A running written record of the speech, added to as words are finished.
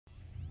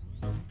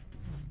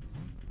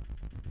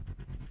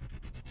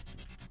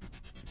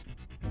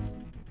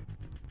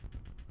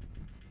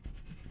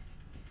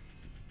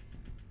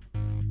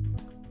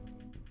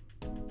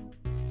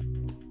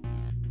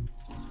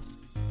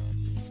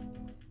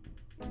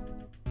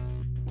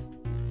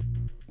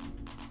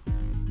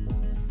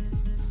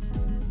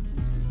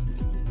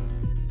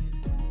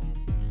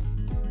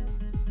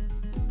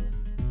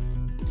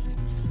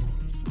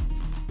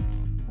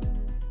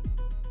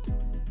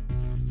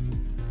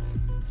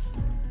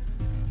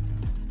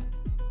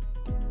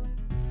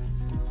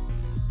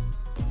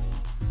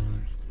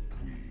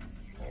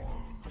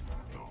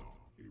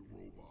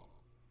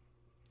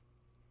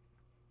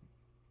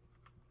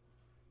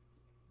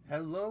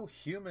Hello,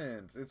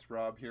 humans! It's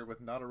Rob here with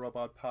Not a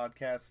Robot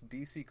Podcast,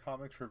 DC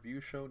Comics Review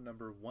Show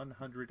number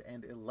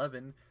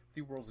 111,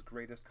 the world's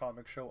greatest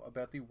comic show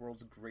about the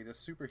world's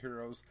greatest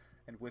superheroes.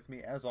 And with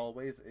me, as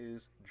always,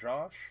 is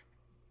Josh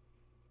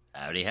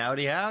Howdy,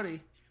 howdy,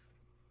 howdy.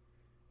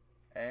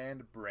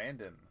 and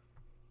Brandon.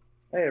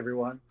 Hey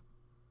everyone.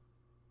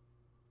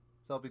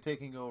 So I'll be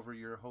taking over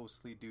your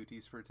hostly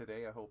duties for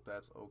today. I hope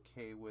that's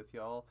okay with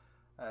y'all.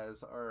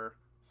 As our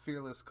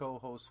fearless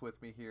co-host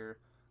with me here,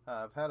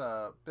 I've had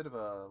a bit of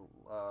a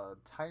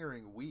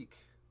tiring week,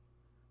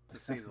 to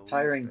say the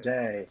Tiring least.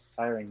 day.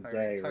 Tiring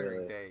day,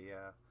 tiring really. day,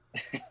 yeah.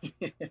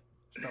 There's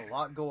been a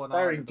lot going on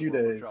Tiring in the 2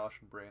 world of days. Josh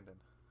and Brandon.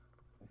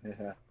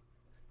 Yeah.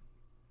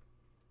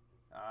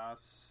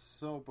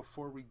 So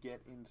before we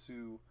get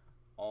into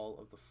all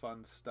of the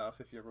fun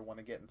stuff, if you ever want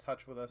to get in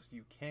touch with us,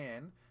 you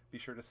can. Be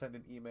sure to send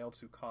an email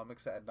to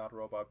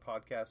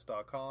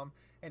comics@notarobotpodcast.com,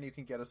 and you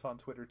can get us on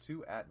Twitter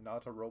too,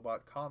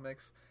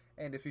 @notarobotcomics.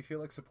 And if you feel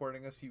like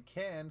supporting us, you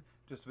can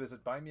just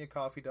visit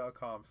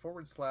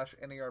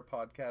buymeacoffee.com/NAR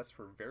podcast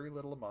for very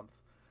little a month.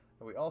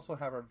 And we also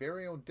have our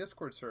very own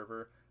Discord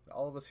server, and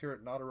all of us here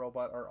at Not a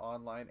Robot are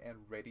online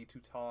and ready to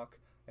talk.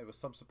 And with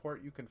some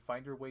support, you can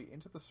find your way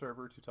into the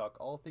server to talk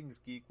all things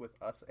geek with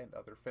us and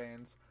other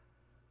fans.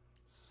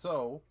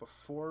 So,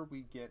 before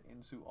we get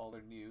into all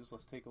their news,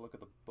 let's take a look at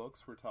the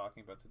books we're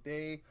talking about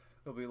today.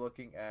 We'll be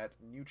looking at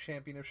New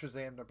Champion of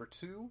Shazam number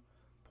 2,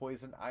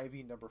 Poison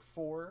Ivy number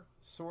 4,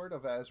 Sword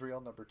of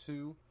Azrael number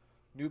 2,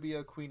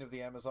 Nubia Queen of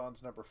the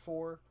Amazons number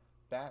 4,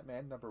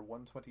 Batman number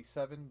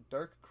 127,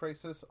 Dark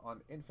Crisis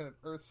on Infinite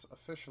Earths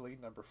officially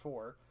number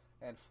 4,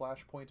 and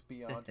Flashpoint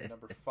Beyond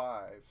number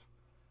 5.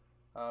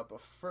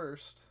 But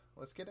first,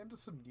 let's get into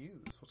some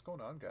news. What's going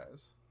on,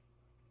 guys?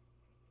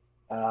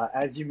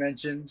 As you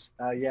mentioned,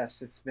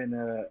 yes, it's been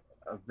a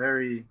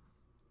very,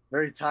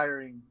 very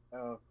tiring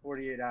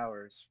 48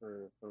 hours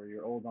for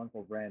your old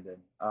Uncle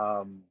Brandon.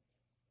 For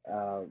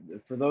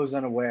those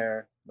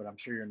unaware, but I'm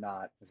sure you're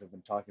not because I've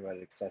been talking about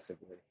it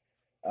excessively,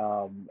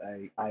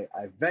 I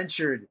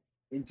ventured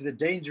into the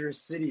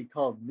dangerous city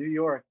called New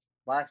York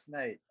last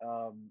night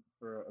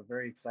for a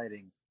very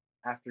exciting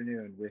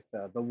afternoon with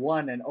the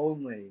one and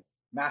only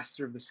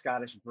master of the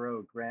Scottish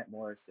Brogue, Grant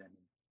Morrison.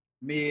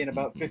 Me and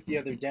about 50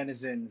 other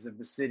denizens of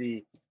the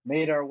city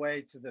made our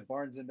way to the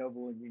Barnes and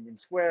Noble in Union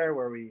Square,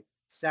 where we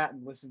sat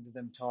and listened to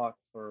them talk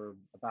for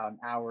about an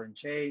hour and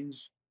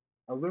change.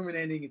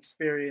 Illuminating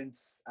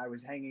experience. I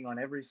was hanging on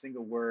every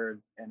single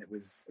word, and it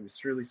was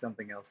truly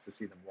something else to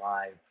see them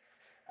live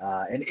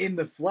and in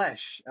the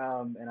flesh.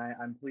 And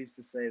I'm pleased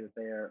to say that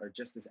they are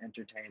just as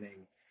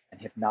entertaining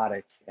and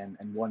hypnotic and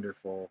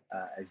wonderful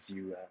as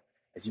you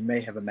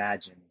may have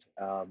imagined.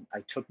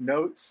 I took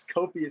notes,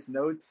 copious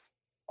notes,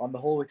 on the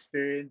whole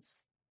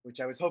experience, which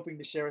I was hoping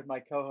to share with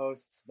my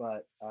co-hosts,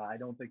 but I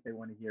don't think they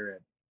want to hear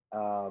it.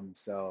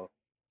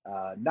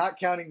 Not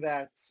counting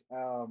that,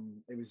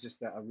 it was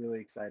just a really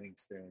exciting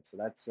experience. So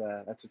that's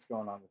what's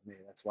going on with me.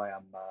 That's why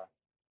I'm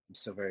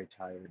so very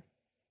tired.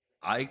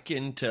 I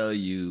can tell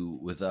you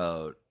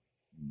without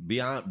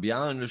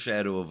beyond a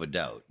shadow of a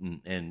doubt,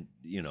 and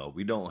you know,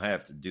 we don't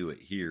have to do it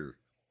here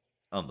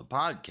on the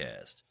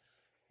podcast,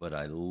 but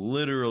I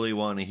literally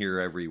want to hear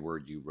every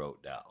word you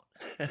wrote down.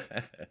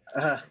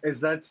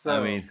 Is that so?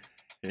 I mean,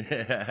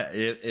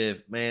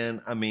 if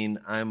man, I mean,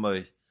 I'm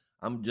a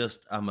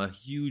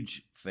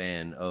huge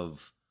fan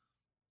of,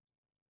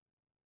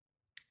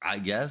 I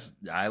guess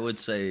I would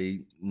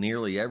say,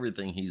 nearly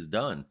everything he's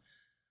done.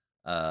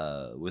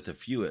 With a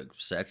few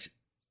exceptions,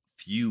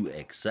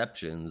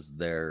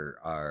 there's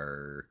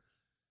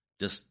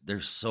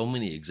so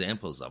many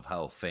examples of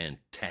how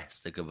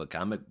fantastic of a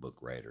comic book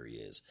writer he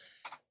is.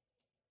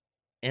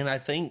 And I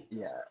think,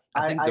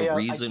 the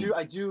reason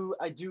I do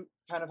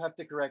kind of have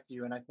to correct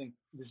you, and I think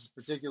this is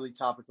particularly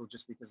topical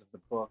just because of the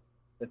book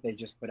that they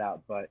just put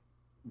out. But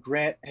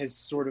Grant has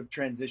sort of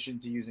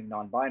transitioned to using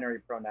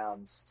non-binary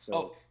pronouns,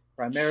 so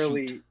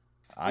primarily,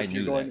 if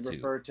you're going to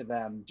refer to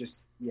them,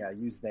 just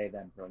use they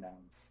them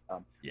pronouns.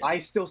 I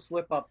still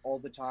slip up all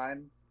the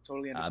time,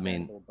 totally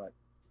understandable. But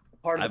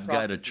part of I've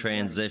got a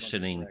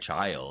transitioning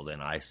child,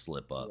 and I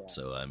slip up.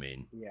 So I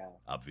mean,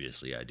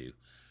 obviously I do.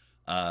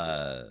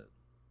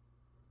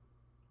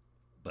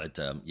 But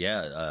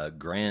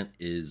Grant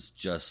is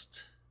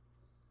just,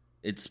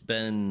 it's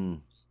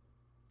been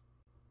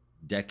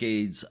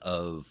decades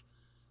of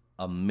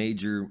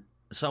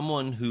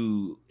someone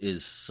who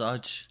is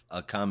such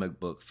a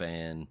comic book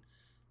fan.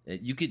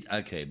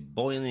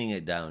 Boiling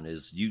it down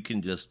is you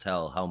can just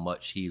tell how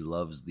much he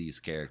loves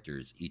these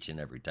characters each and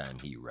every time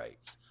he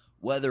writes.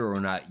 Whether or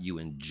not you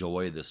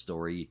enjoy the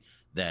story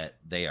that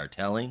they are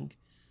telling,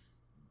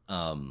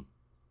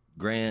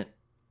 Grant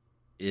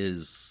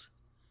is,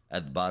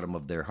 at the bottom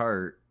of their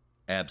heart,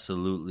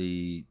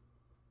 absolutely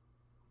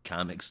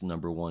comics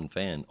 #1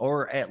 fan,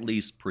 or at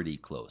least pretty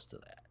close to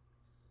that.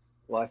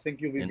 Well, I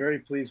think you'll be very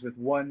pleased with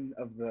one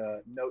of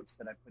the notes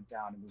that I put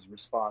down in his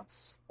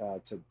response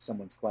to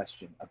someone's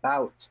question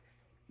about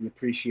the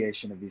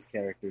appreciation of these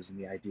characters and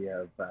the idea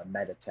of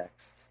meta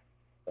text.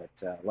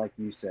 But like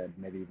you said,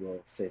 maybe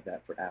we'll save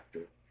that for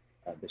after.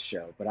 this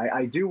show. But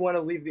I do want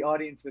to leave the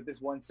audience with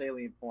this one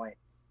salient point,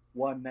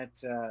 one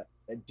that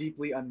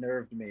deeply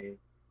unnerved me.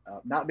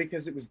 Not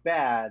because it was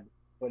bad,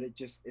 but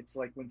it's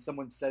like when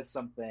someone says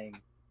something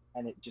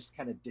and it just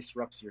kind of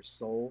disrupts your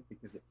soul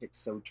because it hits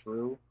so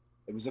true.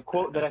 It was a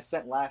quote that I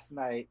sent last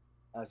night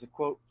as a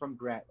quote from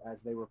Grant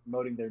as they were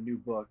promoting their new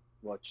book,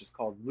 which is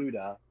called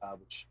Luda,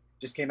 which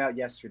just came out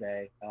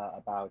yesterday,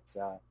 about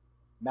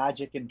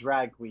magic and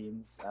drag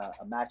queens,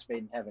 a match made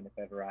in heaven if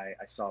ever I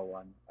saw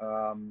one.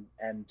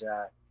 And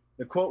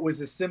the quote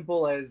was as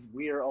simple as,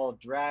 "We are all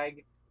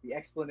drag," the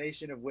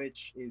explanation of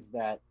which is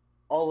that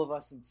all of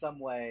us in some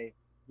way,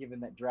 given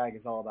that drag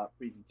is all about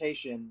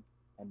presentation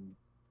and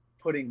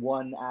putting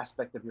one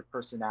aspect of your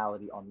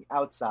personality on the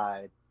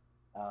outside,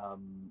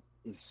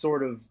 is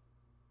sort of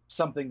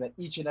something that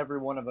each and every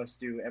one of us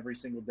do every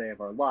single day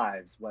of our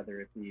lives, whether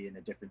it be in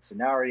a different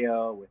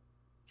scenario with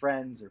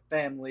friends or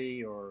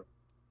family or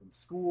in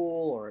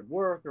school or at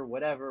work or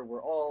whatever.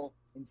 We're all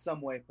in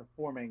some way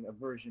performing a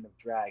version of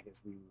drag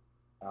as we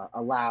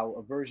allow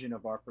a version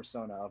of our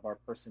persona, of our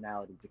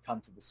personality, to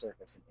come to the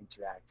surface and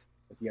interact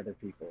with the other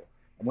people.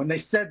 And when they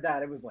said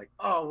that, it was like,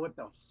 oh, what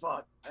the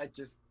fuck? It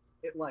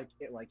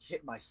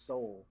hit my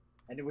soul.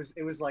 And it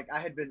was like I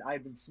had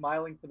been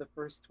smiling for the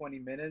first 20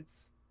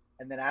 minutes,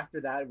 and then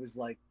after that it was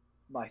like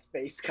my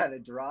face kind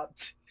of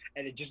dropped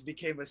and it just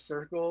became a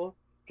circle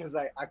because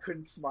I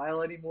couldn't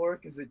smile anymore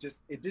because it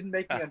didn't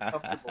make me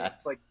uncomfortable.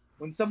 It's like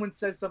when someone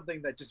says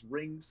something that just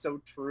rings so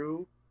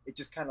true, it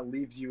just kind of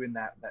leaves you in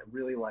that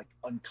really like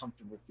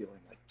uncomfortable feeling,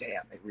 like,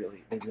 damn, they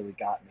really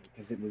got me,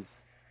 because it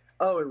was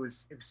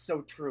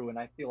so true. And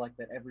I feel like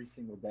that every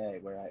single day,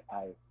 where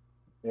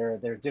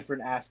there are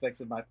different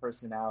aspects of my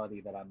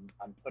personality that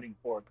I'm putting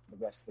forth for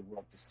the rest of the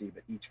world to see,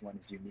 but each one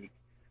is unique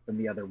from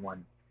the other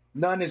one.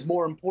 None is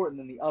more important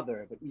than the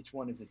other, but each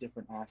one is a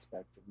different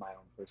aspect of my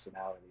own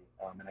personality.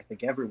 And I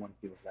think everyone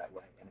feels that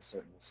way in a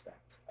certain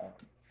respect.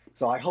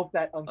 So I hope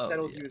that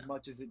unsettles you as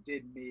much as it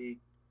did me.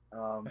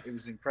 It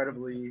was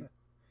incredibly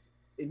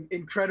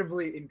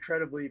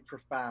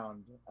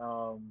profound,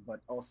 but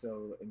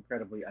also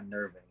incredibly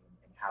unnerving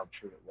in how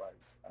true it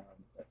was.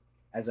 But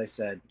as I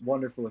said,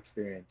 wonderful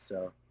experience.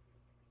 So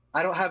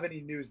I don't have any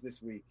news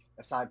this week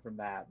aside from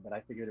that, but I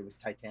figured it was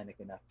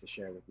Titanic enough to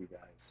share with you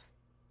guys.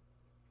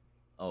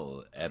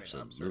 Oh,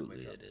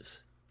 absolutely, it is.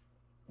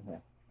 Yeah.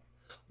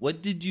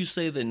 What did you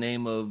say the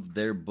name of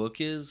their book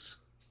is?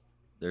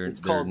 It's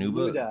called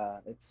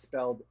Luda. It's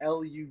spelled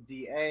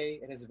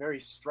Luda. It has a very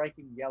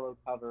striking yellow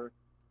cover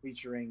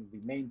featuring the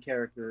main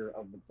character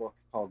of the book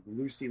called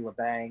Lucy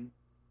LeBang,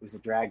 who's a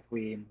drag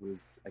queen,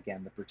 who's,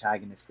 again, the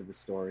protagonist of the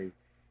story.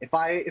 If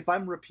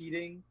I'm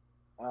repeating,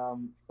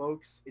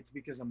 folks, it's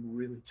because I'm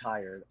really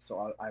tired,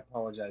 so I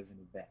apologize in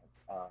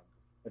advance.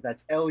 But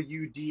that's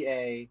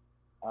Luda.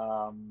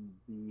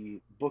 The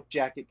book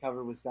jacket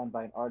cover was done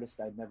by an artist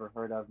I'd never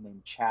heard of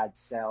named Chad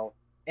Sell,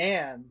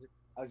 and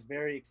I was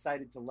very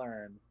excited to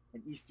learn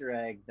an Easter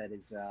egg that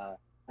is a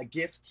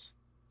gift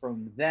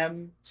from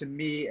them to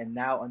me and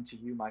now unto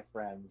you, my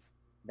friends,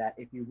 that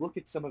if you look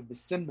at some of the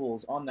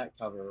symbols on that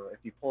cover, or if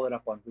you pull it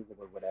up on Google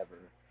or whatever,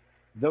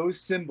 those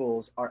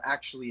symbols are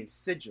actually a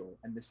sigil,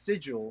 and the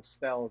sigil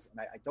spells, and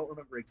I don't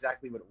remember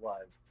exactly what it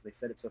was because they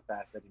said it so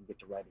fast I didn't get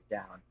to write it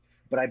down,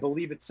 but I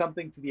believe it's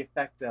something to the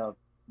effect of,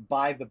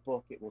 buy the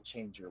book, it will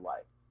change your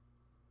life.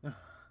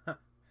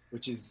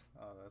 Which is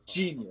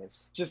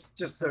genius. Awesome.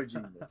 Just so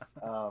genius.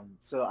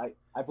 So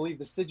I believe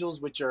the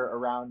sigils, which are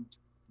around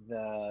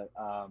the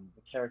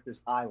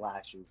character's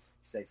eyelashes,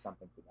 say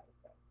something to that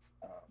effect.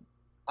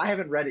 I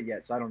haven't read it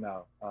yet, so I don't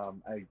know.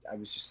 I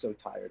was just so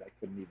tired I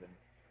couldn't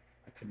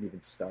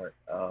even start.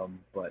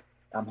 But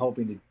I'm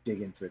hoping to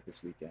dig into it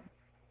this weekend.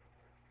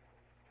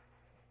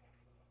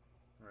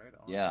 Right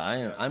on.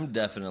 Yeah, I'm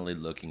definitely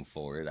looking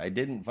for it. I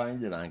didn't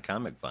find it on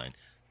Comic Find.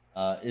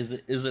 Is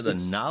it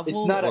a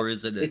novel, or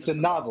is it? It's a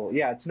novel.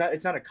 Yeah, it's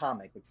not a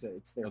comic. It's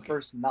their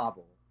first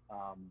novel.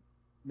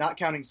 Not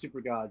counting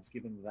Super Gods,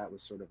 given that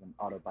was sort of an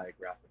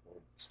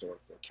autobiographical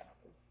historical account.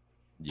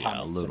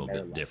 Yeah, a little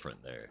bit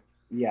different there.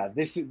 Yeah,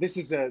 this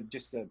is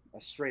just a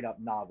straight up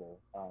novel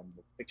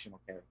with fictional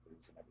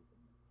characters and everything.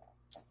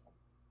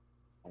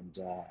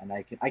 And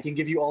I can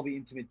give you all the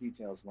intimate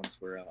details once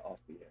we're off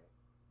the air.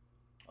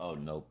 Oh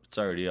nope, it's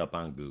already up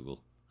on Google.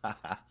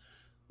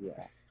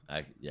 Yeah.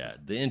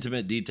 The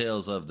intimate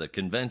details of the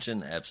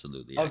convention,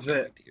 absolutely. Of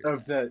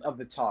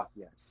the talk,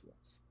 yes.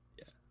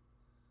 Yeah.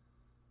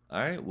 All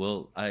right.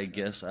 Well, I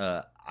guess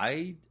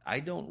I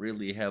don't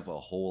really have a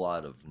whole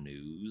lot of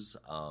news.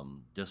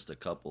 Just a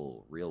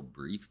couple real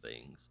brief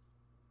things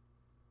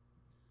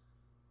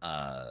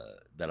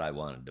that I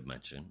wanted to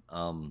mention.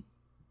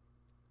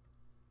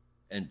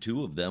 And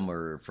two of them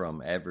are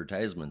from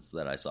advertisements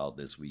that I saw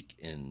this week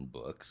in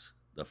books.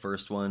 The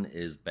first one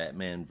is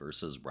Batman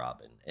vs.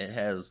 Robin. It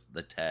has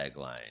the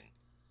tagline,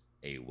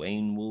 "A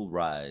Wayne will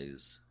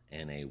rise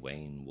and a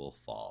Wayne will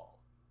fall."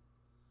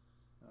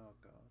 Oh,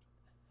 God.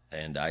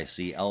 And I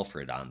see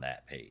Alfred on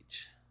that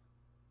page.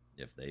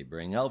 If they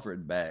bring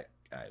Alfred back,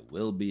 I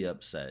will be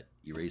upset,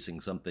 erasing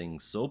something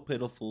so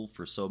pitiful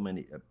for so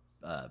many,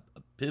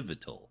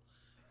 pivotal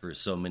for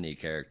so many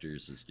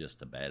characters is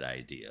just a bad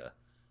idea.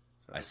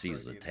 Is that I a see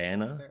Freudian slip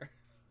Zatanna. there?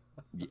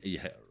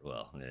 Yeah,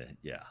 well,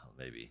 yeah,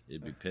 maybe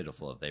it'd be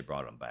pitiful if they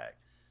brought him back.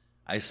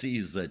 I see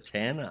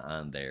Zatanna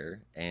on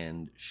there,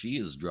 and she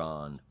is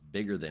drawn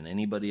bigger than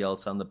anybody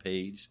else on the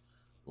page.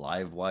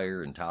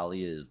 Livewire and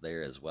Talia is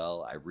there as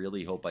well. I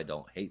really hope I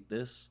don't hate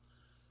this.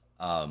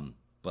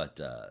 But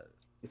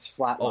It's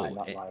Flatline, oh,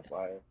 not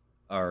Livewire.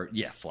 or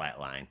yeah,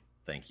 Flatline.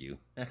 Thank you.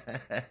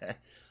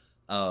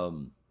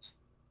 um,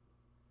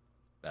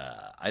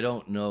 I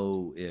don't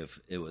know if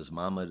it was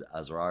Mahmoud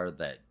Asrar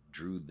that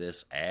drew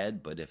this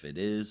ad, but if it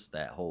is,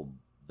 the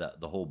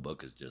whole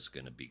book is just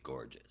going to be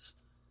gorgeous.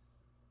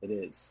 It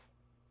is.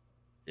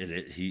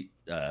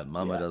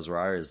 Mahmoud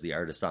Asrar is the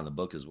artist on the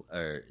book,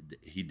 or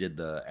he did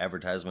the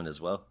advertisement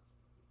as well.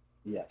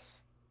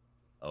 Yes.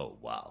 Oh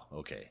wow,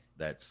 okay,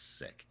 that's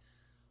sick.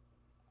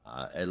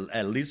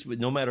 At least,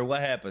 no matter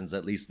what happens,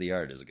 at least the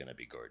art is going to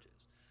be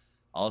gorgeous.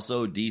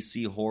 Also,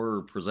 DC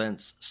Horror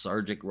presents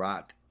Sarjic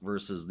Rock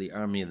versus the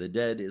Army of the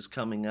Dead is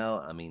coming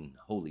out. I mean,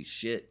 holy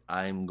shit!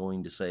 I'm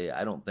going to say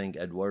I don't think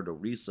Eduardo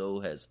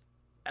Risso has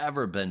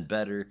ever been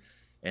better,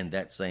 and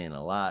that's saying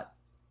a lot.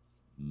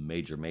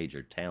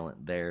 Major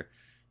talent there,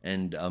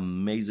 and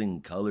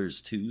amazing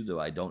colors too,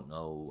 though I don't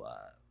know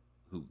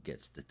who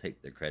gets to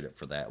take the credit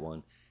for that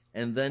one.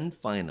 And then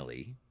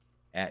finally,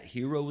 at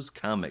Heroes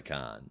Comic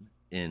Con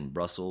in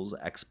Brussels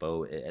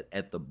Expo,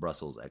 at the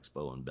Brussels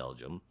Expo in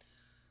Belgium,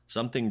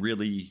 something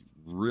really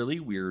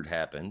weird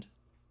happened.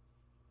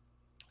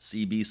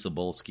 CB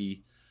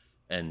Cebulski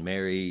and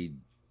Mary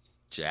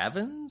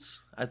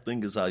Javins, I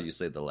think is how you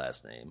say the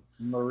last name.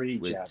 Marie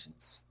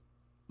Javins.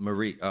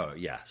 Marie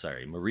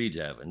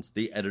Javins,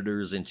 the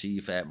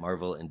editors-in-chief at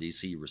Marvel and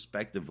DC,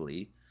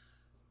 respectively,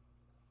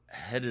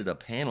 headed a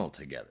panel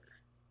together.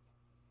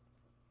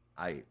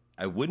 I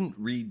wouldn't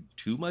read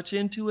too much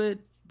into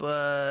it,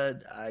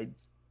 but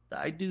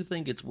I do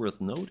think it's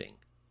worth noting.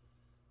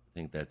 I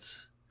think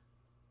that's...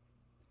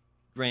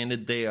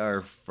 Granted, they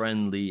are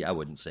friendly, I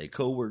wouldn't say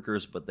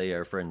co-workers, but they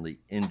are friendly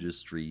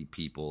industry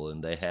people,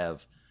 and they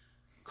have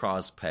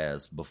crossed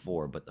paths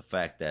before, but the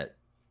fact that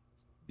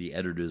the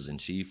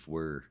editors-in-chief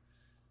were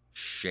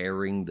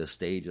sharing the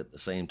stage at the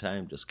same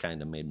time just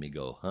kind of made me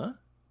go, huh?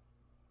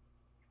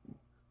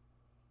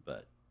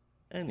 But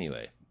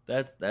anyway,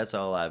 that's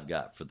all I've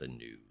got for the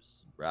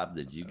news. Rob,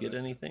 did you get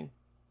anything?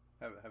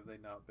 Have they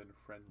not been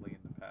friendly in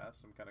the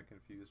past? I'm kind of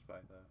confused by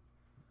that.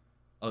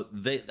 Oh,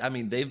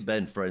 they've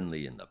been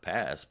friendly in the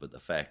past, but the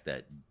fact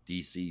that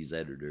DC's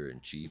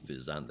editor-in-chief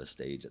is on the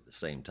stage at the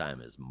same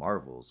time as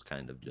Marvel's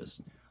kind of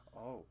just...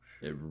 Oh,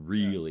 shoot. It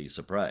really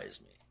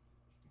surprised me.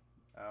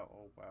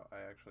 Oh, wow. I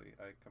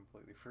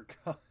completely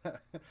forgot.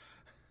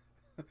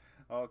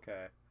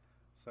 Okay.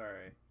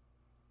 Sorry.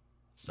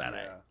 Sad.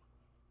 Yeah.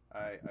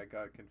 I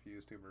got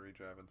confused who Marie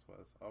Javins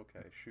was.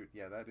 Okay, shoot.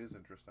 Yeah, that is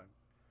interesting.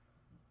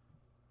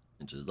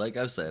 And just like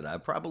I've said, I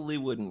probably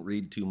wouldn't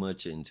read too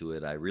much into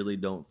it. I really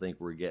don't think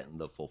we're getting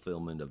the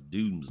fulfillment of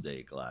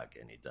Doomsday Clock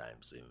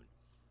anytime soon.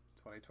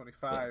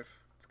 2025.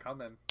 It's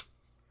coming.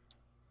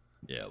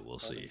 Yeah, we'll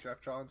Holding see.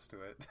 Jeff Johns to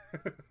it.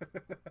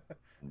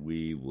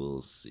 We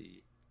will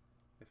see.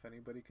 If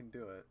anybody can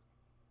do it,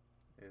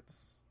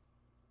 it's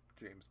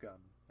James Gunn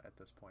at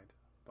this point.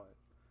 But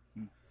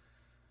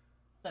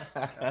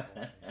yeah,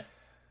 we'll see.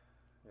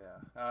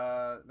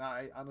 Yeah. No,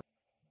 I honestly.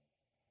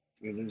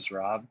 Did we lose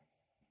Rob?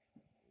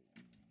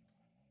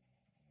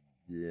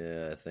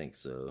 Yeah, I think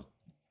so.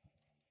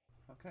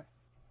 Okay.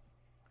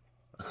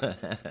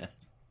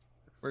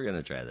 We're going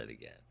to try that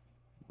again.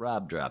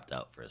 Rob dropped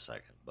out for a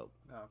second, but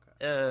Okay.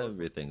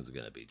 everything's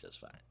going to be just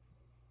fine.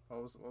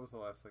 What was the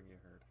last thing you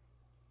heard?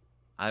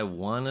 I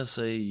want to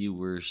say you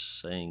were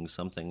saying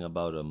something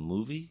about a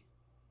movie?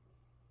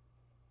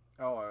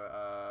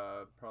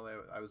 Oh, probably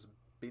I was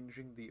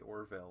binging The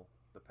Orville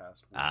the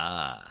past week.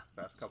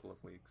 Past couple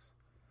of weeks.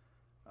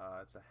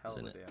 It's a hell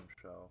of a damn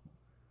show.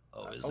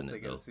 Oh, I isn't hope it they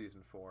get though? a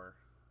season 4.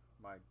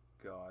 My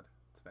God,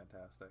 it's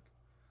fantastic.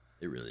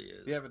 It really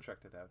is. If you haven't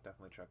checked it out,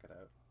 definitely check it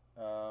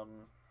out.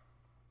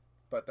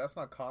 But that's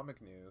not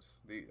comic news.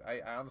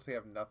 I honestly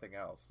have nothing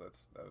else.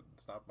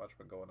 It's not much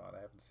been going on.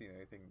 I haven't seen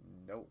anything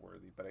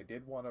noteworthy. But I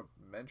did want to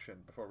mention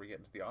before we get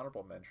into the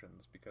honorable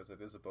mentions, because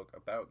it is a book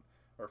about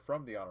or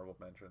from the honorable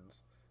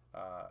mentions.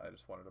 I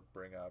just wanted to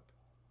bring up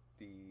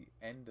the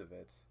end of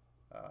it.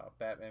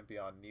 Batman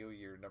Beyond Neo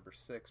Year number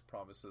 6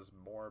 promises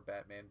more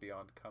Batman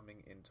Beyond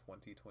coming in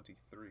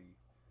 2023,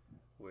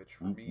 which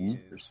for me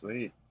is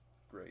sweet.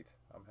 Great.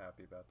 I'm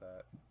happy about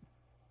that.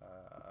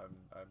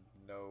 I'm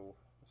no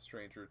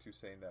stranger to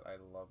saying that I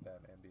love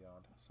Batman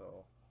Beyond.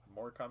 So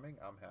more coming.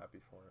 I'm happy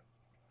for it.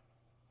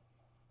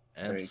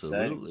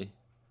 Absolutely.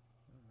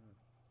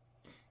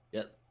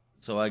 Yeah.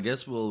 So I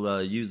guess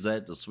we'll use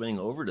that to swing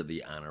over to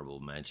the honorable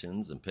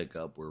mentions and pick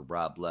up where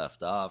Rob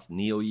left off.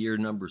 Neo Year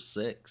number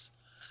 6.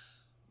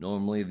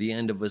 Normally, the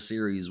end of a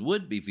series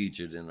would be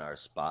featured in our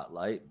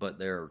spotlight, but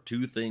there are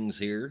two things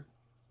here.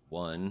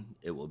 One,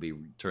 it will be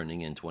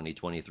returning in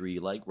 2023,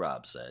 like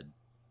Rob said.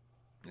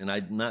 And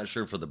I'm not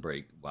sure for the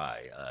break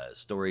why.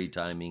 Story,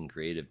 timing,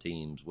 creative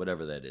teams,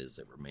 whatever that is,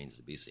 it remains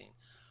to be seen.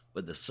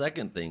 But the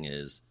second thing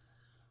is,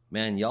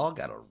 man, y'all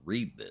got to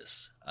read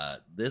this.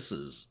 This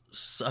is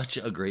such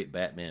a great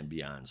Batman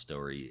Beyond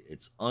story.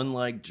 It's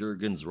unlike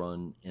Jurgen's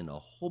run in a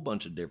whole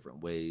bunch of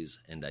different ways,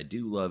 and I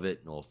do love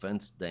it. No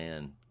offense,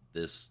 Dan.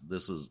 This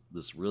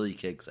really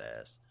kicks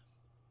ass.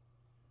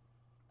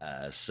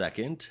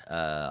 Second,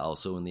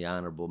 also in the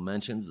honorable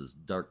mentions, is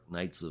Dark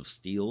Knights of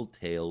Steel,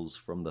 Tales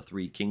from the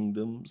Three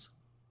Kingdoms.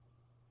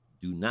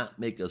 Do not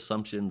make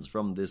assumptions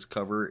from this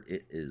cover.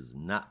 It is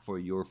not for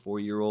your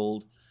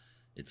 4-year-old.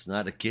 It's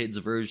not a kid's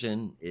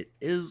version. It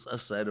is a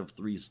set of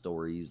 3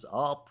 stories,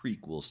 all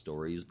prequel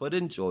stories, but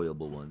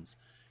enjoyable ones,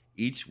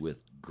 each with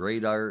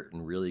great art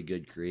and really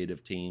good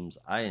creative teams.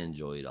 I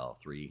enjoyed all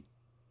 3.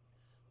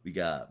 We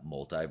got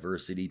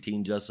Multiversity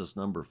Teen Justice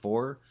number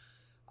 4.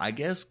 I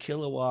guess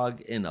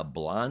Kilowog in a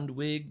blonde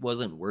wig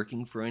wasn't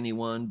working for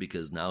anyone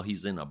because now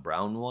he's in a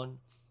brown one.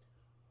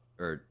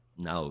 Or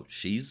now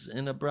she's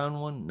in a brown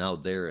one. Now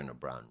they're in a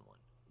brown one.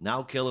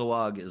 Now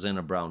Kilowog is in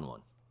a brown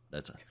one.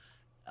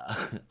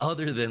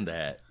 Other than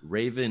that,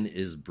 Raven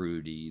is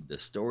broody. The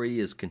story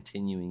is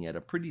continuing at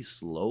a pretty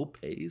slow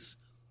pace.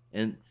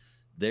 And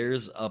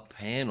there's a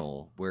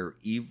panel where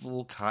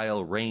evil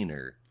Kyle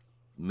Rayner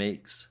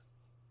makes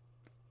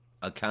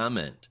a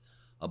comment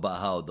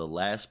about how the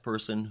last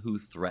person who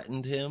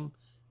threatened him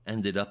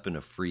ended up in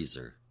a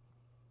freezer.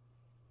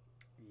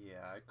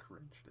 Yeah, I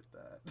cringed at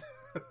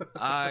that.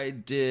 I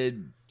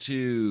did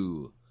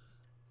too.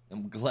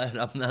 I'm glad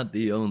I'm not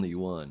the only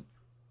one.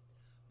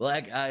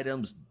 Black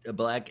Adam's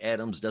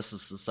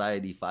Justice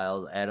Society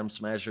Files, Atom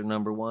Smasher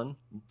number 1.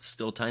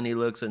 Still tiny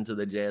looks into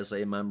the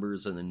JSA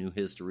members and the new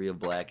history of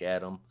Black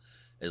Adam.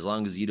 As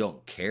long as you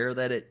don't care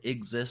that it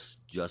exists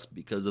just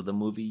because of the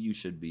movie, you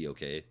should be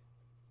okay.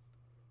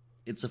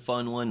 It's a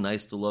fun one,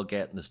 nice to look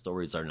at, and the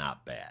stories are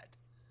not bad.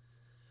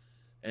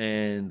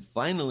 And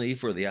finally,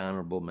 for the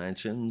honorable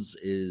mentions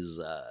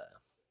is,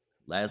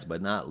 last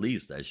but not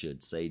least, I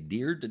should say,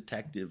 Dear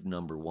Detective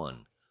number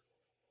 1.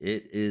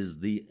 It is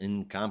the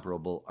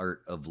incomparable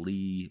art of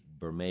Lee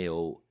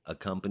Bermejo,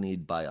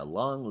 accompanied by a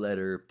long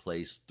letter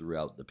placed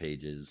throughout the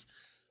pages,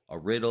 a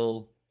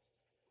riddle,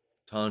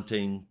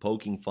 taunting,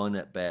 poking fun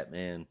at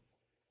Batman,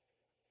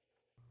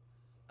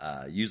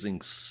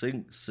 using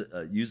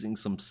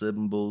some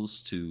symbols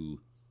to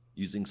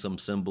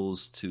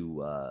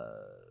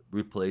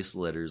replace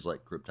letters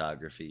like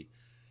cryptography,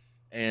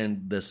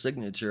 and the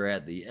signature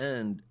at the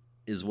end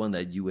is one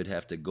that you would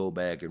have to go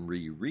back and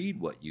reread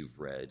what you've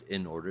read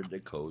in order to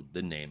code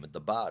the name at the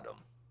bottom.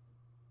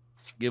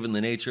 Given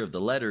the nature of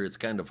the letter, it's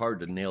kind of hard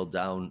to nail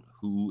down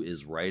who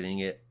is writing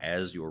it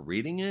as you're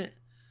reading it,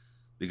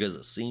 because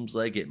it seems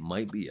like it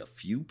might be a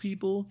few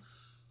people,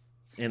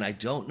 and I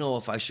don't know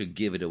if I should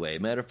give it away.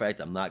 Matter of fact,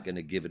 I'm not going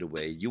to give it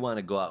away. You want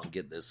to go out and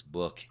get this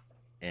book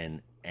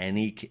in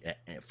any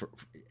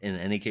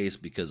case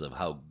because of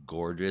how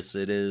gorgeous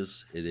it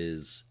is.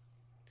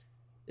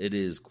 It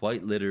is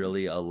quite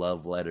literally a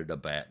love letter to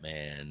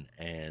Batman,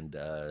 and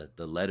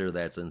the letter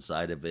that's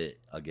inside of it,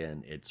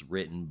 again, it's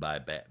written by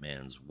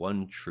Batman's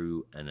one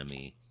true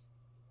enemy,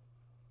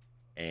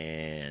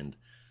 and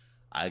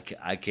I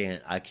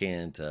can't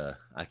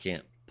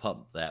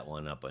pump that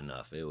one up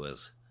enough. It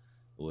was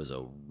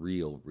a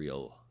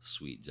real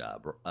sweet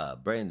job.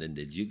 Brandon,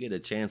 did you get a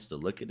chance to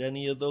look at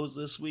any of those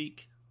this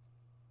week?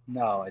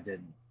 No, I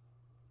didn't.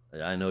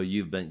 I know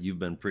you've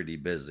been pretty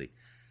busy.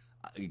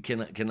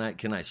 Can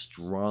I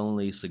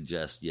strongly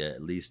suggest you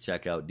at least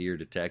check out Dear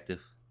Detective?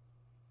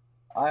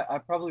 I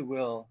probably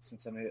will,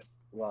 since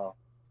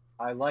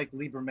I like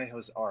Lee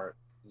Bermejo's art.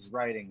 His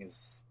writing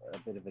is a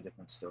bit of a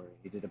different story.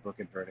 He did a book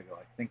at Vertigo.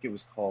 I think it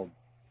was called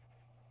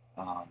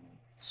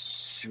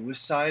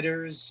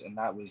Suiciders, and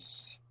that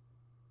was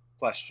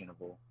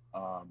questionable.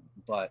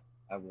 But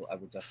I will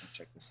definitely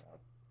check this out.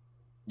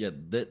 Yeah,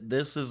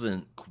 this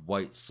isn't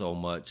quite so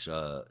much,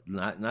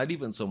 not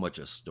even so much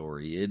a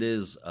story. It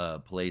is a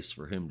place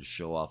for him to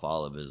show off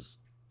all of his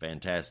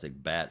fantastic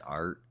bat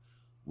art.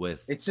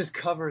 It's just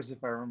covers,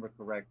 if I remember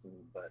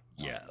correctly. But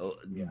yeah,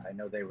 I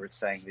know they were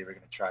saying they were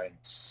going to try and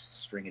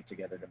string it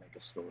together to make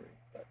a story,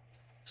 but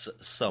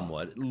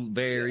somewhat,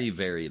 very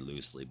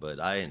loosely. But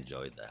I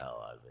enjoyed the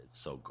hell out of it. It's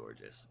so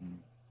gorgeous. Mm.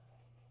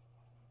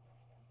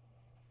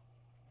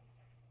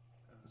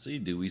 See,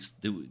 do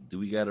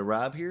we got a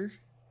Rob here?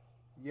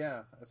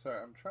 Yeah,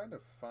 sorry, I'm trying to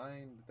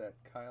find that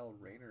Kyle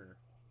Rayner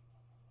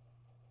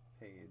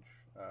page,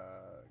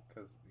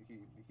 because he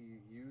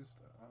used,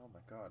 oh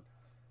my god,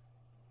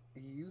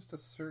 he used a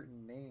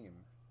certain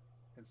name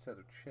instead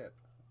of Chip,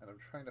 and I'm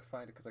trying to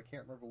find it because I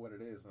can't remember what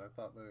it is, and I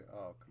thought maybe,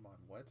 oh, come on,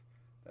 what?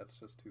 That's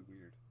just too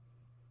weird.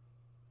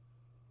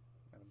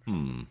 And I'm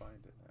trying to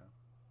find it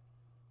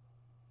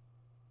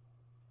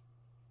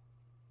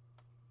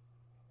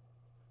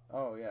now.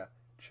 Oh yeah,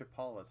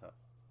 Chipolata.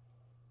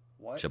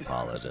 What?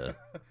 Chipolata.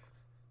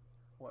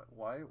 What?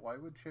 Why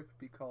would Chip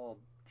be called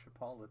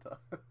Chipolata?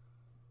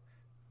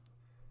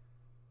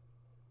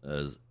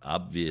 As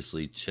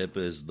obviously, Chip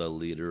is the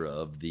leader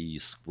of the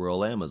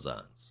Squirrel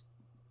Amazons.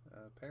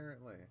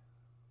 apparently.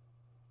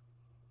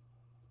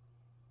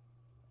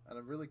 And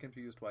I'm really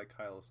confused why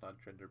Kyle is not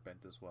gender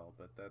bent as well,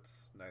 but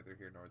that's neither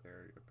here nor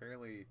there.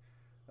 Apparently,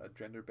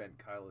 gender bent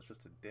Kyle is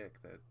just a dick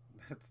that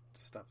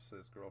stuffs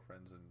his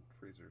girlfriends in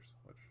freezers,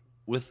 which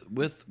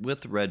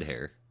with red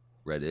hair,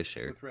 reddish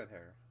hair. with red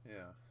hair,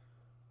 yeah.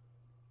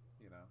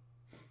 You know,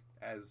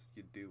 as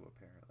you do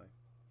apparently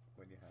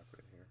when you have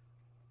red hair.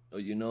 Oh,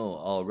 you know,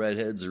 all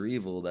redheads are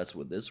evil. That's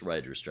what this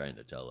writer's trying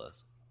to tell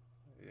us.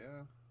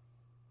 Yeah.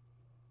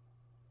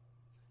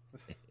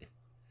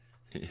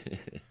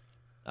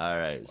 All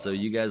right, so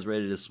you guys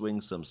ready to swing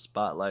some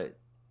spotlight?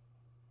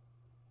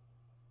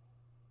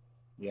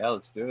 Yeah,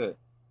 let's do it.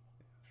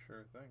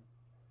 Sure thing.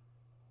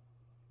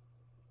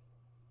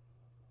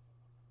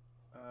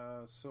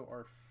 So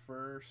our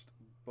first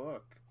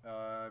book,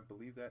 I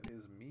believe that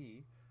is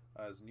me,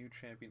 as new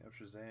champion of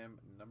Shazam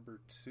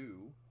number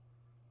 2.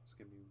 Just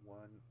give me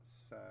one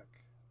sec.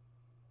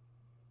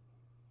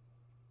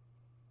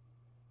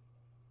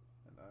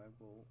 And I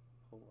will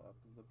pull up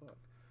the book.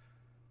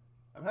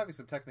 I'm having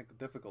some technical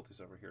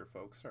difficulties over here,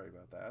 folks. Sorry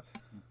about that.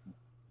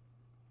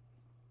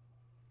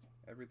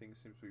 Everything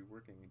seems to be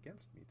working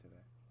against me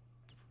today.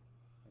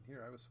 And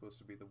here I was supposed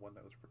to be the one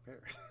that was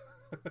prepared.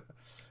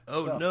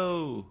 Oh,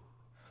 no.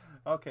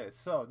 Okay,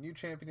 so new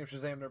champion of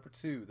Shazam number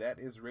 2. That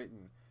is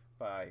written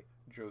by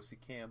Josie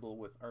Campbell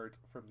with art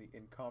from the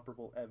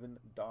incomparable Evan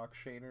Doc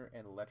Shaner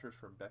and letters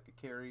from Becca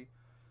Carey.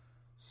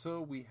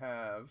 So we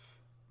have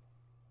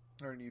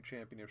our new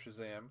champion of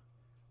Shazam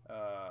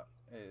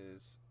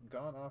is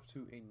gone off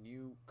to a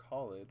new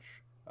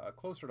college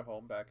closer to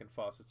home back in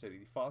Fawcett City,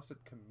 the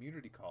Fawcett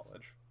Community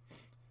College,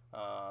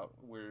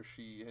 where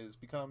she has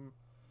become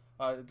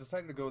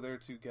decided to go there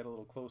to get a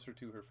little closer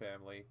to her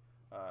family,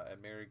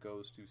 and Mary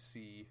goes to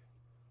see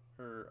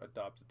her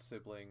adopted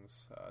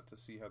siblings to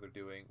see how they're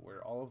doing,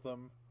 where all of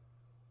them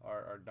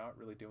are not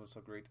really doing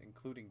so great,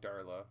 including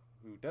Darla,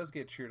 who does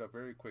get cheered up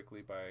very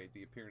quickly by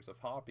the appearance of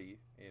Hoppy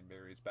in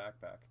Mary's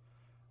backpack.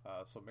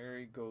 So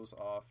Mary goes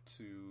off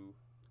to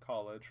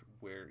college,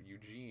 where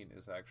Eugene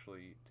is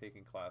actually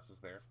taking classes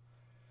there,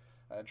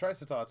 and tries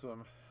to talk to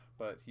him,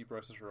 but he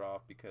brushes her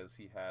off because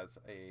he has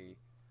a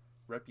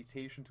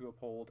reputation to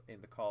uphold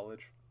in the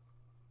college,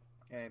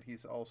 and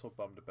he's also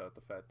bummed about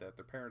the fact that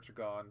their parents are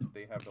gone,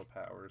 they have no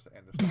powers,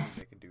 and there's nothing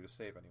they can do to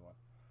save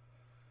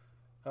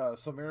anyone.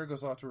 So Mary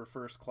goes off to her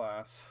first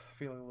class,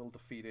 feeling a little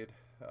defeated,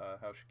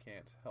 how she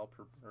can't help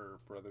her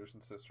brothers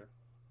and sister.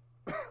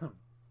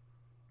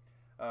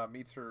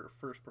 Meets her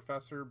first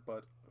professor,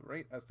 but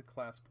right as the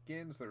class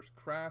begins, there's a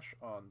crash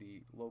on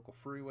the local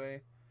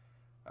freeway.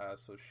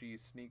 So she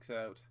sneaks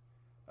out,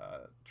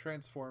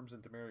 transforms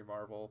into Mary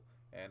Marvel,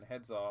 and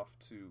heads off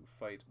to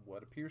fight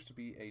what appears to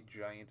be a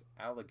giant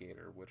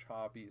alligator, which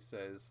Hoppy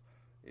says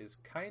is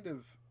kind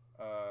of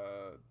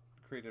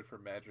created for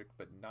magic,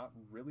 but not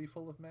really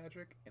full of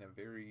magic in a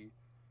very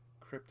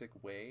cryptic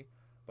way.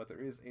 But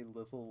there is a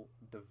little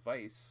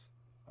device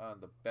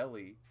on the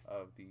belly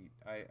of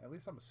at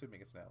least I'm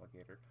assuming it's an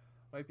alligator,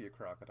 might be a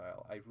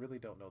crocodile, I really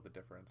don't know the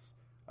difference,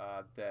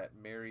 that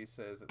Mary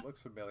says it looks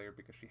familiar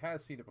because she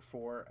has seen it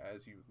before,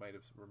 as you might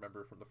have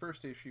remember from the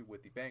first issue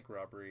with the bank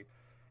robbery.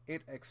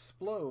 It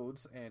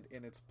explodes, and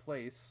in its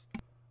place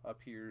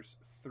appears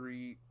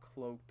 3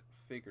 cloaked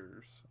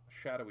figures,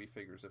 shadowy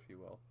figures if you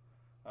will,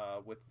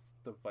 with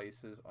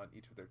devices on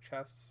each of their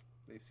chests.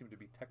 They seem to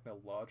be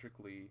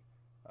technologically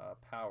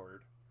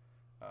powered,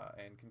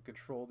 and can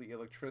control the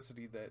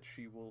electricity that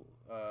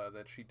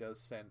she does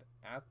send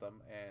at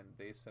them, and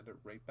they send it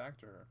right back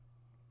to her.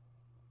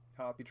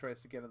 Hoppy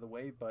tries to get in the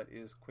way, but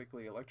is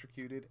quickly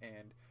electrocuted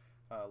and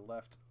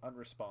left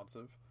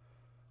unresponsive,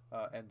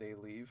 and they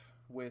leave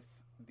with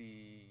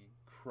the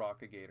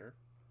Crocagator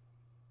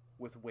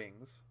with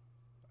wings.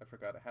 I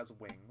forgot it has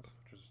wings,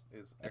 which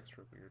is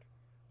extra weird.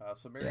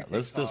 So Mary takes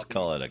let's just Hoppy.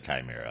 call it a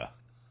chimera.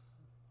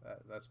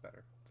 That's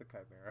better. It's a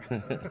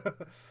chimera.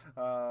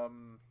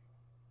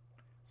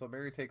 So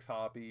Mary takes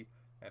Hoppy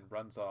and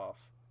runs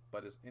off,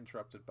 but is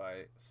interrupted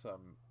by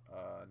some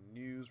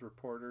news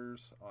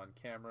reporters on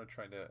camera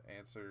trying to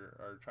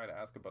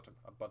ask about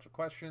a bunch of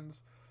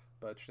questions.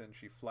 But then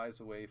she flies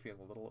away,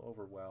 feeling a little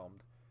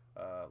overwhelmed,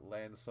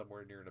 lands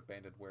somewhere near an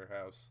abandoned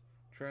warehouse,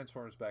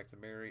 transforms back to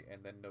Mary,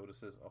 and then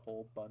notices a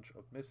whole bunch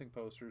of missing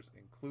posters,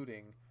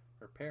 including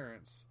her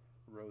parents,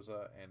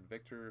 Rosa and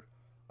Victor,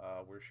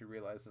 where she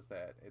realizes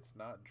that it's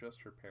not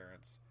just her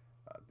parents.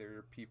 There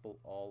are people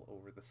all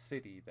over the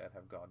city that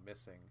have gone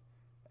missing,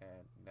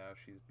 and now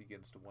she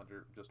begins to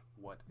wonder just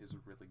what is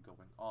really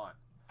going on.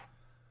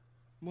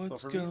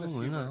 What's so for me, this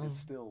going humor on? is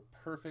still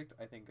perfect.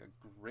 I think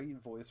a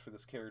great voice for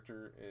this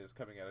character is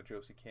coming out of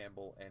Josie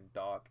Campbell, and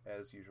Doc,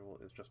 as usual,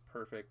 is just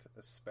perfect,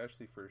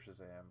 especially for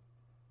Shazam.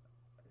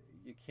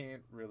 You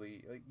can't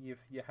really... You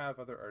have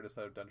other artists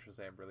that have done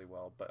Shazam really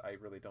well, but I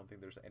really don't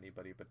think there's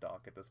anybody but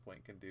Doc at this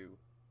point can do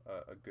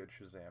a good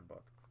Shazam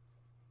book.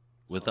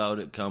 Without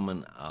it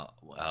coming out,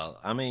 well,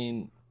 I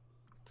mean,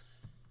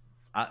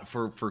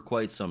 for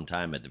quite some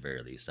time at the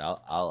very least,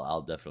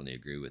 I'll definitely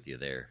agree with you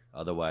there.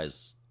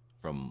 Otherwise,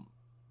 from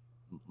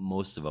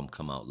most of them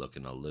come out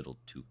looking a little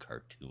too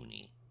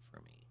cartoony for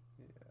me.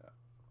 Yeah.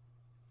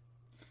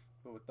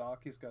 But with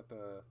Doc, he's got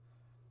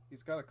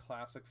a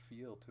classic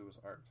feel to his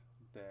art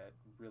that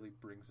really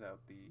brings out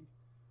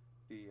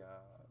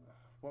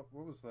what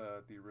was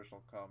the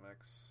original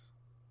comics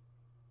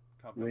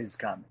company? Wiz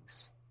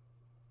Comics.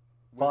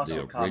 Wiz Fawcett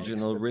The Comics.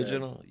 Comics,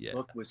 original? but the Yeah.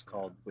 book was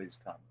called Wiz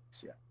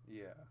Comics. Yeah.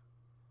 Yeah.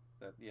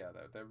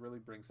 That really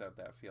brings out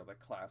that feel, that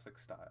classic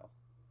style.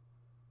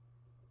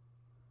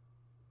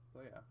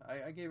 So yeah,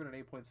 I gave it an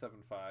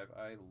 8.75.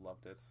 I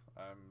loved it.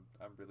 I'm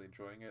really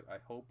enjoying it. I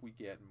hope we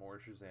get more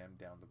Shazam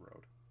down the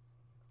road.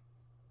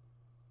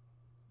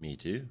 Me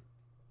too.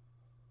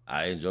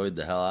 I enjoyed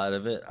the hell out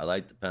of it. I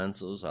like the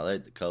pencils. I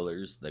like the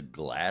colors. The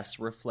glass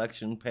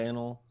reflection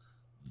panel,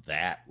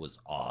 that was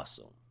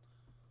awesome.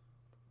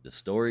 The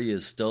story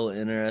is still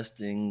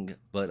interesting,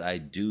 but I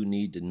do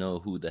need to know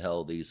who the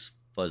hell these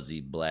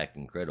fuzzy black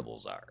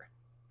Incredibles are.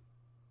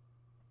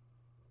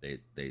 They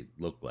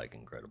look like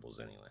Incredibles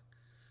anyway.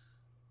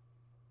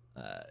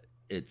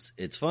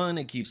 It's fun.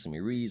 It keeps me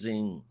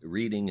reading.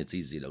 It's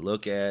easy to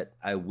look at.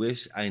 I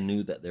wish I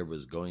knew that there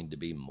was going to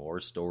be more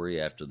story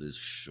after this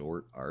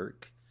short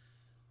arc,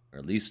 or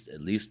at least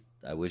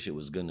I wish it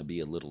was going to be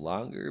a little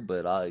longer.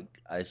 But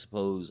I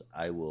suppose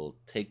I will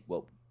take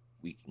what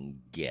we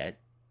can get.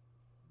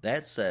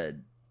 That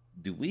said,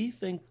 do we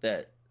think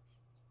that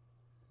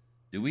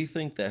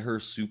her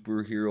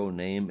superhero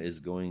name is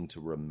going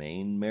to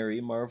remain Mary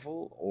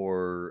Marvel,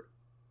 or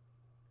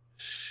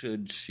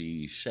shall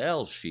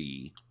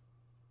she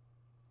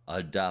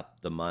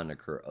adopt the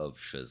moniker of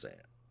Shazam?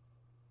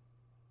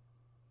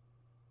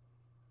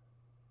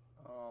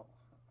 Oh,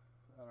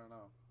 I don't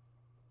know.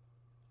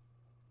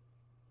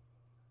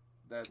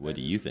 What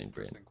do is you an think,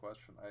 Brandon? interesting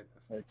question.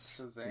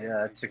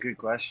 Yeah, it's a good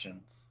makes more question.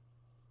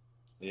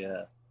 sense.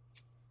 Yeah.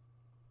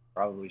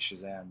 Probably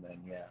Shazam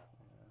then, yeah. Yeah.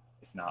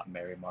 If not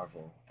Mary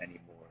Marvel anymore.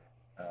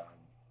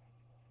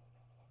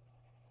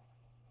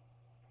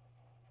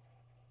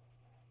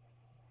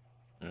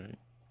 All right.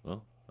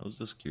 Well, I was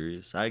just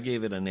curious. I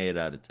gave it an 8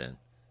 out of 10.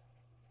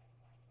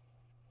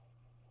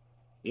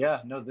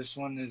 Yeah, no, this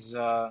one is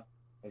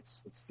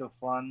it's still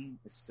fun.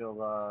 It's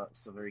still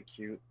very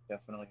cute.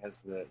 Definitely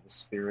has the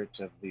spirit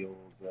of the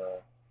old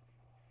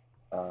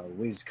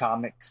Wiz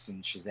comics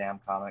and Shazam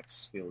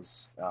comics.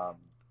 Feels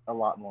a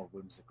lot more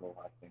whimsical,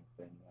 I think,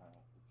 than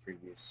the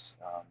previous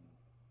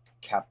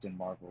Captain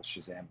Marvel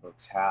Shazam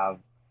books have.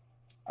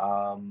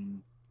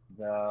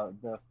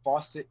 The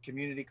Fawcett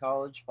Community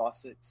College,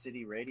 Fawcett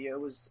City Radio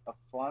was a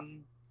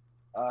fun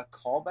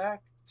callback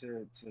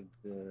to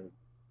the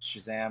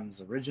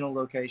Shazam's original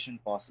location,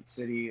 Fawcett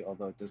City,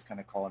 although it does kind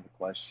of call into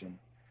question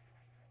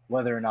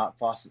whether or not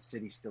Fawcett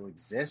City still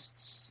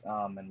exists,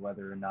 and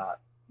whether or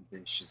not the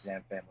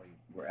Shazam family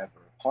were ever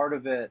a part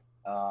of it,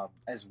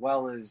 as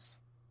well as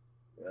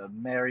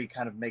Mary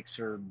kind of makes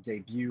her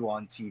debut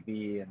on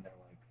TV, and they're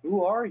like,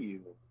 "Who are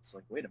you?" It's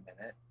like, wait a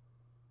minute,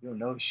 you don't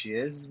know who she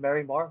is?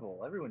 Mary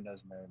Marvel. Everyone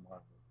knows Mary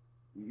Marvel.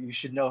 You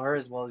should know her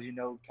as well as you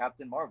know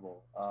Captain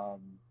Marvel,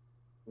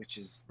 which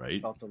is Right.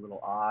 felt a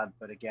little odd.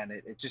 But again,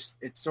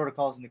 it sort of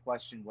calls into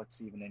question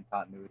what's even in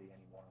continuity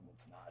anymore and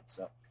what's not.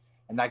 So,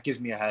 and that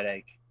gives me a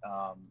headache.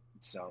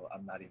 So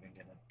I'm not even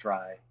gonna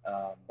try.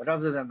 But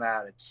other than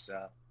that, it's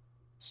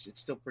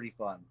still pretty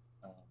fun.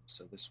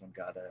 So this one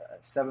got a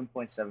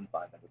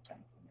 7.75 out of 10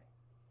 for me.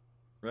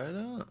 Right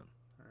on.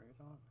 Right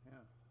on,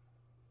 yeah.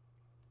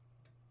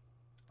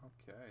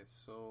 Okay,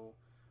 so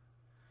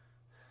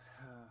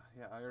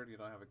yeah, I already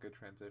don't have a good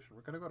transition.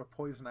 We're gonna go to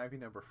Poison Ivy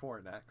number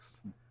 4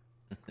 next.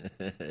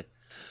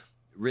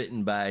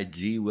 Written by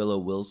G. Willow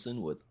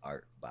Wilson with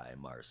art by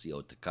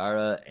Marcio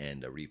Takara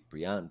and Arif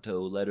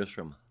Prianto. Letters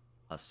from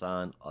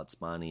Hassan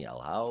Otsmani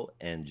Alhau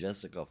and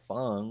Jessica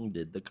Fong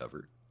did the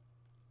cover.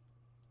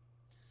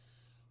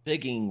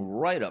 Picking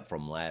right up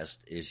from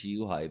last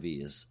issue,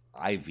 Ivy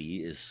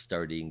is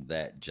starting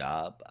that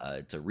job.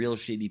 It's a real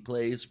shitty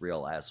place,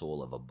 real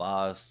asshole of a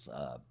boss,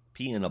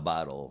 pee in a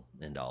bottle,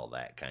 and all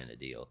that kind of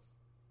deal.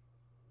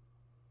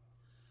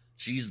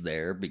 She's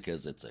there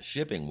because it's a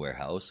shipping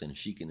warehouse and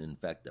she can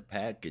infect the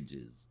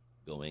packages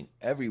going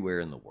everywhere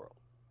in the world.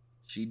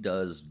 She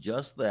does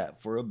just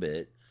that for a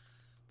bit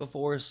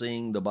before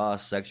seeing the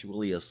boss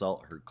sexually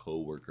assault her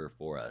coworker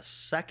for a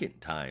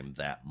second time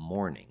that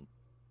morning.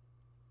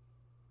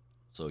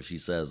 So she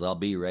says, "I'll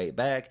be right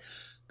back,"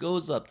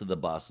 goes up to the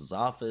boss's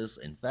office,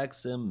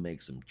 infects him,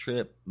 makes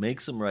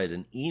him write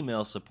an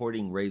email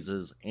supporting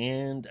raises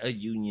and a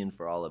union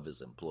for all of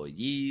his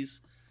employees.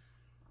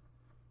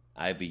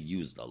 Ivy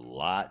used a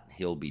lot.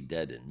 He'll be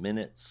dead in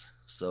minutes.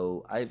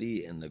 So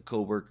Ivy and the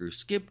coworker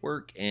skip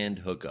work and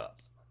hook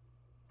up.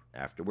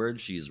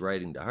 Afterwards, she's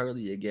writing to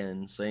Harley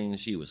again, saying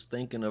she was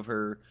thinking of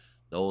her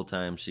the whole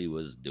time she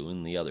was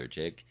doing the other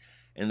chick,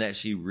 and that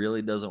she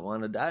really doesn't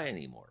want to die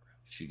anymore.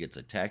 She gets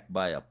attacked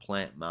by a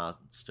plant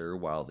monster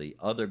while the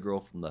other girl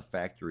from the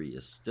factory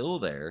is still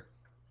there,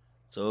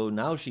 so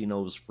now she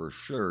knows for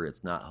sure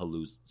it's not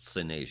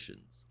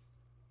hallucinations.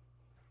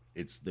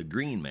 It's the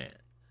Green Man,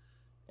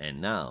 and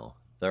now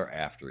they're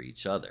after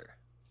each other.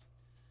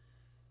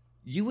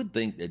 You would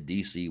think that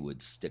DC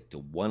would stick to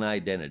one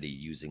identity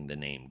using the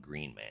name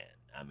Green Man.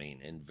 I mean,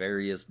 in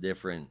various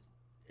different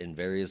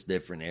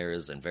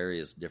eras and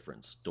various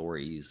different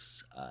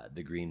stories,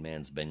 the Green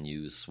Man's been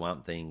used.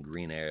 Swamp Thing,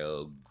 Green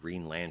Arrow,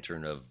 Green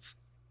Lantern of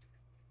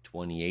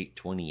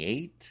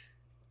 2828,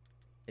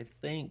 I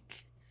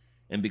think.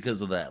 And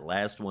because of that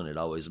last one, it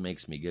always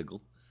makes me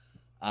giggle.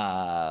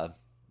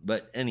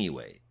 But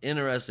anyway,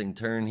 interesting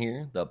turn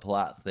here. The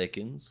plot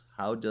thickens.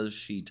 How does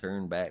she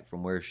turn back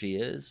from where she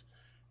is?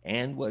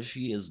 And what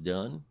she has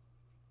done?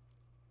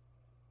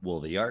 Will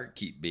the art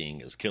keep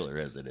being as killer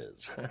as it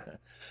is?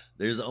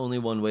 There's only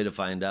one way to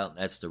find out.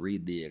 That's to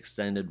read the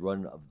extended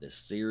run of this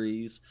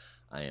series.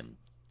 I am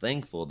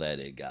thankful that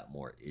it got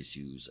more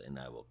issues, and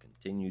I will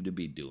continue to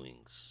be doing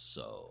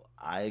so.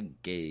 I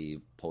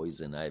gave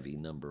Poison Ivy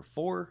number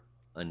 4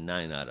 a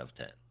 9 out of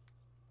 10.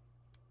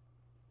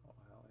 Oh,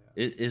 hell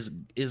yeah.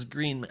 Is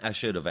Green... I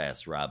should have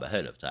asked Rob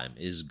ahead of time.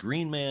 Is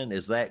Green Man,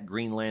 is that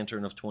Green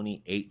Lantern of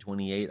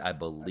 2828? I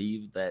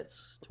believe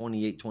that's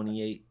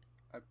 2828.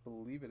 I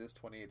believe it is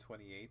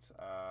 2828,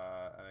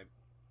 and I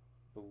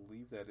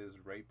believe that is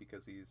right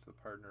because he's the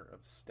partner of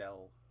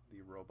Stell, the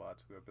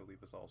robot, who I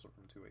believe is also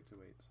from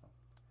 2828. So.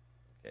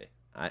 Okay,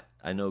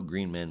 I know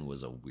Green Man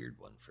was a weird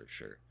one for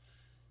sure.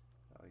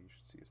 Oh, you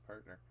should see his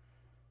partner.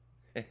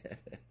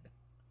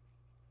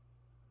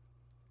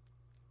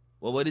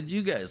 Well, what did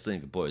you guys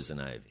think of Poison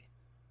Ivy?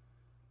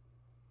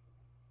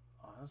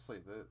 Honestly,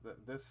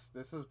 this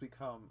has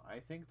become, I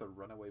think, the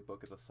runaway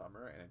book of the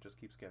summer, and it just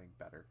keeps getting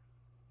better.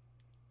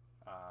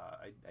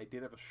 I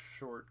did have a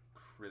short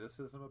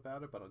criticism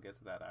about it, but I'll get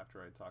to that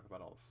after I talk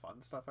about all the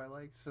fun stuff I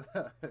liked.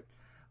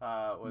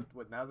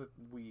 Now that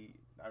we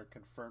are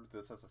confirmed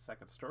this as a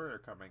second story are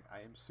coming, I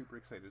am super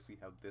excited to see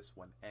how this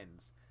one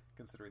ends,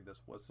 considering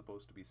this was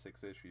supposed to be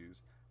 6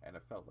 issues, and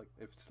it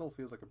still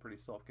feels like a pretty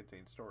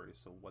self-contained story,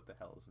 so what the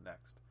hell is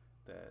next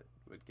that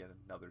would get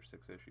another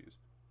 6 issues?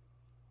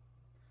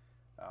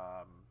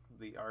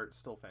 The art's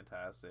still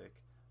fantastic,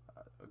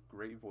 a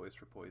great voice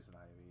for Poison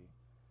Ivy,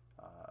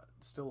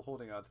 still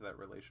holding on to that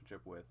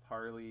relationship with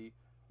Harley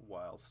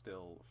while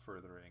still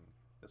furthering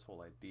this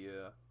whole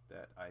idea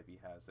that Ivy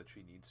has that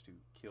she needs to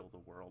kill the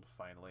world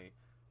finally,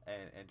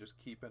 and just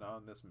keeping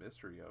on this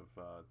mystery of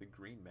the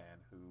Green Man,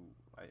 who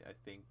I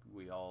think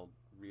we all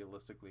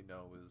realistically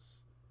know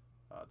is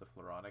the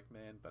Floronic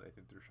Man, but I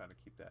think they're trying to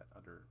keep that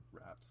under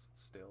wraps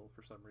still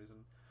for some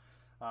reason.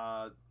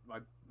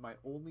 My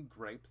only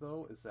gripe,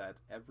 though, is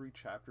that every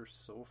chapter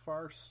so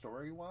far,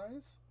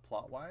 story-wise,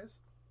 plot-wise,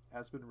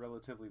 has been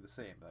relatively the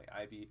same. Like,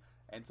 Ivy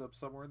ends up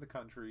somewhere in the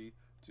country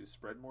to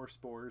spread more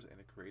spores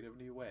in a creative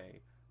new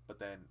way, but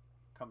then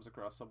comes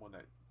across someone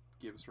that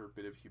gives her a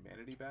bit of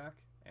humanity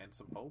back and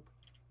some hope,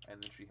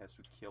 and then she has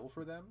to kill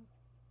for them,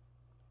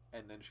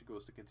 and then she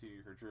goes to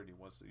continue her journey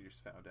once she's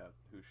found out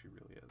who she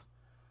really is.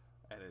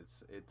 And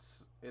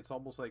it's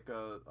almost like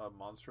a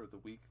Monster of the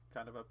Week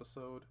kind of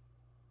episode.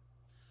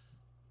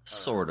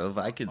 Sort of,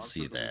 I could Monster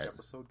see of the Week that.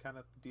 episode kind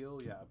of deal,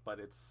 yeah.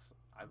 But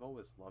I've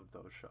always loved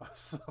those shows.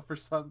 So for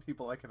some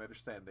people, I can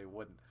understand they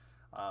wouldn't.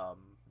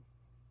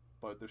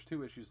 But there's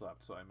 2 issues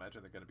left, so I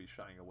imagine they're going to be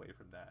shying away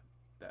from that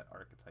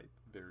archetype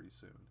very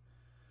soon.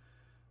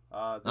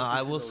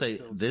 I will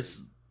say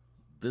this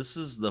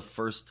is the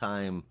first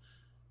time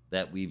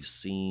that we've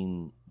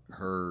seen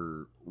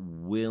her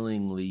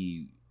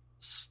willingly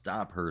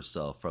stop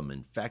herself from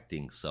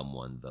infecting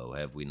someone, though,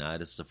 have we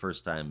not? It's the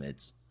first time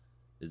it's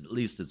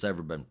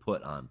ever been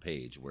put on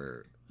page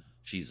where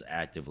she's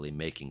actively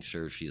making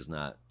sure she's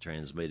not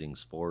transmitting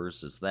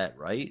spores. Is that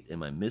right?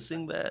 Am I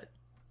missing that?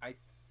 I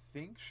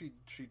think she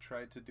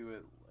tried to do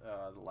it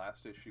the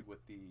last issue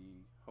with the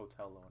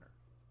hotel owner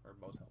or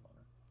motel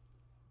owner,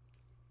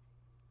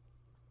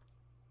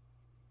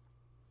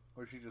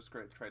 or she just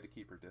tried to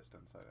keep her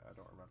distance. I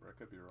don't remember. I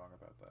could be wrong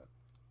about that.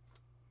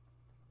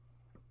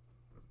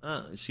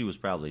 She was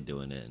probably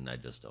doing it, and I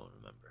just don't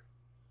remember.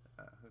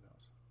 Who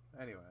knows?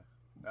 Anyway,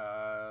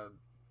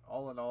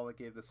 all in all, I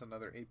gave this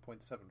another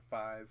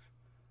 8.75.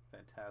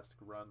 Fantastic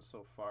run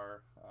so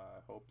far.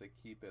 I hope they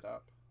keep it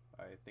up.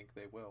 I think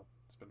they will.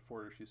 It's been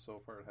 4 issues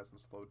so far. It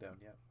hasn't slowed down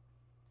yet.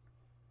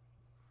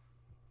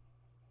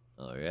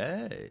 All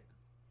right.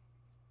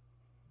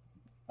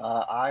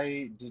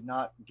 I did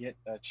not get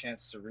a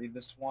chance to read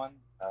this one.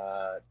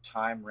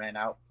 Time ran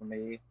out for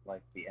me,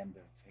 like the end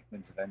of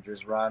Hickman's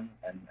Avengers run,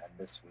 and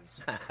this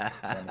was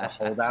one of the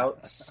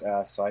holdouts.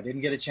 So I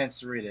didn't get a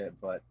chance to read it,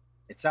 but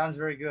it sounds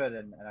very good,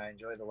 and I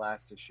enjoyed the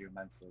last issue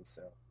immensely.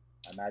 So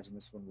I imagine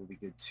this one will be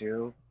good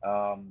too.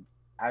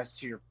 As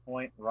to your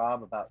point,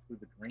 Rob, about who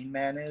the Green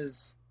Man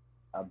is,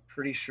 I'm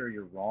pretty sure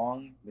you're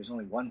wrong. There's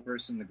only one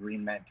person the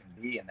Green Man can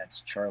be, and that's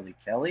Charlie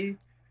Kelly.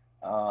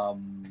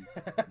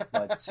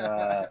 But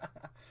yeah,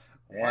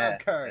 wild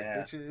card,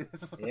 yeah.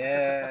 bitches.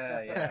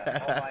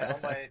 Yeah. All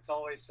my It's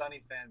Always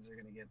Sunny fans are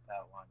gonna get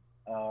that one.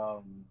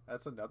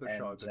 That's another and,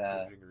 show I've been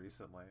binging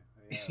recently.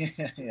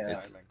 Yeah, yeah.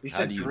 timing. You How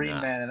said do you Green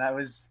not? Man, and that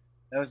was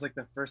like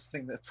the first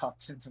thing that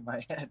popped into my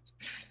head,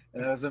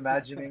 and I was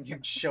imagining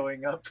him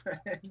showing up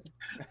and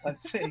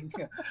hunting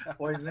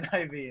Poison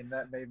Ivy, and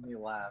that made me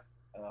laugh.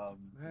 Man,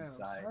 I'm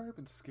inside. sorry I've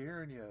been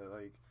scaring you.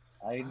 Like,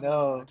 I I don't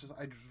know. know.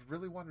 I just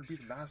really wanted to be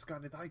the mascot,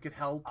 and I thought I could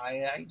help.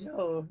 I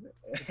know.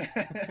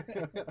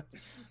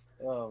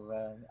 Oh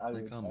man,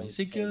 They call I me would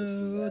pay to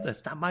see Seiko. that.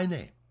 That's not my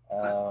name.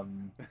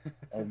 Um,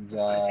 and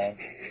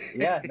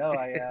yeah, no,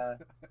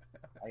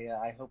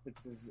 I hope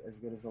it's as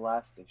good as the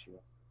last issue.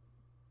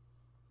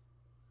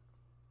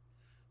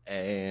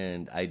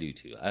 And I do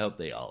too. I hope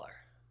they all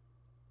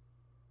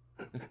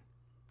are.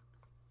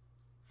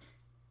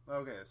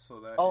 Okay,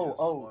 so that Oh, is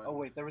oh, one. oh,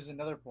 wait, there was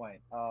another point.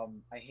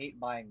 I hate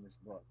buying this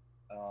book.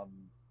 Um,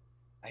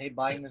 I hate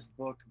buying this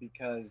book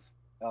because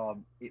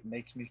it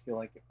makes me feel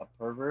like a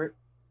pervert.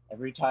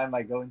 Every time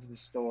I go into the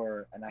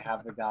store and I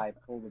have the guy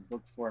pull the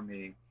book for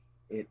me,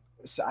 it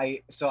so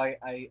I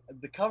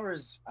the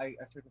covers I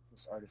forget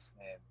this artist's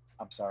name.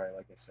 I'm sorry,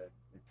 like I said,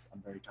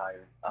 I'm very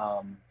tired.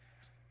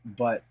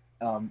 But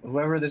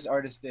whoever this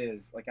artist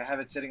is, like I have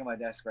it sitting on my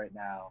desk right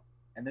now,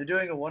 and they're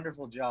doing a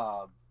wonderful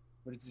job.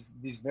 But it's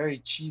just these very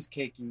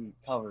cheesecakey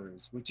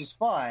covers, which is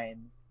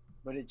fine.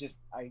 But it just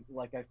I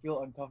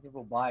feel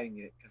uncomfortable buying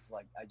it because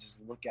like I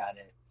just look at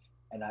it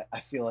and I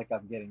feel like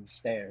I'm getting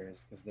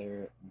stares because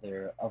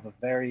they're of a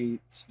very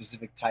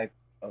specific type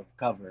of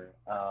cover.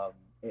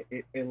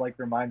 It like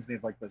reminds me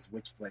of like those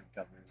Witchblade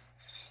covers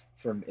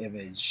from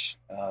Image.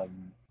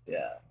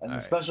 Yeah, and All the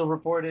right. special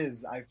report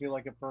is I feel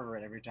like a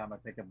pervert every time I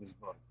pick up this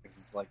book because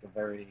it's like a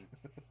very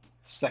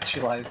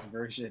sexualized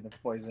version of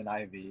Poison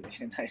Ivy,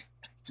 and I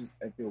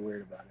feel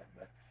weird about it.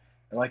 But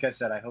and like I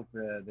said, I hope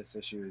this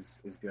issue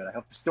is good. I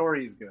hope the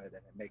story is good and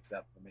it makes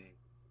up for me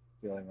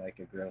feeling like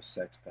a gross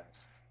sex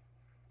pest.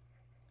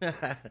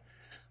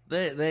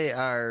 They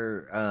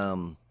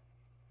are.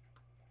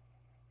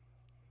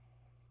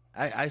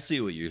 I see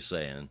what you're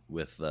saying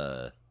with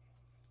the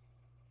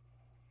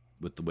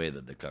way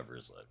that the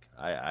covers look.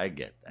 I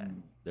get that.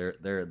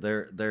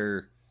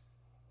 They're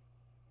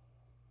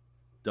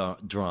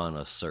drawn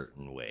a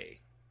certain way.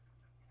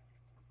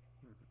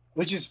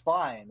 Which is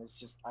fine. It's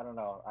just I don't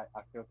know.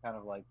 I feel kind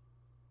of like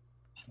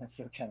I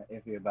feel kind of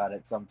iffy about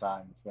it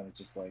sometimes when it's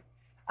just like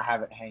I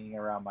have it hanging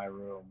around my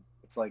room.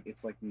 It's like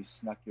you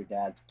snuck your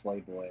dad's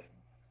Playboy,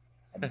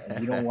 and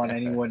you don't want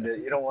anyone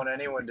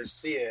to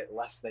see it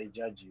lest they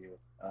judge you.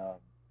 But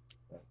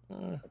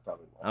I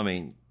probably won't. I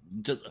mean,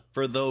 just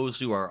for those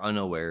who are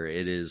unaware,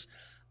 it is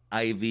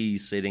Ivy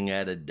sitting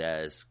at a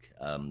desk.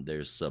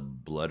 There's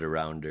some blood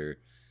around her,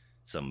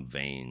 some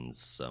veins,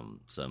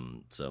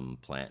 some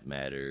plant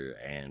matter,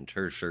 and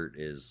her shirt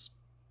is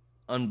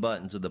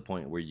unbuttoned to the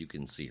point where you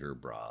can see her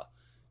bra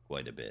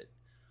quite a bit.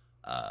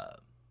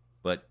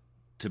 But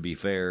to be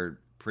fair,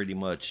 pretty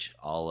much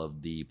all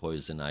of the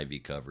Poison Ivy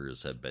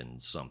covers have been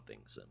something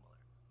similar.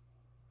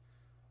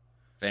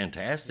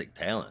 Fantastic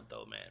talent,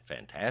 though, man.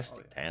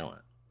 Fantastic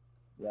talent.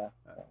 Yeah,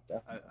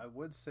 definitely. I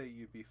would say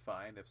you'd be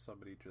fine if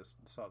somebody just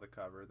saw the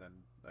cover, then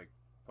like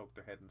poked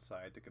their head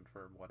inside to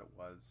confirm what it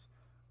was.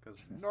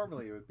 Because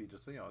normally it would be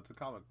just it's a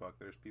comic book.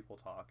 There's people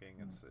talking.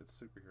 It's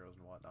superheroes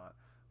and whatnot.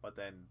 But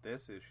then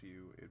this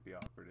issue, it'd be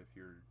awkward if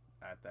you're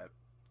at that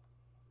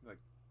like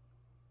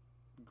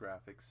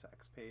graphic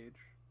sex page.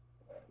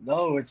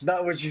 No, it's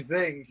not what you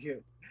think.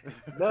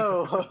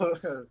 No.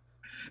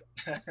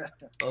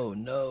 Oh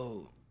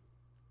no.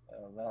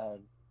 Oh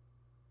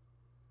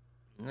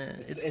man.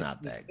 It's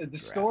not that. The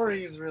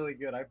story is really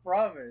good. I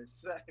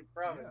promise. I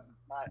promise.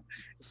 Yeah.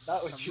 It's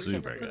not what you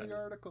Super think. good. The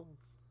articles.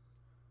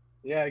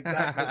 Yeah,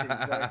 exactly.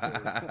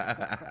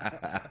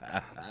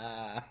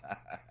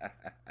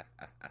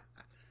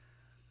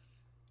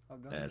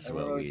 That's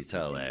what we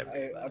tell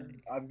everybody.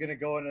 I'm gonna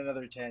go on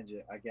another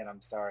tangent. Again,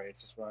 I'm sorry.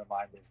 It's just where my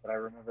mind is. But I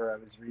remember I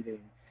was reading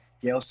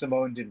Gail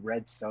Simone did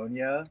Red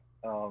Sonja,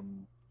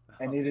 and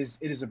it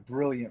is a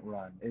brilliant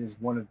run. It is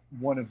one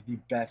of the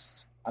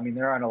best. I mean,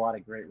 there aren't a lot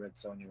of great Red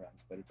Sonja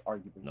runs, but it's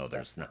arguably No, the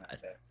there's best one not.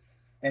 out there.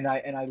 And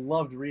I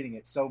loved reading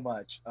it so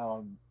much.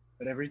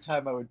 But every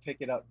time I would pick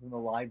it up from the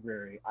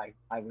library, I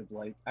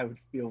would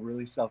feel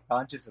really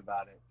self-conscious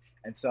about it.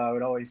 And so I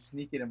would always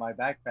sneak it in my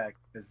backpack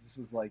because this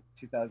was like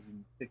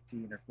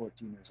 2015 or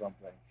 14 or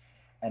something.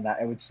 And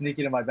I would sneak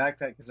it in my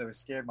backpack because I was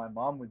scared my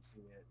mom would see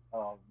it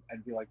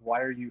and be like,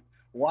 what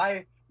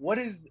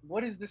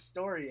is this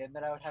story? And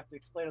then I would have to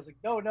explain. I was like,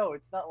 no,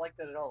 it's not like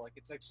that at all. Like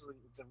it's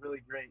a really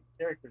great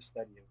character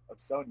study of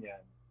Sonja,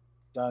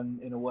 done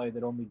in a way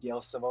that only Gail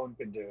Simone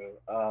can do.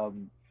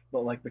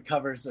 But like the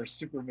covers are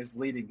super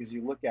misleading because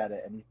you look at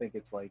it and you think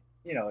it's like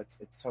it's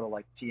sort of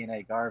like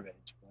TNA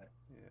garbage, but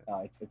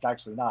it's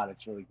actually not.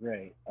 It's really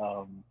great.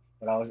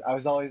 But I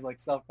was always like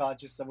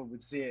self-conscious. Someone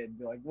would see it and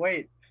be like,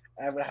 wait.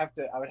 And I would have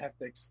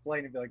to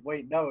explain and be like,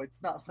 wait, no,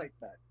 it's not like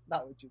that. It's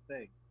not what you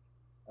think.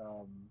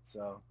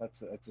 So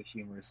that's a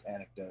humorous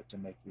anecdote to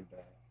make your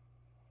day.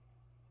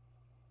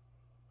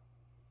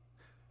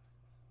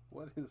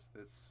 What is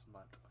this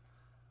smut?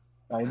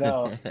 I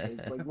know.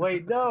 It's like,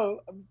 wait,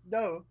 no,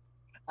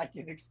 I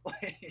can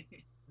explain.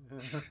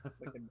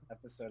 It's like an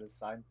episode of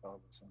Seinfeld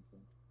or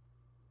something.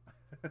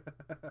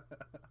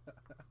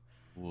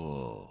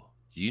 Whoa.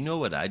 You know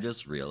what I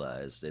just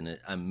realized? And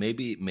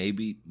maybe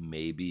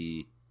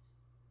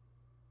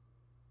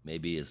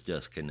maybe it's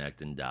just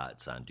connecting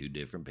dots on two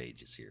different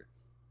pages here.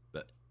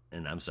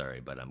 And I'm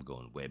sorry, but I'm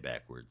going way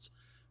backwards.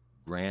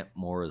 Grant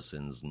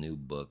Morrison's new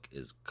book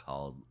is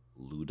called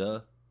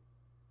Luda,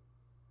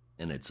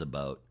 and it's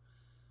about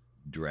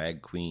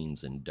drag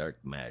queens and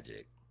dark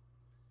magic.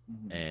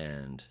 Mhm.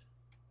 And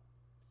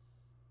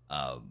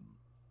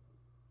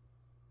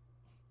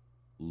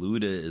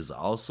Luda is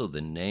also the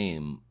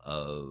name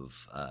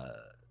of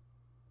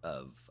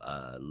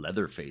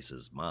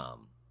Leatherface's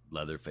mom,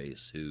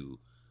 Leatherface, who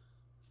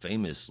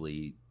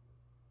famously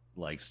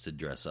likes to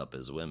dress up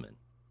as women.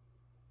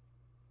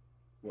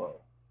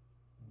 Whoa.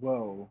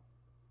 Whoa.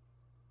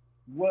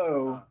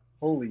 Whoa. Huh.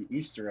 Holy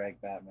Easter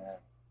egg, Batman.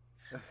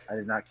 I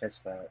did not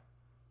catch that.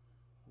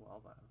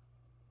 Well then.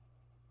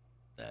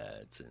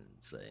 That's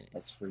insane.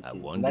 That's freaky. I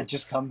Did wonder. that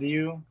just come to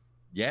you?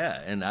 Yeah,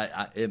 and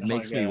it Oh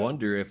makes my me God.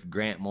 wonder if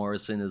Grant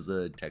Morrison is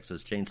a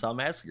Texas Chainsaw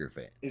Massacre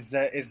fan. Is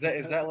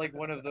that like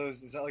one of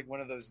those? Is that like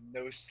one of those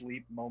no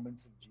sleep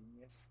moments of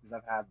genius? Because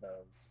I've had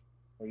those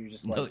where you're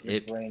just like No,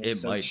 your brain is it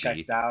so might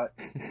checked be. out,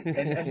 and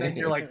then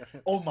you're like,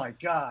 oh my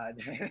God,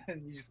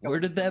 and you just come Where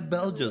up with did that something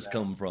bell never just would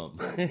come from?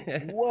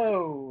 have.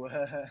 Whoa,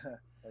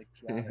 like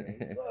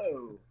Keanu.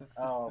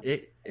 Whoa.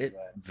 It Anyway,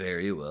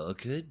 very well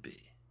could be.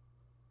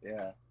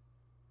 yeah.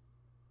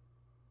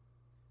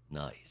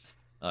 Nice.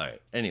 All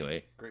right.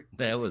 Anyway, Great.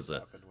 that great was things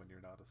a. happen when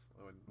you're not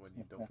when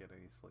you don't get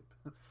any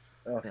sleep.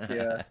 Oh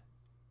yeah.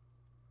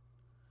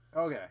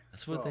 Okay.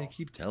 That's what they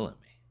keep telling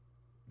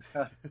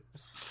me.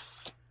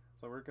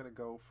 So we're gonna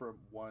go from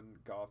one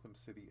Gotham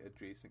City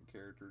adjacent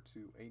character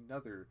to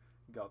another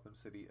Gotham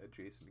City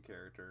adjacent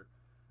character,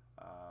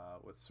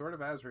 with Sword of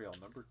Azrael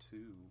 #2.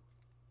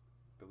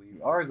 I believe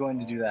We are this is going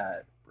to do all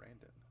that.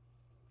 Brandon.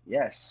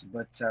 Yes,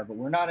 but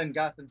we're not in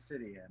Gotham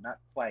City, not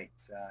quite,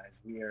 as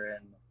we are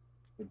in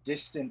the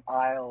distant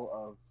isle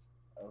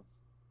of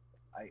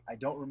I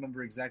don't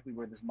remember exactly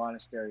where this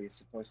monastery is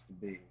supposed to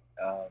be.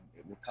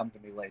 It will come to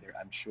me later,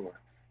 I'm sure.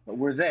 But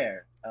we're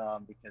there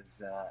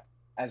because,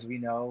 as we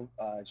know,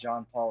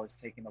 Jean Paul has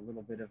taken a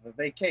little bit of a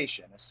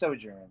vacation, a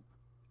sojourn,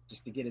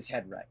 just to get his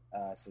head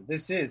right. So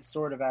this is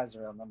Sword of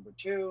Azrael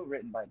 #2,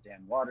 written by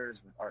Dan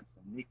Waters with art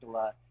from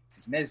Nicola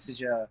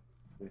Cismezija,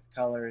 with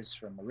colors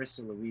from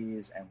Marissa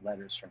Louise and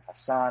letters from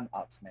Hassan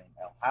Otsmane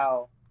El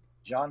Hau.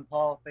 Jean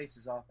Paul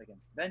faces off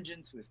against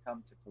Vengeance, who has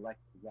come to collect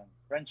the young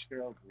French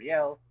girl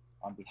Brielle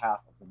on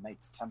behalf of the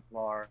Knights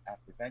Templar.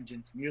 After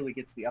Vengeance nearly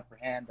gets the upper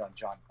hand on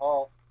Jean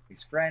Paul,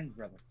 his friend,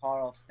 Brother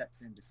Carl,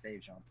 steps in to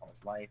save Jean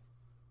Paul's life.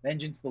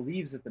 Vengeance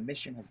believes that the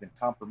mission has been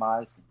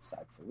compromised and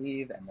decides to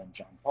leave, and then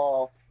Jean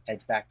Paul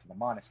heads back to the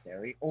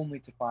monastery, only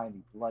to find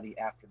the bloody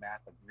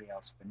aftermath of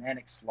Brielle's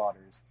fanatic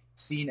slaughters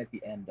seen at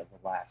the end of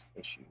the last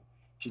issue.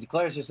 She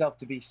declares herself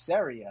to be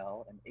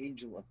Sariel, an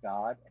angel of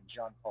God, and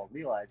Jean Paul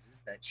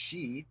realizes that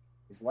she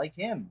is like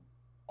him,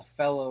 a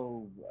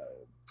fellow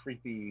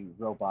creepy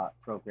robot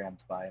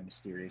programmed by a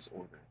mysterious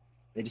order.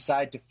 They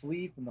decide to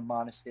flee from the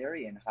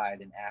monastery and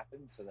hide in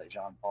Athens so that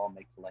Jean Paul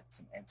may collect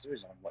some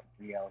answers on what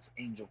Brielle's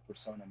angel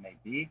persona may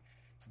be.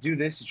 To do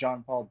this,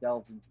 Jean Paul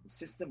delves into the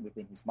system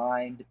within his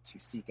mind to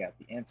seek out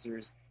the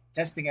answers,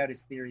 testing out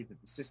his theory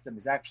that the system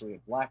is actually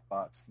a black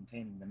box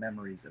containing the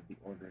memories of the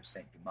Order of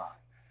Saint Dumas.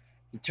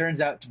 He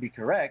turns out to be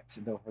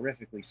correct, though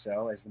horrifically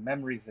so, as the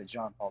memories that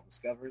Jean Paul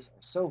discovers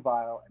are so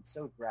vile and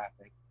so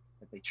graphic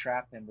that they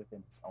trap him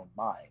within his own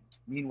mind.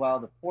 Meanwhile,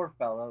 the poor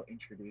fellow,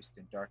 introduced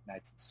in Dark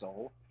Nights and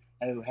Soul,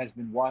 who has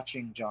been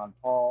watching Jean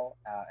Paul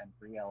and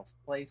Brielle's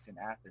place in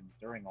Athens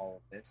during all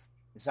of this,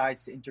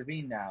 decides to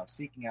intervene now,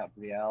 seeking out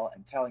Brielle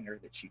and telling her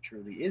that she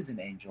truly is an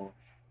angel,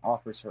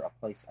 offers her a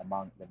place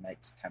among the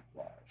Knights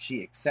Templar.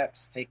 She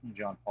accepts, taking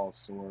Jean Paul's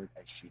sword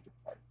as she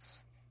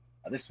departs.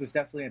 This was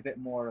definitely a bit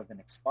more of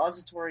an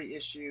expository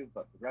issue,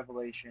 but the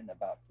revelation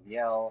about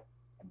Brielle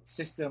and the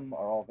system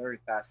are all very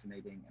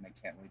fascinating, and I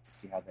can't wait to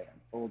see how they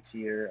unfold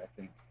here. I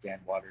think Dan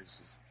Waters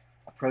is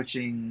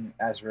approaching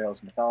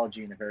Azrael's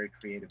mythology in a very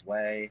creative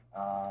way.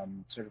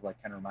 Sort of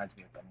like kind of reminds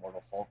me of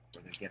Immortal Hulk,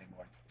 where they're getting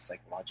more into the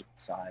psychological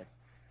side,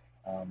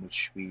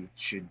 which we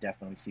should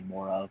definitely see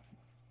more of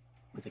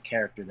with a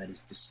character that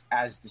is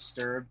as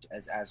disturbed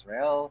as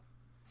Azrael.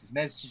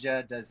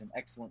 Cismezija does an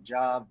excellent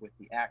job with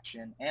the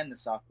action and the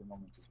softer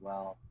moments as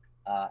well,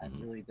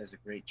 and really does a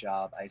great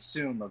job, I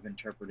assume, of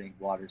interpreting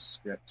Waters'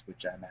 script,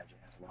 which I imagine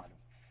has a lot of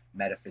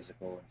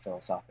metaphysical and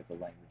philosophical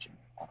language in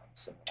it.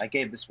 So I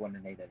gave this one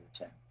an 8 out of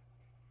 10.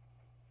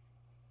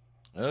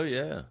 Oh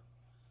yeah,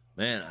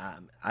 man.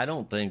 I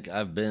don't think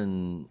I've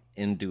been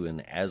into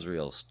an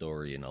Azrael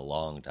story in a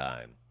long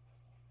time.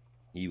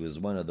 He was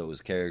one of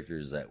those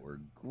characters that were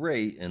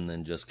great and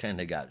then just kind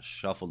of got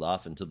shuffled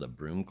off into the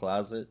broom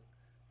closet.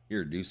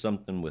 Here, do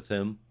something with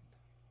him.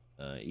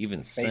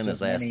 Even Fate sent of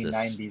his ass many to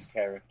 90s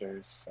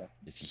characters. So.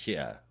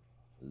 yeah,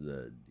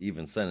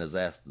 even sent his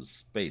ass to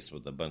space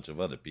with a bunch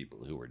of other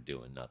people who were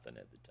doing nothing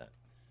at the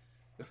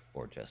time.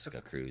 Or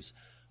Jessica Cruz.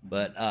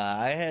 But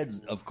I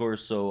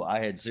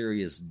had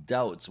serious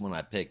doubts when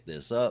I picked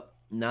this up.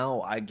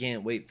 Now I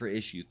can't wait for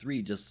issue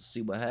 3 just to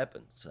see what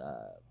happens.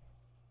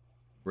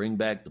 Bring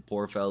back the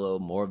poor fellow,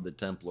 more of the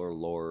Templar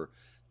lore,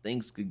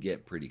 things could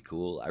get pretty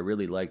cool. I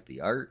really like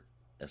the art,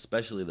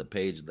 especially the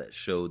page that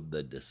showed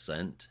the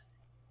descent,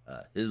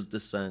 his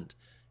descent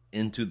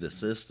into the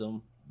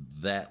system.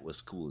 That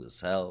was cool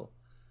as hell.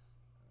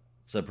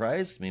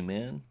 Surprised me,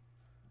 man.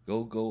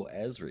 Go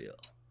Azrael.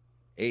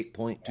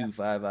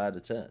 8.25 out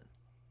of 10.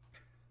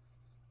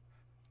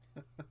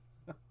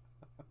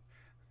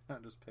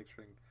 I'm just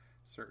picturing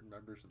certain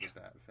members of the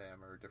Bat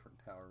Fam are a different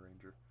Power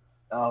Ranger.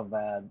 Oh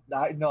man,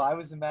 I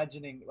was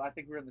imagining. I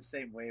think we're in the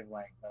same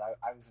wavelength, but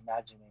I was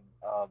imagining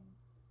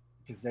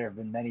because there have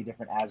been many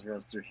different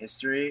Azraels through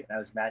history, and I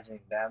was imagining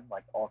them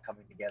like all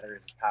coming together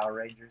as a Power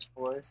Rangers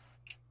force,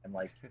 and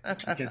like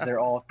because they're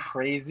all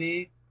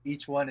crazy,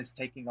 each one is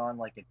taking on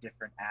like a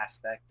different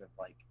aspect of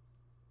like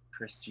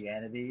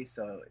Christianity.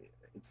 So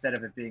instead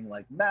of it being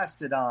like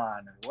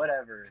Mastodon or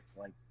whatever, it's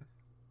like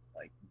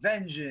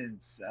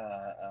vengeance,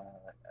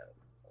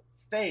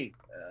 faith,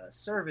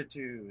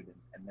 servitude,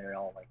 and they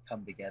all like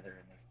come together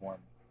and they form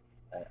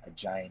a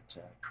giant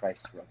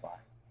Christ robot.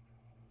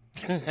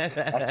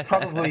 That's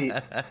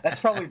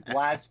probably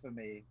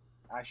blasphemy.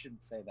 I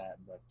shouldn't say that,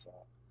 but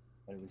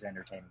it was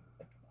entertaining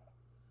to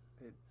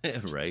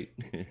think about. Right.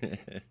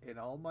 In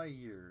all my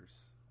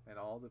years and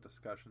all the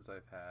discussions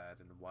I've had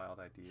and wild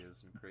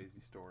ideas and crazy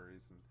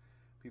stories and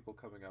people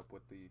coming up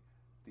with the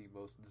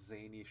most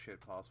zany shit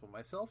possible,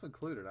 myself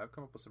included, I've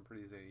come up with some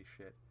pretty zany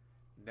shit.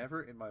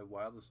 Never in my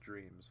wildest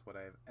dreams would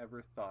I have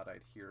ever thought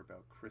I'd hear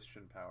about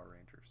Christian Power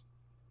Rangers.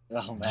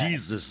 Oh man,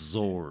 Jesus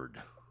Zord.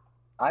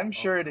 I'm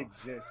sure it God.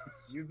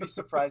 exists. You'd be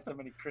surprised how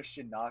many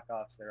Christian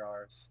knockoffs there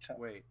are.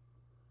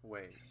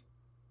 Wait.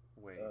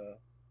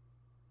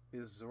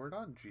 Is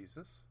Zordon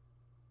Jesus?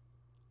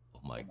 Oh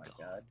my Oh my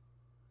God.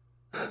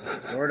 god.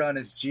 Zordon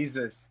is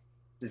Jesus.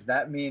 Does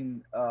that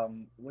mean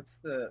what's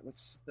the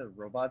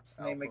robot's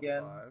name Alpha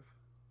again? 5.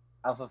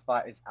 Alpha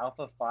 5. Is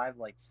Alpha 5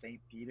 like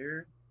Saint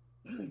Peter?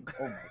 Oh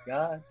my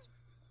god.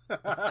 Oh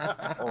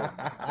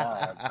my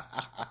god.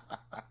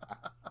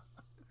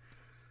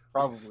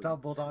 Probably. You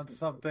stumbled on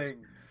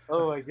something.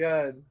 Oh my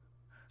god.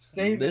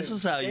 This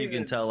is how you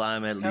can tell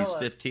I'm at least Tell us,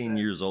 15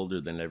 years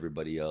older than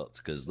everybody else,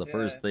 because the Yeah.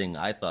 first thing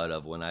I thought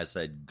of when I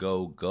said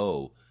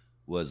go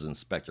was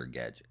Inspector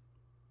Gadget.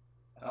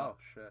 Oh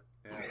shit.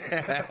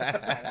 Yeah.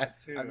 That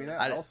too. I mean,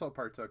 I also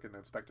partook in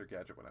Inspector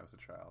Gadget when I was a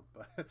child,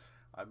 but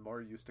I'm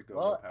more used to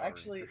Well, Power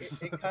actually,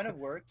 Rangers. it kind of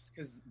works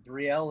because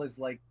Brielle is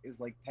like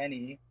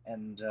Penny,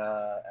 and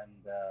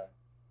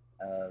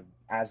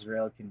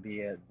Azrael can be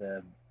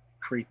the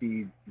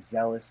creepy,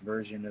 zealous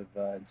version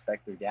of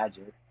Inspector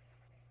Gadget.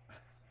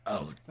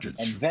 Oh, good.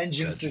 And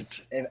Vengeance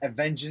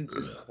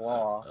is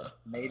Claw,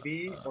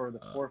 maybe, or the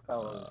Poor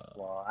Fellow's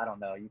Claw. I don't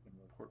know. You can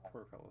look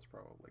Poor fellow's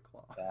probably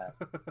Claw. that.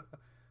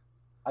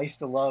 I used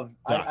to love.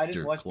 I didn't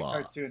Dr. watch Claw.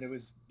 the cartoon; it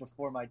was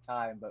before my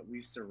time. But we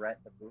used to rent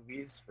the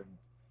movies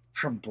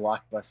from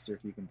Blockbuster,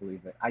 if you can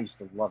believe it. I used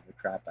to love the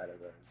crap out of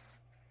those.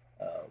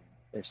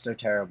 They're so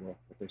terrible,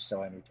 but they're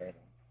so entertaining.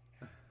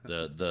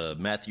 The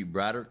Matthew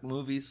Broderick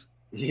movies.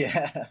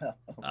 Yeah. Oh,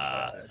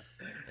 Ah, God.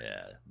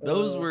 Yeah,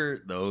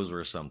 those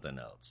were something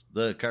else.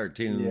 The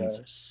cartoons Yeah.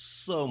 are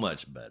so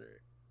much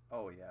better.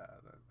 Oh yeah,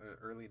 the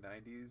early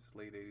 '90s,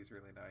 late '80s,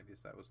 early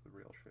 '90s. That was the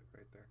real shit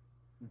right there.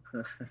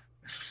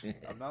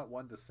 I'm not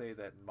one to say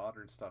that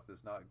modern stuff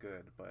is not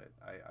good, but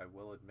I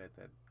will admit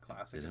that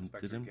classic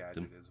Inspector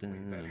Gadget is way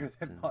better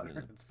than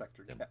modern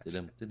Inspector Gadget.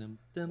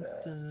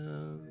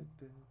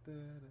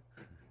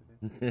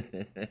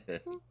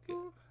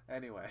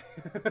 Anyway,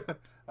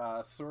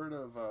 sort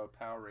of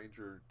Power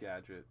Ranger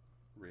Gadget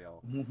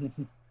reel.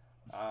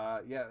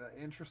 Yeah,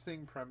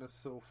 interesting premise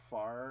so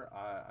far.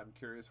 I'm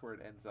curious where it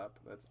ends up.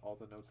 That's all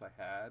the notes I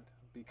had,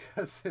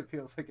 because it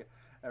feels like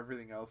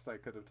everything else I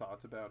could have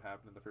talked about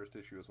happened in the first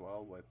issue as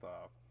well, with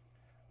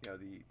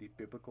the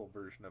biblical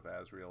version of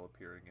Azrael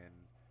appearing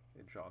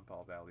in Jean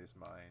Paul Valley's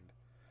mind.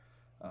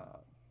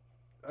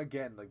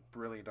 Again, like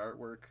brilliant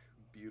artwork,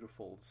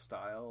 beautiful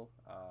style.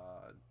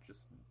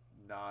 Just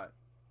not.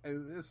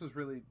 This was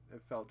really.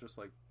 It felt just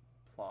like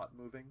plot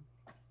moving.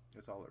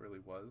 That's all it really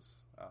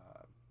was.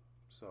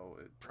 So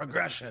it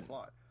Progression.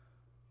 Plot.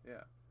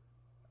 Yeah.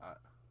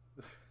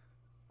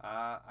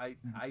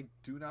 I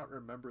do not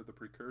remember the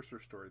precursor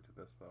story to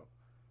this though.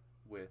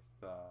 With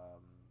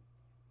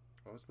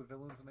what was the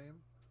villain's name?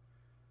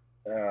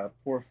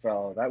 Poor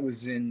Fellow. That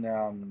was in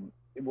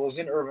it was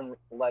in Urban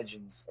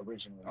Legends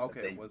originally, Okay,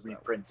 but they it was that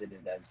reprinted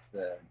it as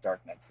the Dark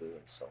Knights of the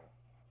Soul.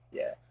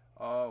 Yeah.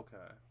 Oh, okay.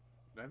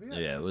 Maybe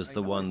Yeah, it was I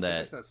the know one I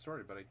finished that- that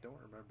story, but I don't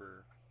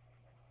remember.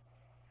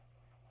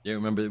 You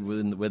remember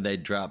when they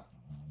dropped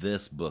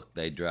this book,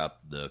 they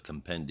dropped the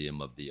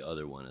compendium of the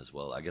other one as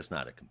well. I guess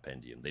not a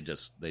compendium. They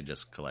just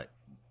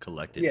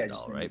collected Yeah, it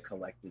just all, the right?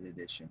 collected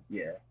edition.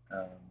 Yeah.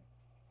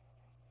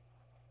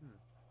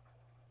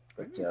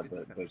 But Maybe I didn't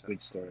but finish that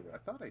good story I though.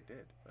 thought I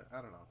did, but I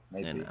don't know.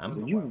 Maybe. And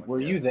I'm- Were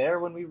you there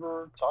when we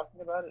were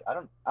talking about it? I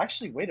don't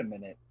actually. Wait a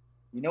minute.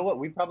 You know what?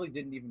 We probably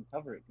didn't even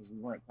cover it because we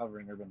weren't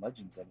covering Urban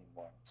Legends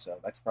anymore. So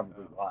that's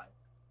probably Oh. why.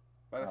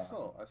 But I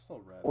still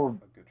read or- a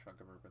good chunk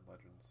of Urban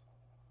Legends.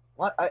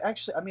 What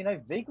I mean, I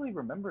vaguely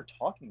remember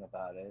talking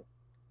about it.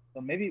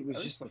 Well, maybe it At was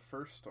least just the the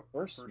first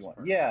first one.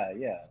 part. Yeah,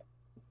 yeah,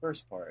 the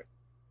first part.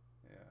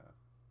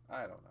 Yeah,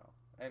 I don't know.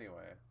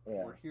 Anyway,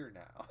 Yeah. we're here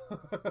now.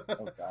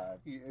 Oh God,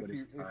 what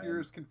is If you're time?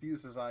 as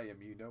confused as I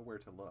am, you know where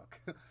to look.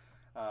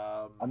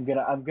 I'm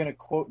gonna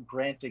quote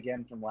Grant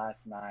again from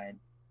last nine.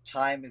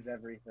 Time is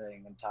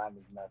everything, and time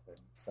is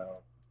nothing.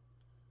 So,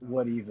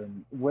 what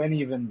even? When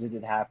even did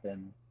it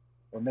happen?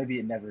 Or maybe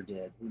it never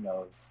did. Who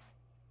knows?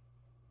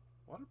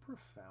 What a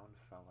profound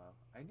fellow.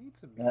 I need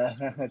to meet this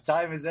person.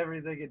 Time is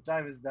everything, and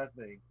time is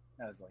nothing.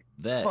 I was like,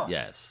 That, fuck.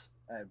 yes.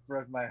 It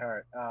broke my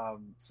heart.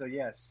 So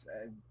yes,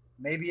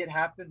 maybe it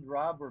happened,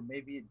 Rob, or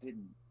maybe it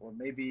didn't, or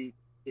maybe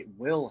it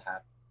will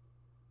happen.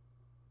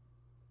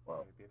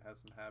 Well, Maybe it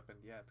hasn't happened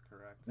yet,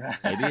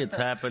 correct? Maybe it's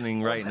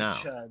happening right oh my now.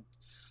 God.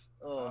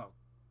 Oh,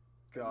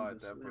 God,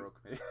 this that week. broke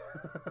me.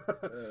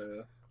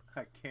 Uh,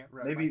 I can't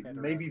wrap maybe my head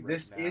around maybe it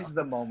this right now. is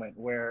the moment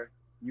where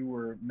you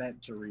were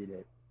meant to read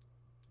it.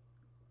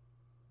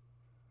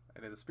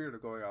 And in the spirit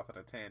of going off on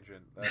a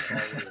tangent, that's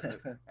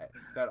always,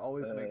 that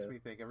always makes me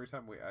think. Every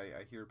time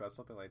I hear about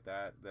something like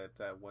that,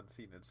 that one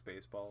scene in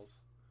Spaceballs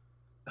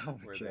Oh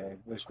where my they God,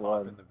 which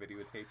pop in one? the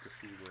videotape to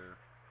see where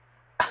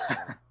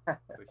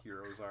the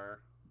heroes are,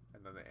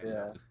 and then they end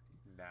Yeah, up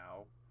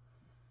now.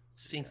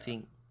 Sphinx, Yeah.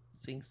 sphinx,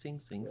 sphinx,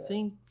 sphinx, sphinx, yeah.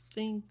 sphinx,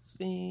 sphinx,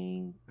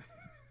 sphinx.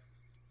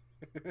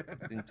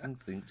 Sphinx,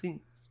 sphinx, sphinx,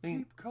 sphinx,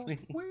 Keep calling.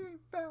 sphinx. We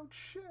ain't found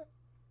shit.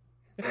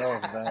 Oh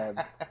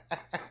man,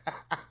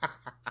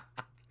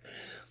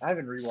 I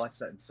haven't rewatched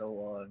that in so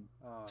long.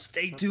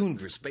 Stay Such a tuned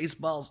for great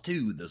Spaceballs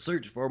 2, The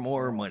Search for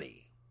More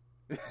Money.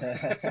 we got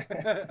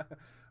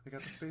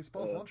the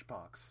Spaceballs Uh.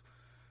 lunchbox.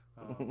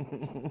 Yeah.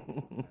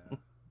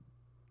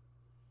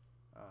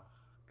 Oh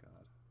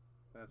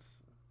God,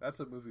 that's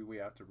a movie we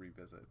have to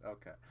revisit.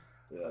 Okay,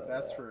 but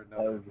that's for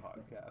another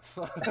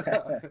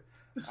podcast.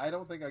 I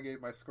don't think I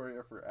gave my score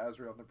yet for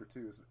Azrael number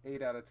 2. It's an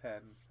 8 out of 10.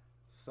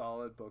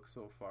 Solid book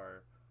so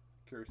far.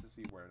 Curious to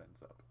see where it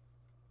ends up.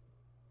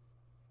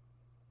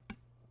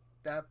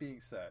 That being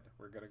said,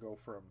 we're gonna go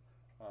from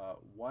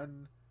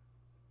one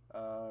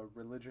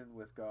religion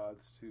with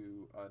gods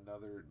to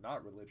another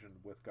not religion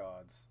with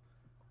gods.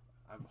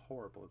 I'm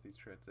horrible at these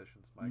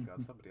transitions. My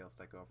God, somebody else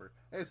take over.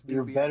 It's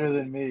You're Nubia. better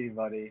than me,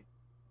 buddy.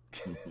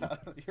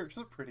 Yours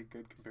are pretty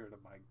good compared to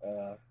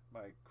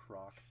my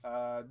crock.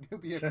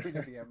 Nubia, Queen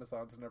of the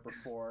Amazons, number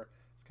 4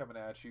 is coming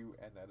at you,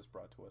 and that is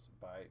brought to us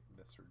by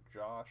Mr.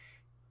 Josh.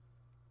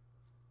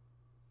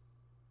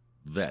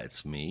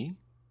 That's me.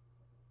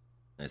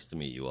 Nice to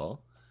meet you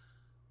all.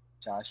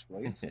 Josh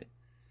Williamson.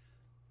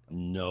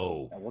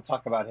 No. We'll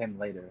talk about him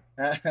later.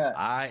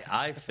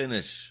 I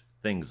finish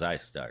things I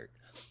start.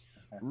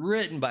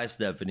 Written by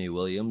Stephanie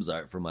Williams,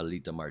 art from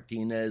Alita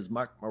Martinez,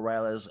 Mark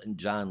Morales, and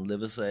John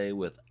Livesey,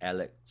 with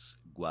Alex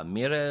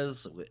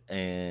Guamirez,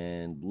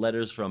 and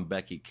letters from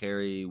Becky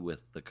Carey,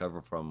 with the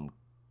cover from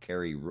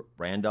Carrie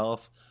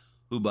Randolph,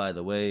 who, by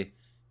the way,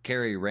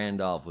 Carrie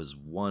Randolph was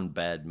one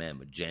bad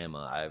mamma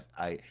jamma.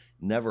 I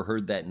never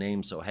heard that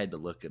name, so I had to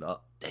look it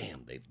up.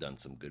 Damn, they've done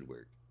some good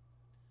work.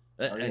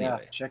 Anyway. Yeah,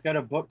 check out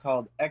a book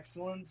called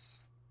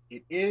Excellence.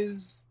 It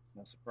is,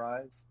 no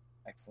surprise,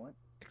 excellent.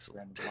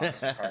 Excellent. Brandon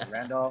Thomas, Carrie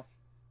Randolph.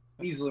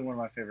 Easily one of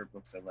my favorite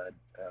books I read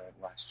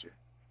last year.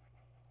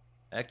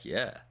 Heck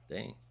yeah.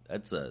 Dang.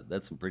 That's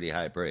some pretty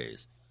high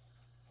praise.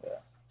 Yeah.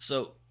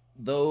 So,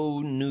 though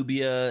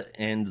Nubia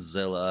and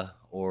Zilla,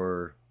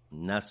 or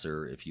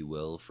Nesser, if you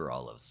will, for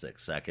all of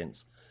 6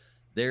 seconds,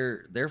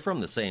 they're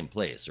from the same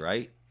place,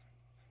 right?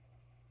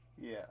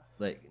 Yeah.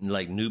 Like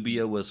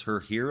Nubia was her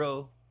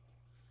hero?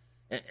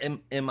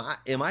 Am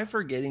I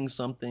forgetting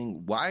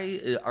something? Why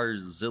are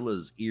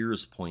Zilla's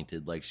ears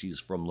pointed like she's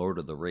from Lord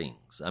of the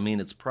Rings? I mean,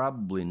 it's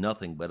probably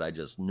nothing, but I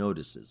just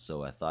noticed it,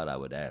 so I thought I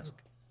would ask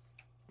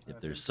if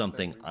there's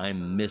something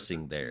I'm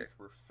missing there. Teeth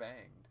were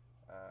fanged,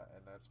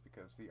 and that's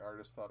because the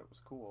artist thought it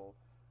was cool,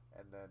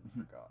 and then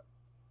forgot.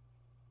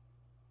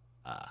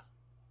 Ah,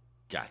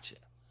 gotcha.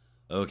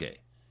 Okay,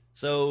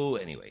 so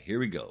anyway, here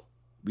we go.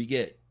 We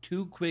get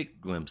 2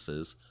 quick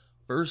glimpses.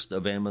 First,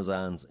 of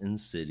Amazons in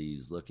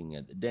cities looking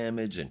at the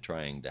damage and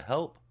trying to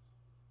help.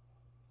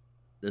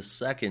 The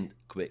second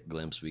quick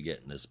glimpse we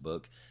get in this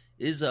book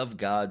is of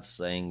gods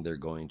saying they're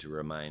going to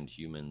remind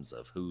humans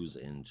of who's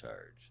in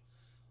charge.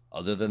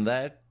 Other than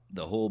that,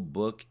 the whole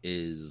book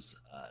is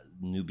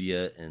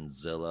Nubia and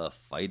Zilla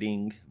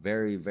fighting.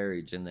 Very,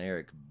 very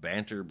generic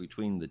banter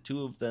between the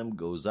two of them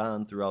goes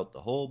on throughout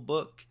the whole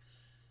book.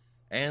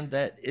 And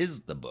that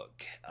is the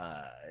book.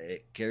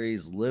 It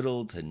carries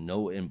little to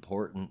no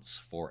importance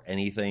for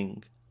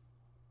anything.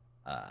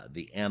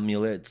 The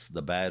amulets,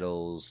 the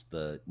battles,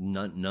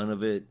 none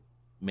of it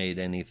made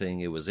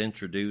anything. It was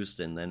introduced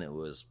and then it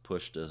was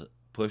pushed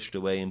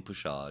away and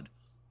pushad.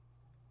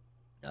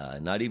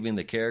 Not even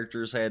the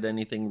characters had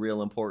anything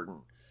real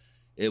important.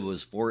 It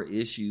was 4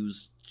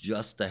 issues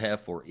just to have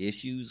 4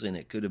 issues, and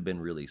it could have been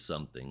really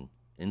something.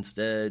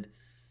 Instead,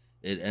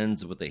 it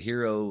ends with a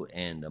hero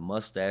and a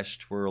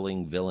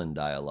mustache-twirling villain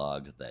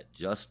dialogue that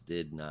just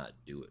did not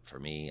do it for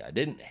me. I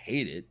didn't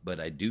hate it,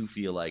 but I do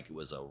feel like it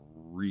was a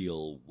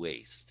real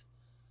waste.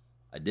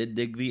 I did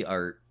dig the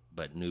art,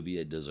 but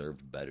Nubia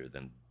deserved better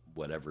than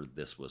whatever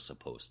this was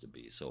supposed to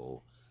be.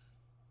 So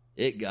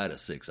it got a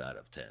 6 out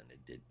of 10.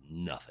 It did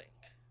nothing.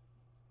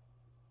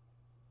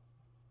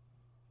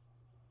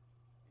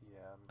 Yeah.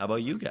 How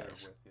about you right there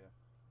guys? with you.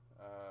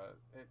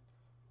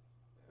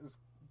 It is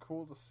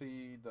cool to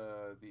see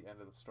the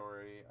end of the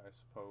story, I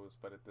suppose,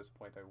 but at this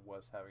point I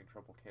was having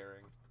trouble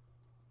caring.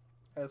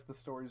 As the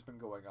story's been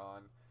going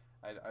on,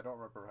 I don't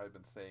remember if I've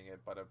been saying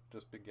it, but I've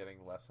just been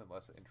getting less and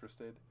less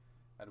interested.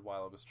 And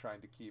while I was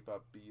trying to keep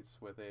up beats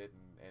with it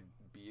and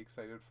be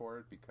excited for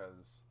it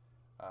because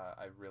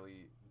I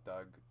really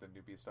dug the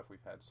newbie stuff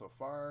we've had so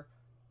far,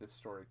 this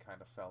story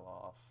kind of fell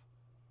off.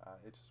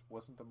 It just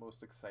wasn't the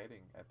most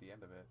exciting at the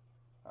end of it.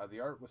 The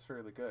art was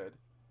fairly good.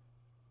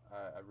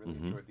 I really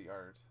enjoyed the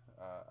art.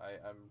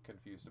 I'm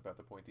confused about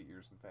the pointy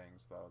ears and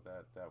fangs, though.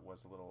 That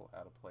was a little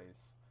out of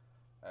place.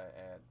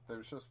 And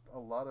there's just a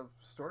lot of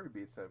story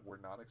beats that were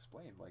not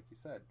explained, like you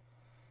said.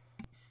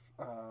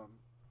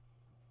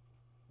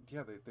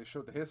 Yeah, they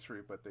showed the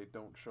history, but they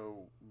don't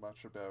show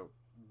much about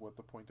what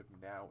the point of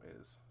now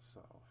is.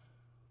 So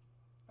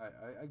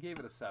I gave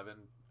it a 7.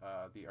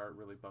 The art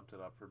really bumped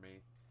it up for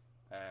me.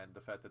 And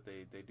the fact that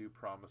they do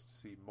promise to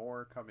see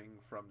more coming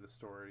from the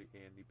story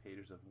in the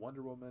pages of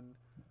Wonder Woman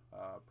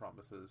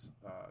promises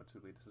to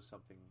lead us to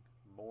something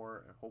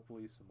more and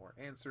hopefully some more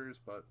answers,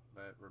 but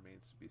that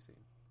remains to be seen.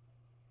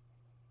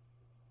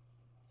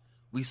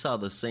 We saw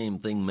the same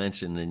thing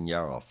mentioned in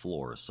Yara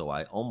Floor, so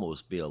I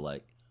almost feel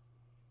like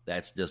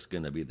that's just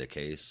going to be the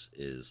case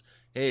is,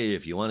 hey,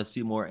 if you want to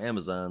see more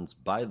Amazons,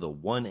 buy the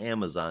one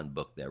Amazon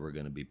book that we're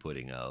going to be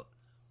putting out.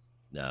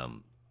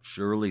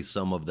 Surely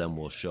some of them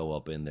will show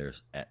up in there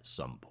at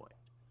some point.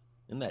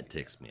 And that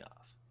ticks me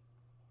off.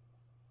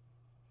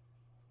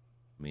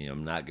 I mean,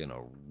 I'm not going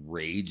to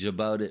rage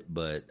about it,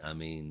 but I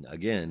mean,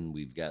 again,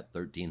 we've got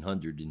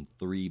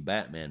 1,303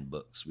 Batman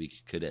books. We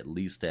could at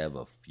least have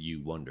a few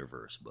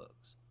Wonderverse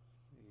books.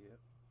 Yep.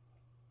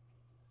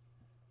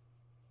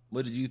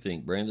 What did you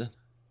think, Brandon?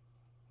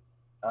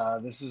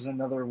 This was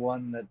another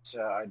one that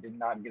I did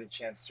not get a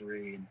chance to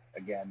read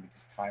again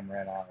because time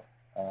ran out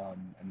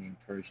and the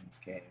incursions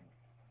came.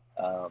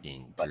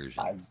 But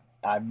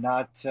I'm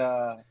not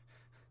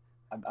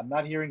I'm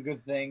not hearing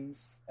good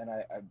things, and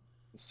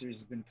the series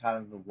has been kind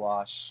of a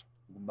wash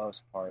for the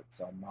most part,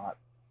 so I'm not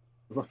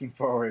looking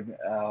forward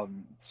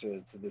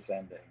to this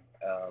ending.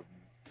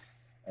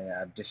 And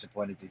I'm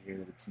disappointed to hear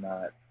that it's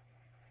not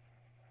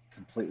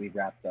completely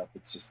wrapped up.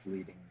 It's just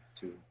leading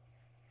to,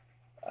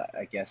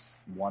 I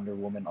guess, Wonder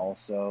Woman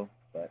also,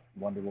 but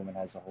Wonder Woman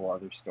has a whole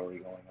other story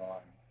going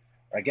on.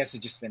 Or I guess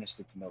it just finished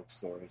its Milk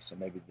story, so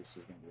maybe this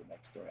is going to be the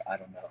next story. I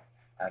don't know.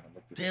 I haven't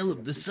looked at the Tale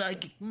of the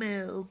Psychic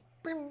Milk.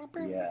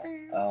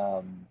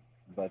 Yeah.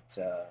 But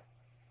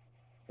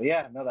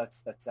yeah, no,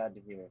 that's sad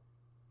to hear.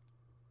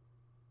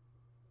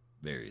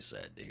 Very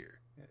sad to hear.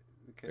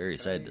 Can, Very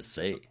can sad I to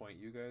say. disappoint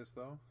you guys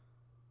though?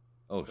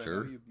 Oh, 'Cause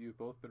sure. I know you've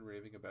both been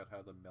raving about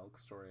how the Milk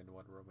story in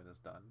Wonder Woman is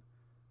done,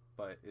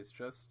 but it's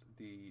just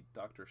the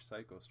Dr.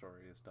 Psycho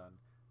story is done.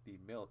 The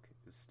Milk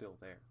is still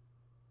there.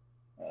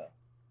 Well,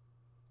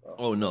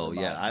 Oh, no,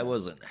 never yeah, mind I then.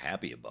 wasn't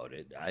happy about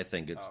it. I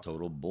think it's Oh.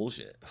 total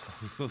bullshit.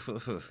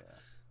 Yeah.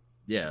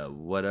 Yeah,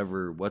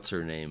 whatever, what's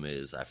her name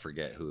is, I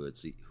forget who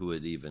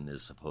it even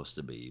is supposed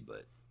to be,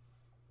 but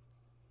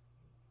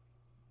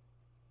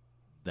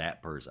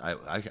that person,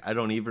 I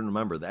don't even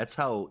remember. That's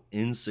how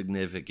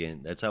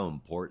insignificant, that's how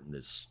important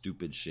this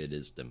stupid shit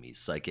is to me.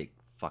 Psychic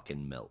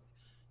fucking Milk.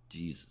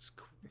 Jesus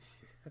Christ.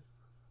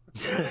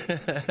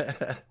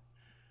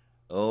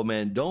 Oh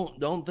man,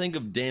 don't think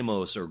of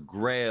Deimos or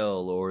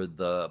Grail or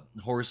the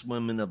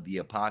Horsewomen of the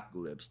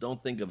Apocalypse.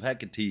 Don't think of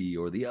Hecate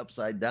or the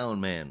Upside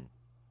Down Man.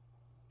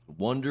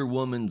 Wonder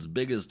Woman's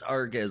biggest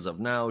arc as of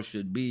now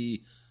should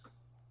be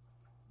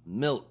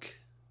Milk.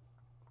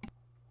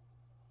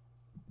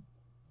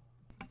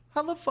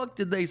 How the fuck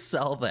did they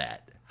sell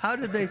that? How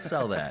did they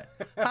sell that?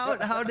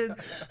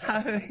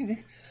 How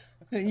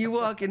you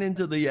walking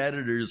into the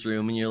editor's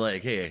room and you're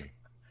like, hey,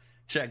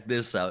 check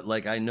this out.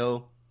 Like, I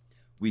know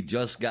we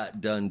just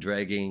got done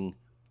dragging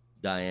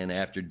Diane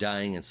after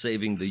dying and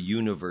saving the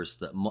universe,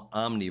 the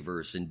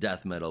Omniverse in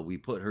death metal. We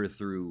put her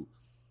through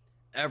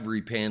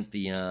every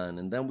pantheon,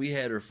 and then we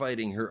had her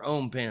fighting her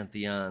own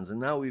pantheons,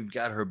 and now we've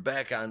got her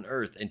back on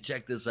Earth. And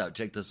check this out.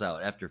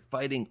 After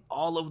fighting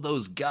all of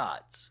those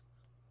gods,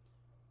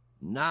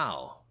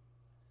 now,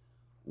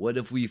 what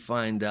if we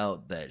find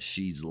out that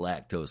she's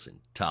lactose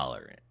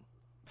intolerant?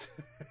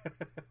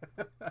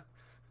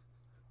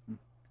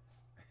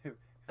 If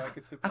I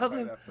could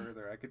simplify that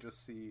further, I could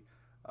just see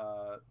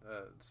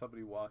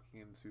somebody walking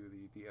into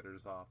the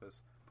editor's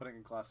office, putting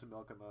a glass of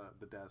milk on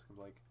the desk, and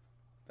be like,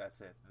 "That's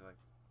it." And they're like,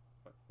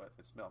 "But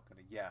it's milk," and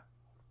yeah,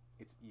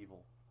 it's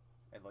evil,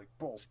 and like,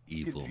 boom, It's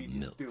evil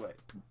genius, milk. do it.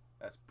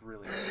 That's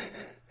brilliant.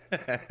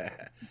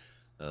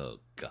 Oh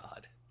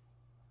God.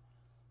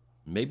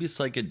 Maybe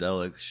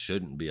psychedelics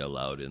shouldn't be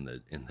allowed in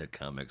the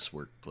comics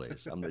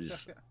workplace.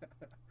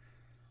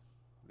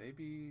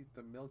 Maybe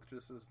the milk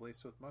just is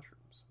laced with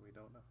mushrooms. We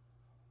don't know.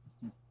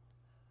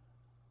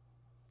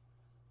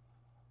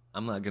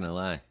 I'm not gonna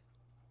lie.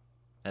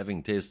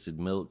 Having tasted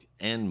milk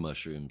and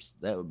mushrooms,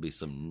 that would be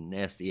some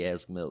nasty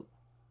ass milk.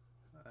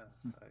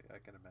 I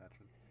can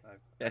imagine.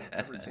 I've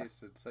never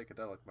tasted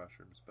psychedelic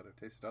mushrooms, but I've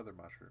tasted other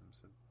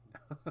mushrooms,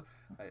 and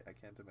I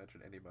can't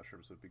imagine any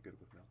mushrooms would be good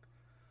with milk.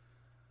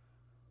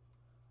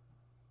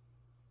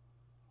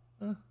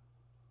 Huh.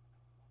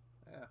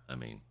 Yeah. I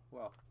mean,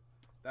 Well,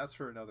 that's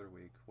for another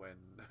week when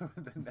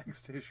the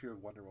next issue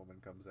of Wonder Woman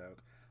comes out.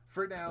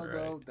 For now,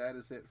 though, Right. that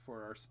is it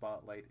for our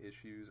spotlight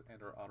issues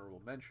and our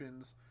honorable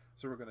mentions.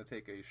 So we're going to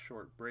take a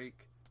short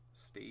break.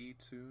 Stay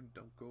tuned.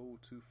 Don't go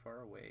too far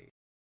away.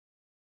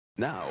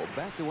 Now,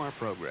 back to our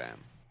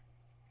program.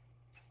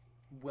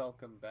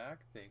 Welcome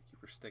back. Thank you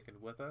for sticking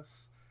with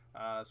us.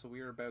 So we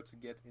are about to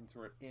get into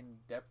our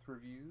in-depth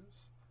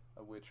reviews,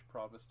 which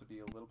promise to be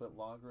a little bit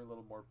longer, a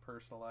little more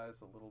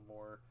personalized, a little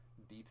more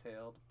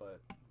detailed,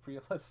 but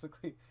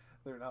realistically,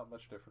 they're not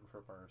much different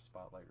from our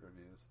spotlight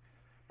reviews,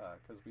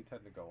 because we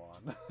tend to go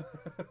on.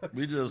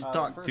 we just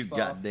talk too first off,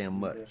 goddamn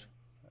much.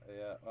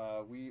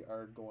 Yeah, we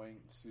are going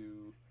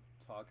to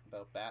talk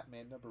about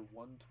Batman number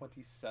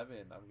 127.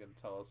 I'm going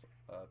to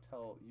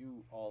tell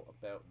you all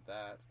about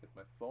that. If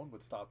my phone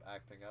would stop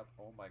acting up,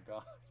 oh my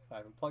god. I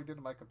have it plugged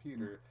into my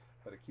computer,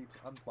 but it keeps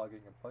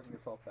unplugging and plugging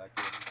itself back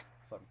in,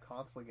 so I'm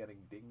constantly getting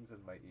dings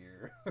in my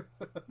ear.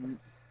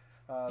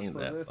 Ain't So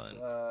that this fun?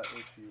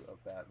 issue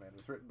of Batman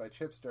was written by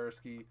Chip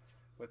Zdarsky,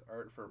 with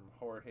art from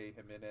Jorge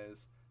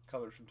Jimenez,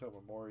 colors from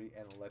Tomomori,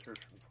 and letters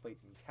from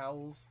Clayton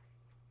Cowles.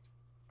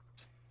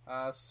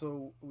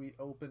 So we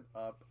open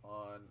up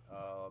on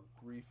a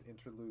brief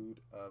interlude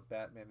of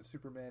Batman and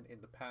Superman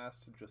in the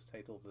past, just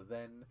titled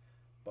Then,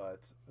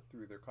 but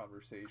through their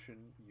conversation,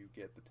 you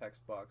get the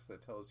text box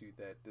that tells you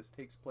that this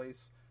takes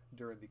place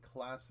during the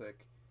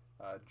classic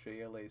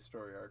JLA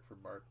story arc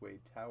from Mark Waid,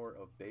 Tower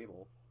of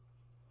Babel,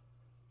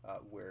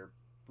 where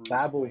Bruce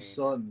Babel's Wayne...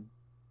 son,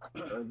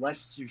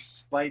 lest you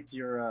spite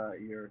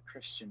your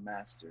Christian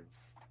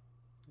masters.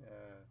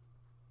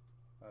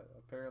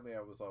 Apparently,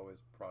 I was always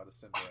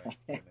Protestant or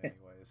Anglican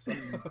anyway. So,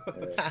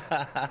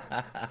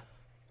 I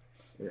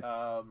don't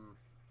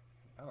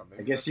know.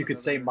 Maybe I guess that's you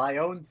could say another- my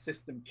own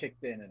system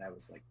kicked in, and I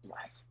was like,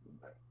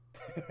 blasphemer!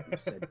 You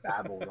said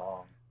Babel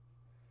wrong.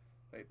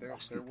 Like,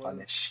 Must there be was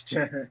punished.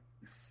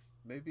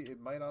 maybe it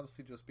might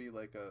honestly just be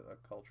like a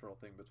cultural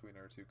thing between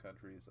our two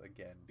countries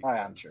again. Oh, Because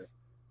yeah, I'm sure.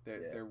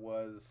 there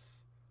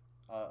was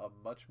a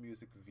Much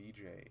Music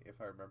VJ, if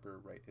I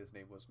remember right. His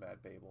name was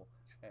Matt Babel,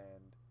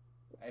 and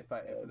if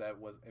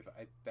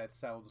that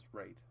sounds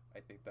right, I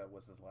think that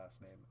was his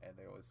last name, and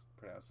they always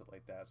pronounce it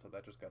like that, so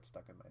that just got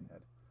stuck in my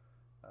head.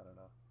 I don't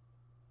know.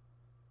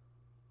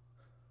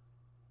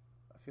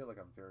 I feel like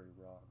I'm very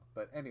wrong,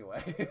 but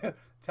anyway,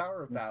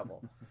 Tower of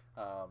Babel,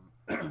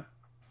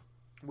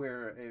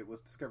 where it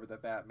was discovered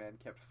that Batman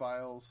kept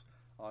files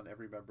on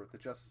every member of the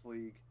Justice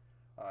League,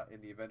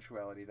 in the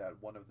eventuality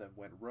that one of them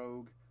went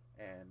rogue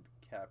and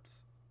kept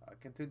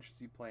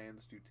contingency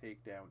plans to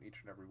take down each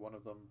and every one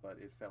of them, but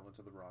it fell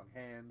into the wrong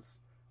hands,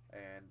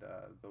 and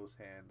those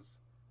hands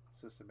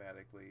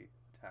systematically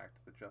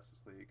attacked the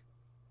Justice League.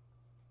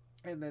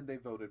 And then they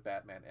voted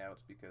Batman out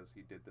because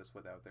he did this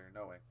without their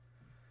knowing.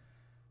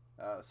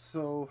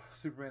 So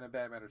Superman and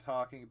Batman are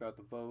talking about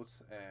the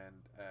votes,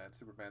 and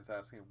Superman's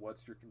asking,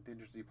 what's your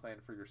contingency plan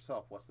for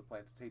yourself? What's the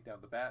plan to take down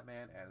the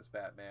Batman? And as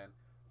Batman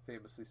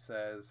famously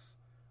says,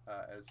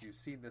 as you've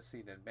seen this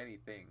scene in many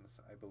things,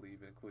 I believe,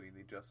 including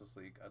the Justice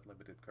League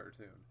Unlimited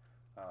cartoon,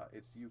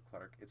 it's you,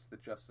 Clark. It's the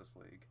Justice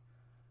League.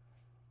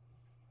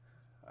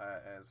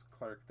 As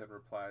Clark then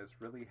replies,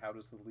 really, how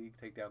does the League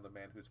take down the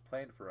man who's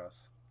planned for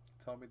us?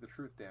 Tell me the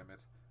truth, damn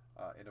it.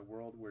 In a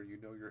world where you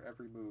know your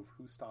every move,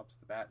 who stops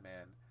the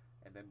Batman?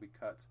 And then we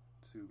cut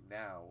to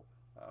now,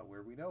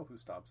 where we know who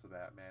stops the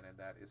Batman, and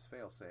that is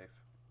Failsafe.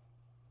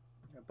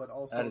 But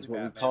also That is the what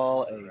we Batman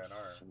call from a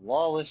Sur-Ren-R.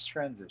 flawless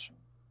transition.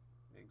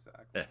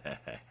 Exactly.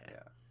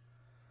 Yeah.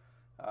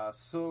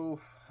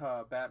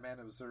 Batman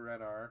of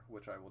Zur-En-Arr,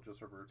 which I will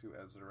just refer to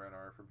as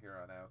Zur-En-Arr from here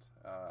on out,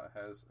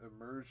 has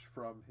emerged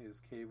from his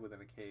cave within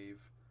a cave,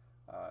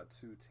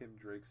 to Tim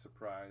Drake's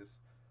surprise,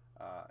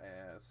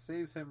 and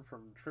saves him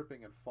from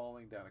tripping and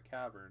falling down a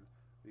cavern,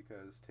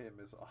 because Tim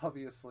is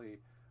obviously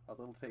a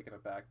little taken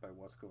aback by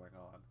what's going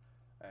on.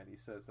 And he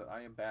says that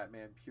I am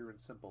Batman, pure and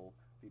simple,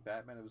 the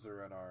Batman of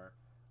Zur-En-Arr.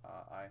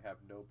 I have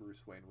no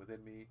Bruce Wayne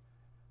within me.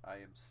 I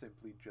am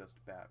simply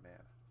just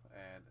Batman.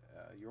 And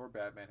your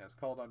Batman has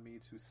called on me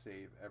to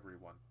save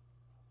everyone.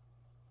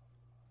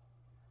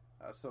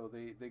 So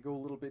they go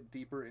a little bit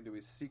deeper into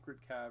his secret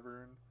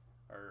cavern,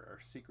 or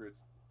secret,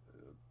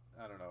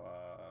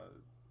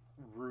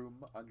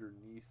 room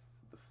underneath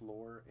the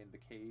floor in the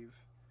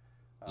cave.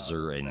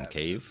 Zur-En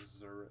Cave?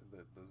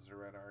 The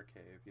Zur-En-Arr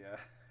cave, yeah.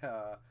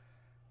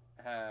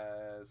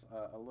 Has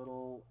a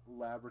little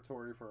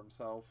laboratory for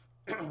himself,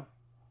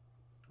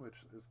 which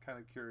is kind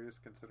of curious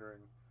considering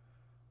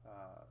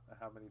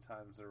how many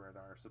times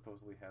Zur-En-Arr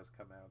supposedly has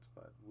come out,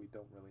 but we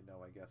don't really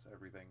know, I guess,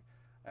 everything.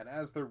 And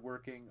as they're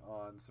working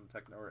on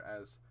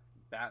as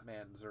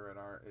Batman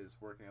Zur-En-Arr is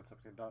working on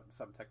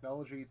some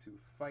technology to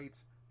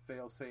fight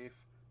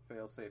Failsafe,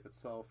 Failsafe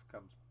itself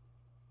comes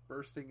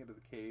bursting into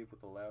the cave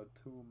with a loud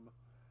tomb,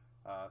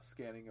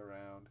 scanning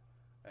around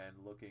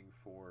and looking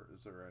for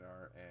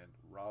Zurinar and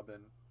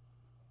Robin.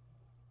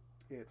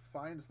 It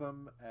finds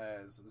them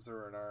as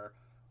Zurinar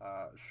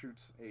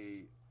shoots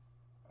a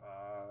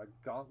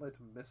gauntlet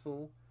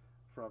missile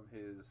from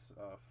his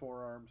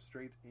forearm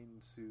straight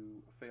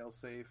into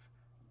Failsafe,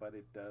 but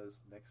it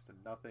does next to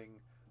nothing.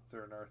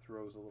 Zurinar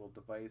throws a little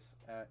device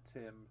at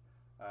Tim,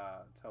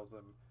 tells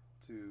him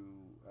to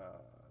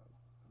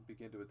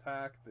begin to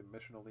attack. The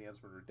mission only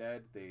ends when they're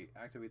dead. They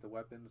activate the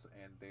weapons,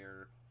 and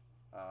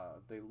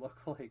they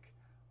look like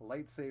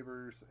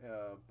lightsabers,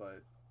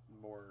 but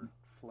more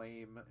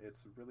flame.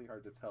 It's really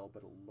hard to tell,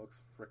 but it looks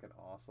freaking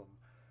awesome.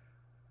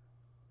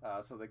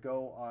 So they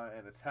go on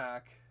and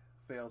attack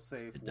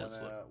Failsafe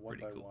one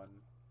by one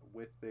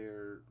with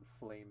their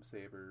flame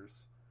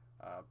sabers,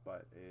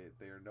 but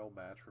they are no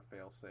match for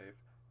Failsafe.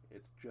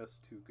 It's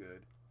just too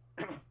good.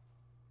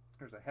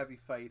 There's a heavy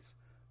fight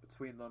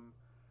between them.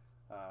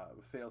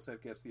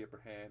 Failsafe gets the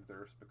upper hand.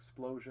 There are some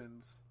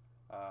explosions,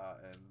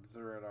 and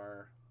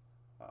Zurinar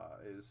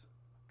is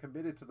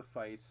committed to the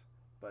fight,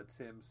 but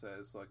Tim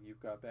says, "Look, you've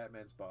got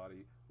Batman's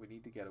body. We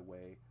need to get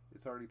away.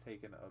 It's already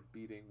taken a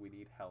beating. We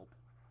need help."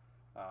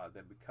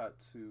 Then we cut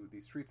to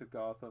the streets of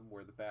Gotham,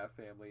 where the Bat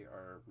family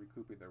are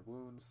recouping their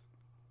wounds,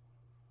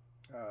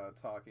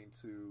 talking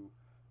to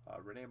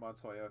Renee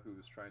Montoya,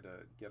 who's trying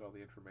to get all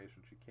the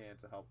information she can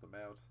to help them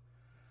out.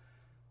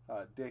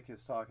 Dick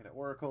is talking to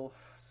Oracle,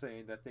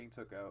 saying that thing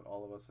took out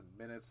all of us in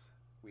minutes.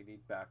 We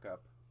need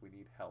backup. We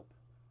need help.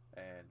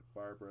 And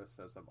Barbara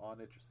says, "I'm on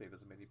it. Just save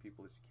as many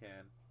people as you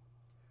can."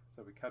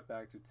 So we cut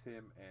back to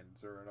Tim and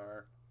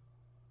Zurinar.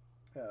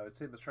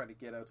 Tim is trying to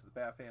get out to the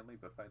Bat family,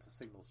 but finds the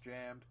signals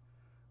jammed.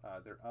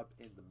 They're up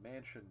in the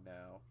mansion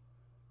now,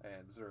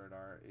 and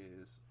Zurinar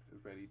is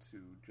ready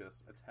to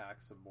just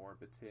attack some more,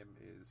 but Tim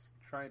is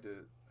trying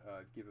to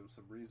give him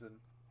some reason,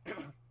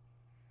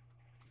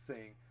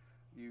 saying,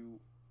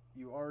 you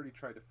already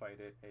tried to fight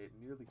it. It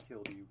nearly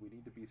killed you. We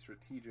need to be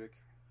strategic,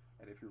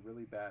 and if you're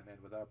really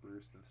Batman without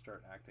Bruce, then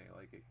start acting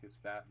like it, because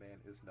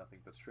Batman is nothing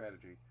but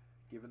strategy.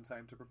 Given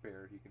time to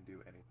prepare, he can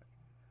do anything.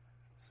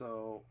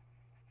 So,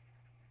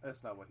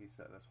 that's not what he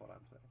said. That's what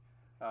I'm saying.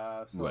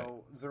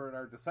 Right.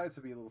 Zurinar decides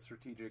to be a little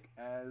strategic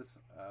as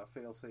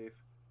Failsafe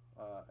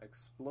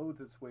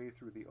explodes its way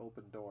through the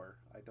open door.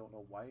 I don't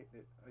know why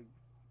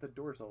the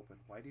door's open.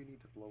 Why do you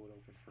need to blow it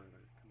open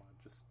further? Come on,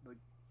 just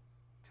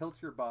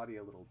tilt your body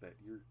a little bit.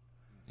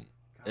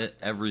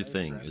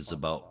 Everything is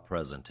about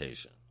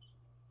presentation.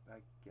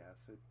 I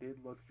guess it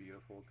did look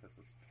beautiful because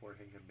it's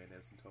Jorge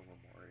Jimenez and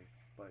Tomomori,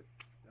 but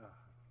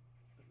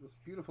this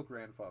beautiful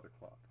grandfather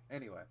clock.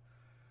 Anyway,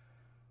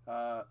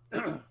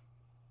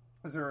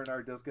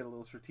 Zurinar does get a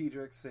little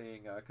strategic,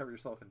 saying cover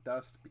yourself in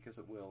dust because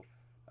it will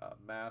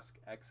mask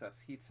excess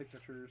heat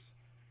signatures,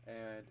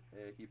 and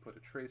he put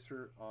a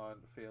tracer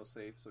on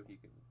Failsafe so he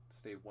can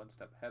stay one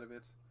step ahead of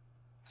it.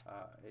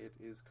 It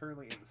is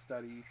currently in the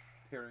study,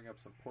 tearing up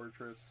some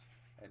portraits,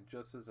 and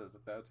just as it's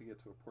about to get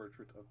to a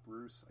portrait of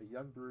Bruce, a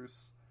young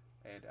Bruce,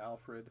 and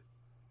Alfred,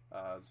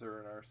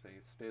 Zurinar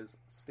says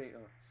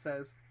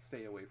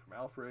stay away from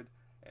Alfred,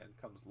 and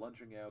comes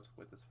lunging out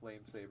with his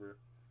flame saber,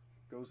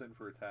 goes in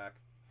for attack,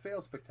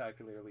 fails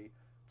spectacularly.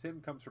 Tim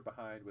comes from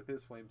behind with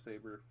his flame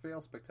saber,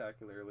 fails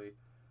spectacularly,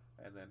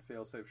 and then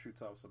Failsafe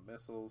shoots off some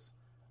missiles.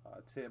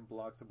 Tim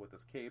blocks him with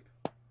his cape,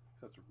 so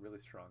that's a really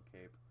strong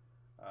cape.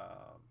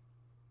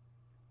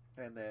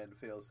 And then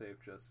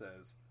Failsafe just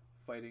says,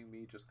 "Fighting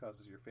me just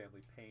causes your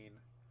family pain."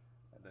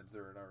 And then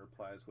Zurinar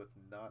replies with,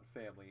 "Not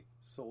family,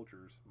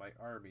 soldiers, my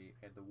army,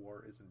 and the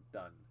war isn't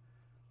done."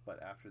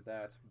 But after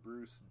that,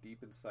 Bruce,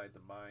 deep inside the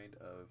mind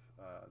of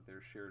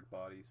their shared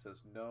body,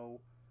 says,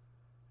 "No,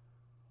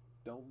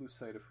 don't lose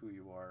sight of who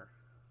you are.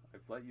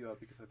 I've let you out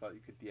because I thought you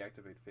could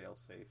deactivate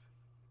Failsafe.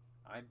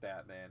 I'm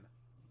Batman,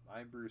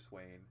 I'm Bruce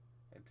Wayne,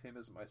 and Tim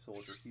is my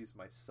soldier, he's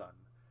my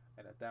son."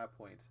 And at that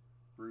point,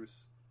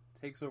 Bruce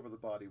takes over the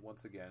body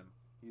once again.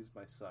 He's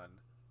my son.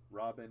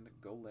 Robin,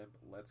 go limp,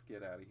 let's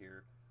get out of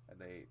here. And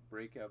they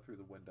break out through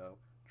the window,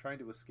 trying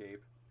to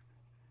escape,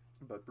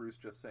 but Bruce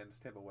just sends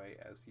Tim away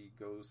as he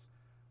goes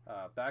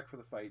back for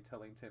the fight,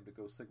 telling Tim to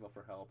go signal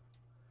for help.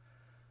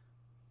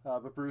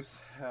 But Bruce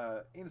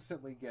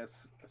instantly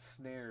gets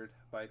snared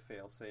by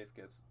Failsafe,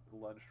 gets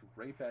lunged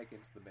right back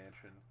into the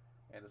mansion,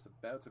 and is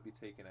about to be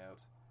taken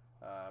out.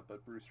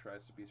 But Bruce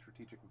tries to be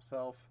strategic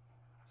himself,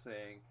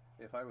 saying,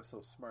 "If I was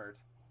so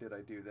smart, did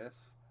I do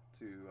this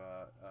to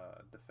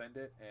defend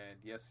it?"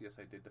 And yes,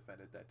 I did defend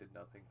it. That did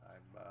nothing.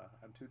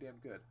 I'm too damn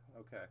good.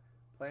 Okay.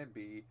 Plan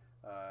B,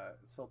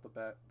 set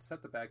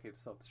the Batcave to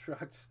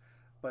self-destruct,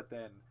 but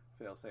then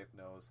Failsafe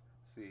knows,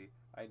 "See,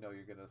 I know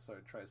you're gonna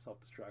try to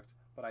self-destruct,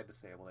 but I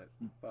disabled it.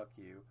 Fuck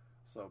you."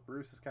 So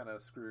Bruce is kind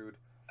of screwed.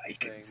 I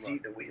can see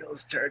the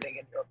wheels turning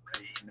in your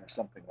brain, or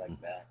something like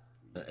that.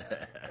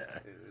 Yeah,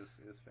 it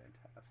is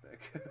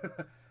fantastic.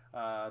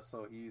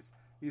 So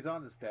he's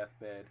on his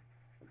deathbed.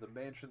 The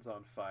mansion's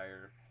on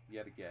fire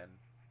yet again.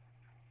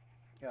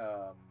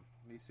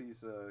 He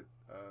sees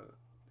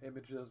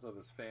images of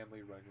his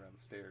family running around the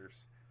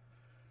stairs.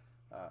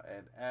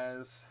 And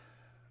as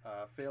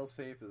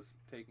Failsafe is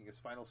taking his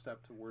final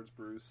step towards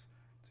Bruce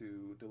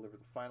to deliver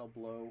the final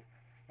blow,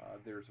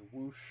 there's a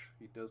whoosh.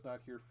 He does not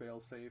hear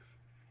Failsafe,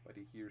 but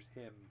he hears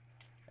him,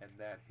 and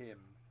that him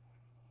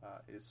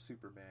is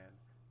Superman.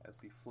 As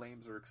the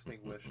flames are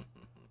extinguished,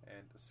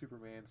 and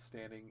Superman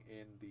standing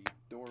in the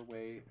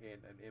doorway in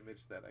an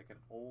image that I can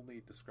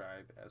only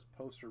describe as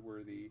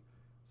poster-worthy,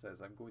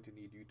 says, "I'm going to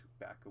need you to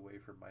back away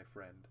from my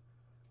friend."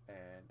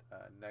 And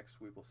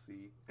next we will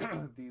see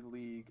the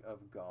League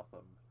of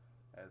Gotham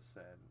as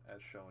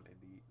shown in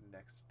the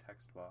next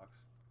text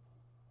box.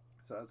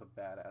 So that's a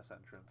badass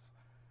entrance.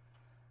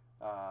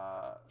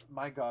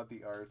 My God,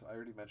 the arts. I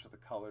already mentioned the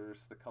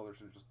colors. The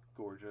colors are just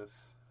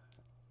gorgeous.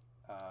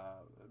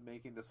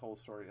 Making this whole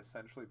story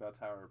essentially about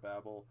Tower of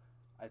Babel,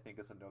 I think,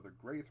 is another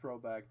great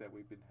throwback that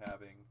we've been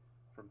having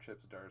from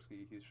Chip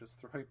Zdarsky. He's just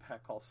throwing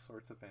back all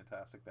sorts of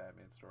fantastic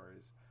Batman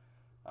stories.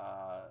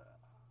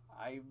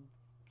 I'm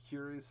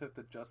curious if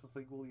the Justice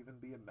League will even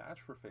be a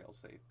match for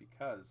Failsafe,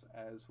 because,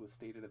 as was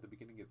stated at the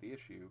beginning of the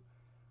issue,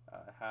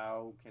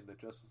 how can the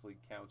Justice League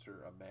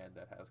counter a man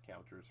that has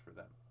counters for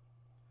them?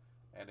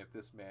 And if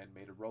this man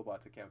made a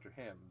robot to counter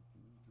him,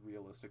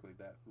 realistically,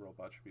 that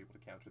robot should be able to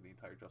counter the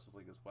entire Justice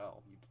League as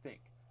well, you'd think.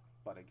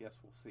 But I guess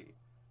we'll see,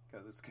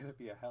 because it's going to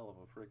be a hell of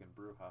a friggin'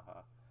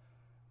 brouhaha.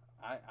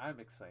 I'm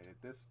excited.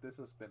 This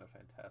has been a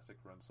fantastic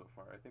run so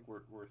far. I think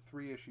we're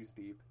 3 issues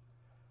deep.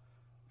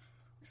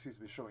 Excuse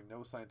me, showing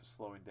no signs of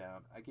slowing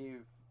down.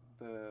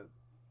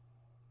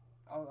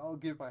 I'll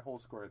give my whole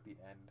score at the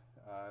end.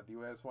 Do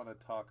you guys want to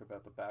talk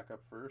about the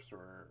backup first,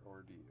 or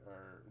do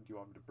you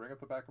want me to bring up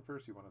the backup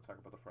first? Or do you want to talk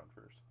about the front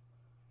first?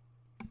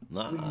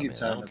 No, We can I keep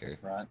talking don't at the care.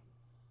 front.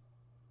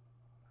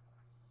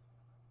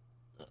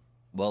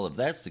 Well, if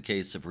that's the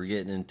case, if we're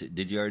getting into,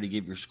 did you already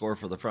give your score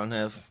for the front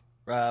half,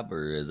 Rob,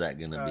 or is that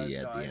going to be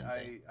at No, the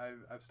end?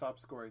 I've stopped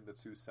scoring the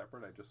 2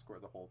 separate. I just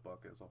scored the whole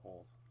book as a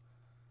whole.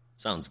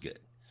 Sounds good.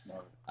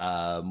 Smart.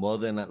 Well,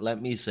 then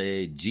let me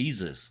say,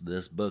 Jesus,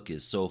 this book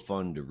is so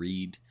fun to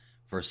read.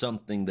 For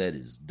something that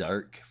is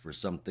dark, for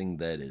something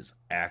that is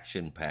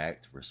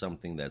action-packed, for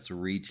something that's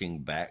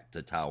reaching back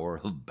to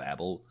Tower of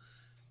Babel,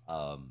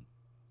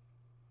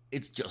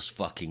 it's just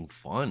fucking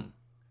fun.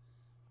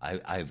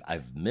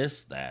 I've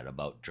missed that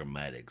about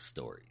dramatic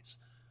stories.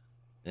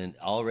 And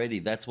already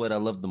that's what I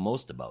love the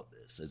most about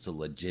this. It's a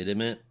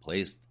legitimate,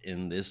 placed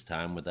in this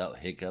time without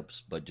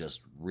hiccups, but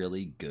just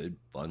really good,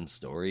 fun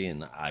story,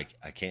 and I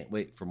can't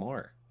wait for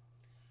more.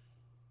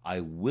 I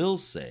will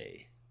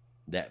say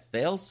that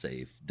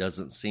Failsafe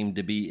doesn't seem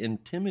to be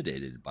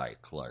intimidated by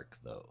Clark,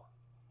 though.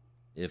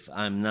 If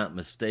I'm not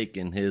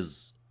mistaken,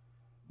 his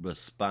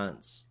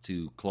response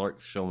to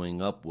Clark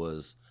showing up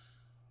was,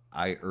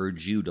 "I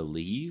urge you to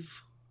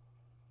leave."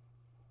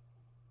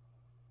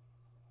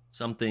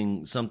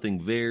 Something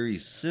very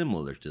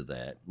similar to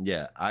that.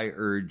 Yeah, "I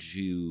urge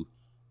you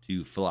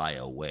to fly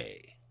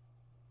away."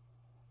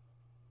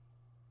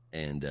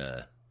 And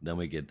then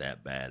we get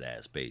that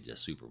badass page of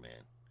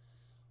Superman.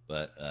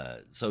 But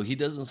so he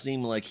doesn't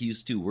seem like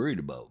he's too worried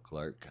about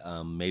Clark.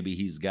 Maybe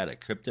he's got a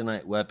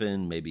kryptonite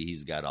weapon. Maybe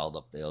he's got all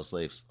the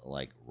failsafes,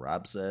 like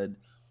Rob said.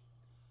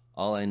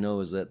 All I know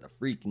is that the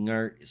freaking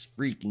art is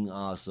freaking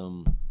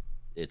awesome.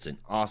 It's an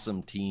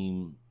awesome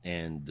team,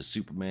 and the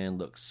Superman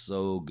looks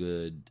so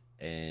good.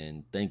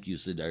 And thank you,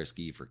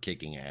 Zdarsky, for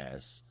kicking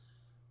ass.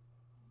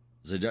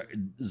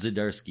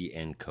 Zdarsky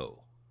and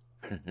co.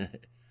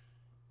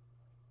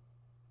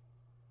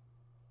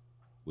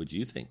 What do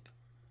you think?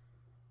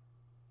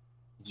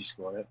 Did you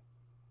score it?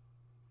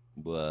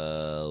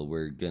 Well,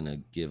 we're gonna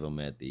give them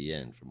at the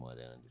end, from what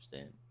I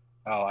understand.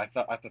 Oh, I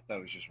thought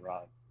that was just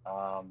Rod.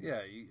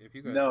 Yeah, if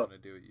you guys No. want to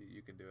do it,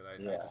 you can do it. I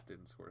Yeah. just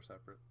didn't score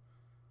separate.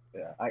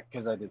 Yeah,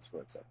 because I did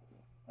score it separately.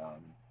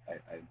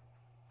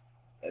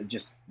 I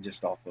just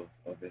off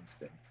of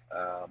instinct.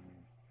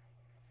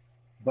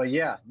 But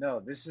yeah, no,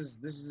 this is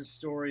a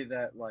story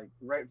that, like,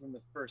 right from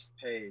the first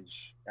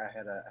page, I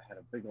had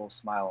a big old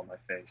smile on my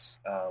face,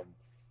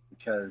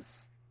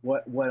 because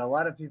what a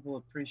lot of people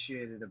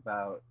appreciated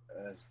about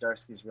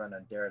Zdarsky's run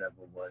on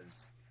Daredevil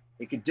was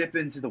it could dip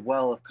into the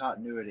well of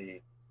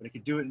continuity, but it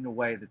could do it in a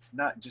way that's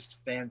not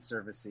just fan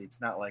servicey.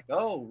 It's not like,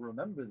 oh,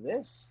 remember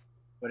this,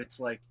 but it's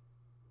like,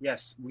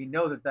 yes, we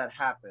know that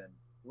happened.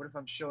 What if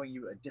I'm showing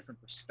you a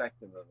different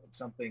perspective of it,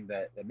 something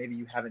that maybe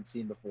you haven't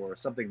seen before, or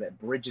something that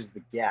bridges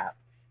the gap,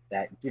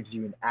 that gives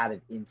you an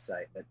added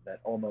insight, that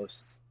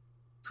almost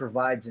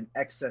provides an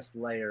excess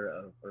layer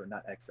of, or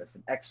not excess,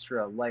 an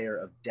extra layer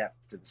of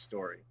depth to the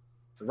story.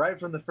 So right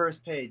from the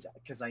first page,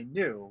 because I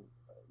knew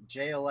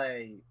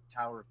JLA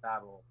Tower of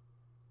Babel,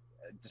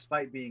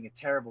 despite being a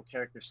terrible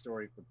character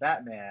story for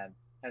Batman,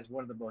 has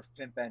one of the most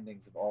pimp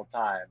endings of all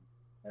time.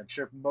 And I'm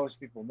sure most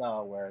people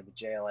know, where the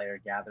JLA are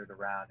gathered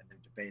around and they're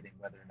debating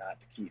whether or not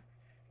to keep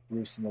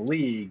Bruce in the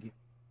League.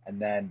 And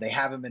then they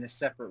have him in a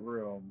separate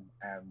room,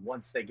 and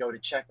once they go to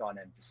check on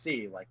him to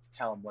see, like, to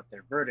tell him what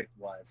their verdict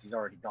was, he's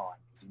already gone,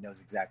 because he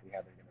knows exactly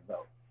how they're going to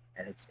vote.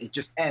 And it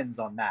just ends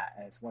on that,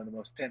 and it's one of the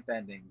most pimp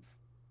endings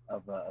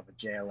of a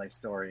JLA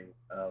story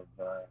of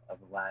the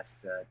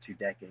last 2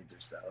 decades or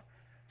so.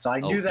 So I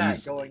knew Oh, that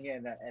easily. going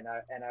in,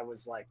 and I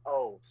was like,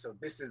 oh, so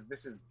this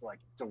is like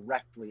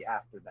directly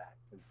after that,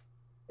 because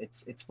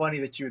it's funny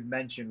that you had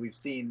mentioned we've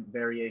seen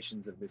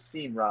variations of this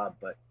scene, Rob,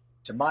 but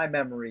to my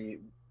memory,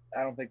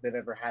 I don't think they've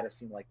ever had a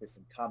scene like this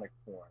in comic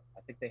form.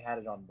 I think they had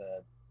it on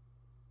the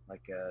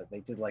they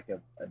did like a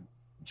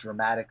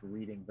dramatic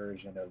reading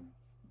version of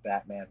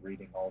Batman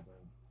reading all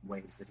the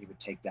ways that he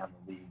would take down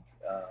the League.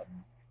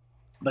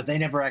 But they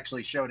never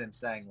actually showed him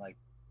saying like,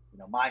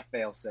 my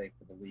failsafe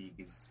for the League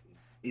is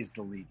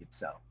the League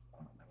itself.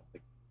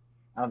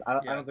 I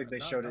Yeah, don't think they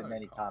not showed it not in in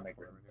any comic comic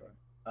or form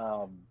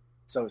anyway.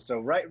 anything. So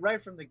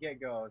right from the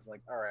get go, I was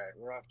like, all right,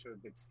 we're off to a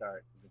good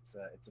start, because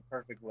it's a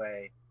perfect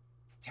way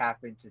to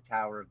tap into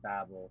Tower of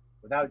Babel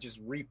without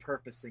just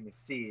repurposing a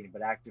scene,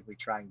 but actively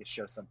trying to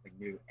show something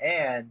new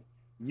and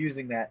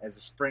using that as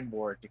a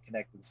springboard to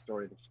connect to the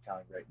story that you're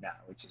telling right now,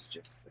 which is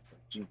just it's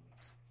like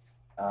genius.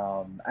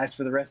 As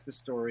for the rest of the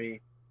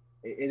story,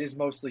 it is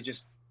mostly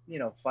just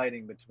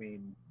fighting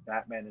between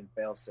Batman and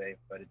Failsafe,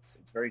 but it's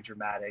very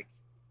dramatic.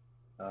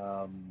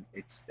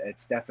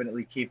 It's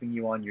definitely keeping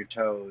you on your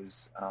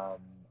toes,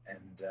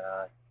 and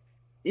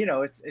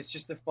it's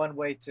just a fun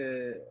way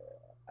to,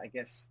 I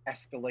guess,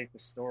 escalate the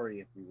story,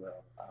 if you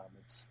will.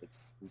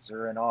 It's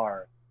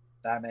Zur-En-Arrh,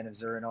 Batman of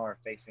Zur-En-Arrh,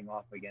 facing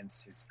off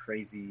against his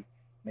crazy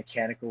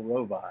mechanical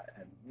robot,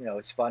 and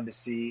it's fun to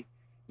see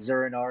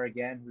Zur-En-Arrh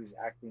again, who's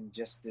acting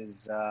just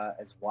as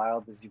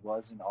wild as he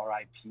was in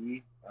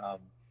R.I.P.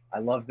 I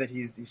love that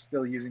he's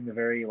still using the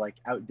very like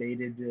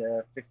outdated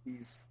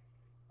 50s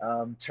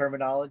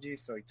terminology.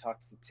 So he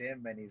talks to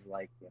Tim, and he's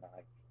like,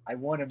 I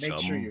want to make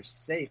sure you're Chum.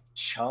 safe,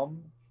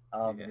 chum.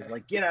 And Yeah. he's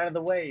like, get out of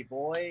the way,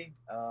 boy.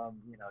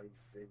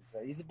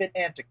 He's a bit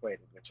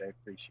antiquated, which I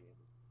appreciated.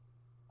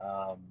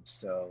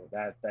 So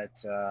that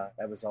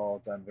was all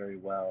done very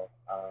well.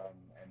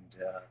 And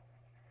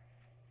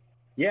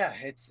yeah,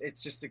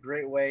 it's just a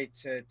great way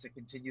to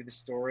continue the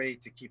story,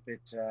 to keep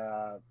it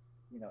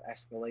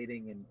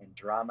escalating in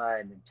drama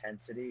and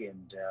intensity,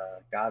 and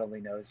God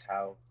only knows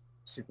how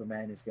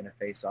Superman is going to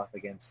face off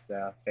against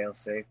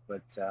Failsafe,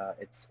 but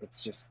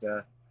it's just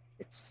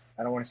it's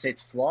I don't want to say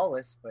it's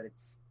flawless, but it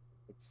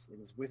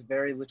is with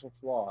very little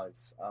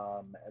flaws,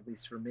 at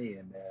least for me,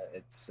 and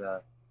it's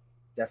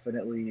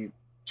definitely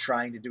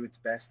trying to do its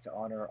best to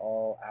honor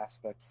all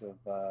aspects of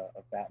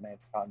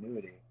Batman's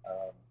continuity.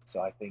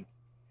 So I think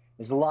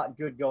there's a lot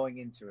good going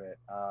into it,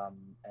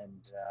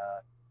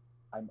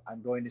 and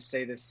I'm going to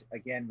say this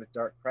again with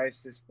Dark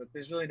Crisis, but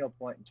there's really no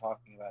point in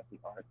talking about the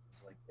art.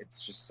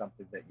 It's just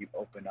something that you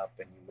open up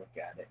and you look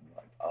at it and you're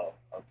like, oh,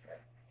 okay,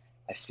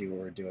 I see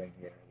what we're doing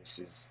here.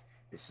 This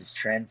is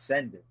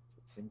transcendent.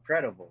 It's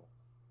incredible.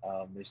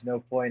 There's no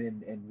point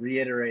in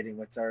reiterating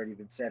what's already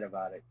been said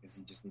about it, because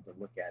you just need to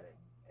look at it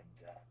and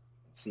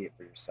see it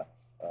for yourself.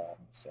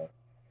 So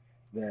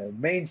the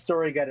main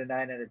story got a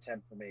 9 out of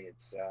 10 for me.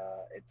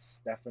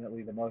 It's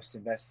definitely the most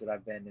invested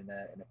I've been in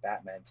a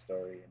Batman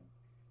story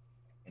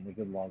in a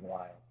good long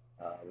while,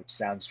 which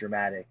sounds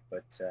dramatic,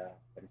 but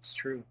it's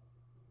true.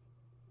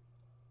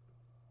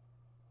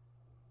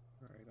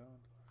 Right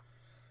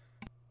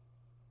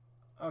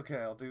on. Okay,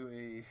 I'll do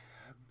a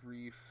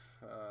brief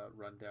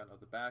rundown of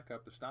the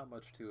backup. There's not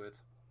much to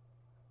it.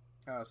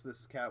 So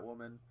this is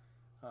Catwoman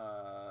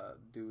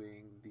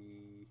doing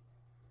the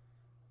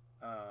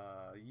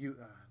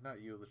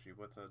not eulogy.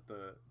 What's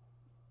the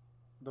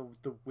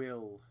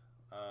will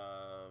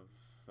of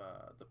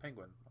the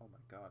Penguin? Oh my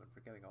God, I'm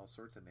forgetting all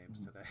sorts of names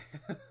today.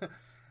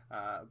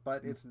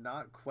 But it's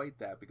not quite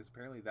that, because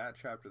apparently that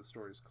chapter of the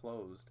story is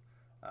closed.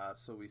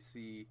 So we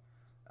see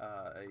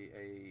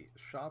a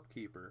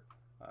shopkeeper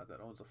that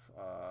owns a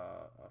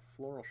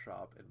floral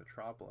shop in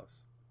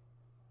Metropolis.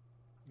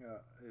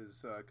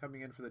 Is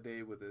coming in for the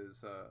day with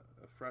his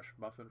a fresh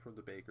muffin from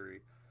the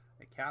bakery.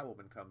 And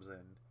Catwoman comes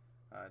in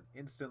and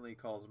instantly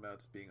calls him out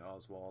as being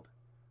Oswald,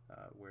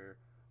 where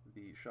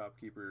the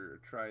shopkeeper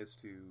tries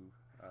to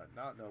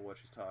not know what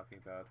she's talking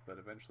about, but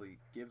eventually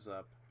gives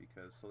up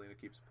because Selina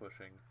keeps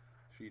pushing.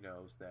 She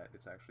knows that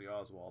it's actually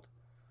Oswald.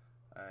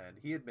 And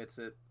he admits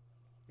it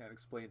and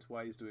explains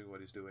why he's doing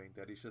what he's doing,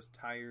 that he's just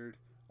tired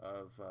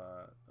of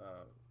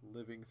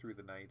living through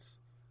the night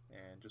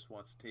and just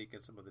wants to take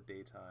in some of the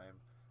daytime,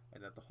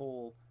 and that the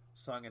whole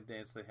song and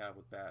dance they have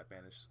with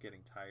Batman is just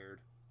getting tired.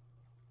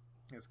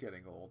 It's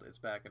getting old. It's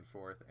back and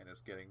forth, and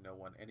it's getting no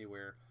one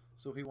anywhere.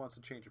 So he wants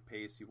to change of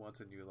pace. He wants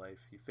a new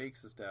life. He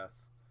fakes his death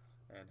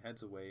and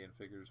heads away and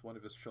figures one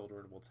of his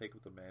children will take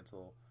up the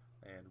mantle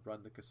and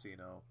run the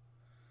casino,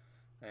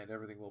 and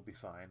everything will be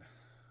fine.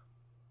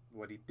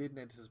 What he didn't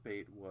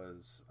anticipate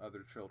was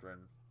other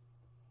children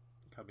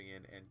coming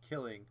in and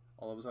killing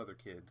all of his other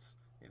kids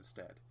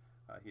instead.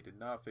 He did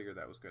not figure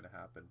that was going to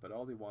happen, but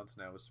all he wants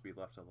now is to be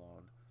left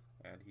alone,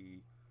 and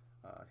he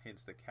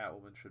hints that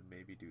Catwoman should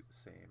maybe do the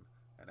same.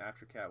 And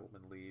after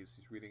Catwoman leaves,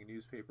 he's reading a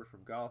newspaper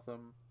from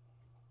Gotham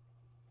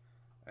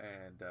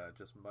and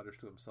just mutters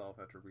to himself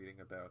after reading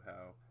about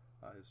how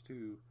his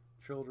two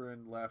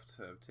children left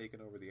have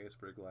taken over the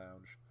Iceberg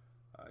Lounge.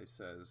 He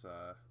says,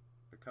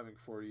 they're coming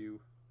for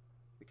you,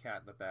 the cat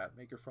and the bat.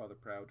 Make your father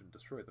proud and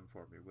destroy them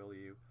for me, will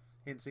you?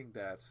 hinting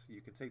that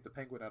you can take the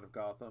Penguin out of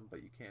Gotham,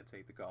 but you can't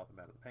take the Gotham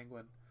out of the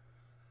Penguin.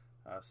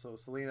 So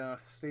Selina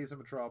stays in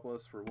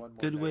Metropolis for one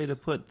more Good way to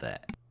night. put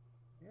that.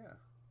 Yeah.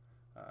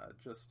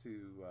 Just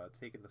to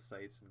take in the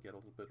sights and get a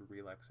little bit of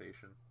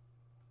relaxation.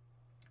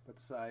 But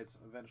decides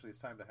eventually it's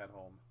time to head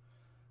home.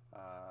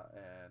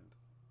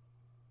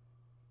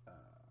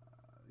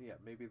 Yeah,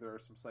 maybe there are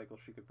some cycles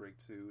she could break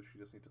too. She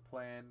just needs to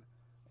plan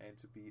and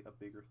to be a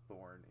bigger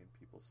thorn in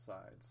people's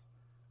sides.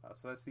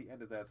 So that's the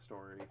end of that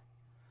story.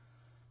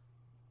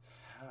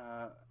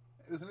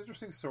 It was an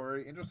interesting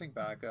story, interesting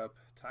backup,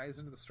 ties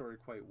into the story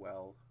quite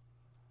well.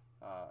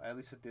 At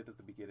least it did at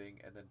the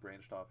beginning, and then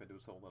branched off into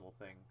its own little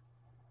thing.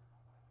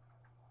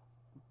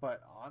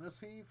 But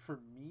honestly, for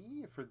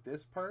me, for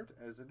this part,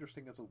 as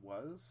interesting as it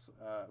was,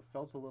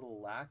 felt a little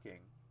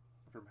lacking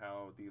from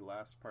how the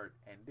last part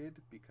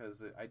ended,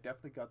 because I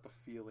definitely got the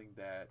feeling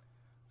that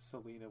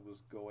Selina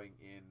was going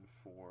in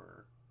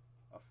for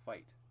a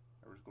fight,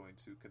 or was going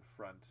to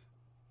confront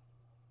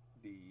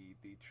the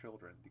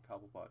children, the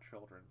Cobblepot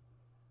children,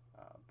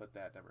 but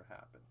that never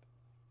happened.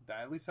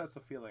 At least that's the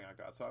feeling I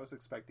got. So I was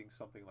expecting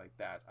something like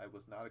that. I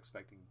was not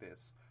expecting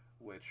this,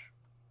 which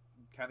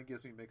kind of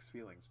gives me mixed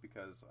feelings,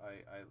 because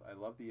I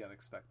love the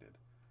unexpected,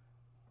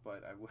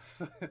 but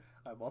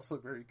I'm also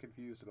very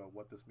confused about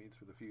what this means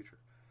for the future.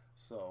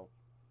 So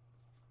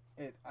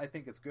I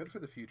think it's good for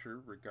the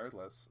future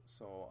regardless,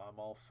 so I'm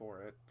all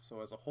for it.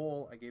 So as a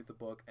whole, I gave the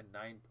book a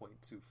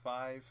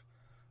 9.25.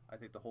 I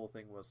think the whole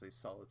thing was a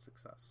solid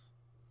success.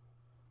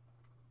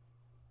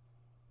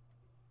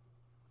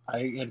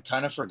 I had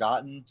kind of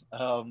forgotten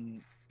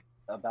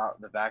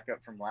about the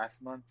backup from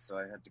last month, so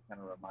I had to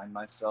kind of remind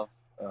myself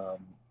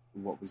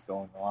what was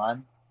going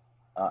on.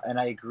 And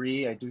I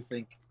agree. I do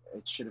think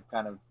it should have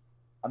kind of.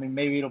 I mean,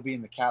 maybe it'll be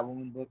in the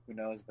Catwoman book. Who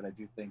knows? But I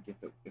do think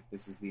if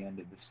this is the end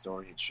of the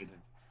story, it should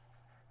have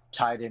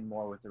tied in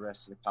more with the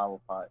rest of the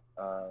Cobblepot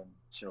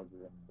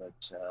children.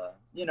 But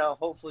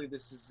hopefully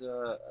this is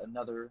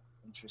another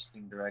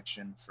interesting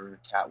direction for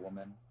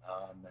Catwoman,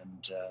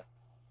 and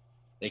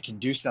they can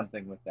do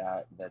something with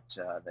that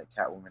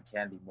Catwoman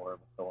can be more of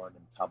a thorn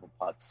in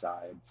Cobblepot's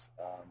side.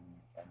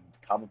 And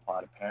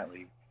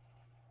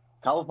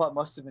Cobblepot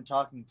must have been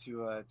talking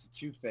to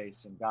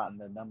Two-Face and gotten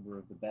the number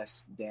of the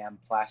best damn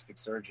plastic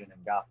surgeon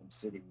in Gotham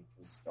City,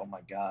 because oh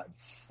my god,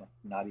 it's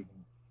not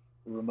even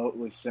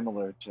remotely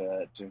similar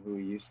to who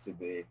he used to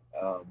be.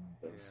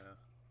 Those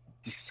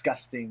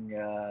disgusting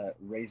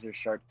razor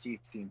sharp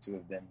teeth seem to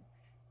have been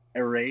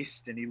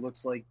erased, and he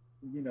looks like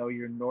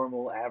your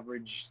normal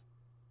average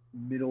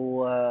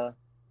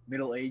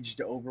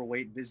middle-aged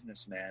overweight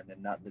businessman,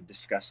 and not the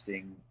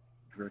disgusting,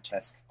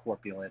 grotesque,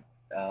 corpulent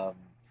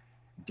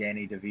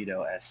Danny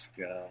DeVito-esque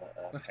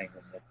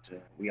penguin that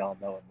we all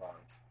know and love.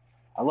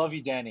 I love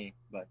you, Danny,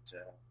 but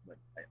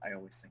I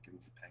always think of you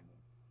as a penguin,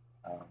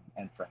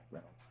 and Frank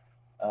Reynolds.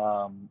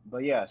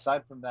 But yeah,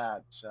 aside from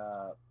that,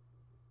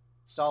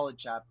 solid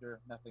chapter,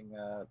 nothing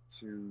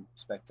too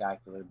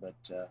spectacular, but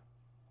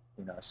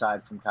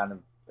aside from kind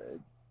of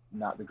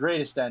not the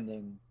greatest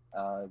ending,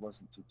 it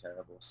wasn't too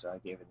terrible, so I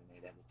gave it an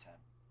 8 out of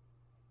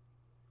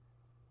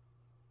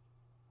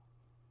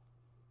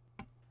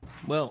 10.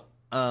 Well,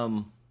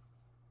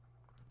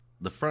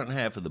 the front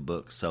half of the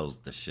book sells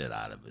the shit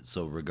out of it.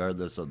 So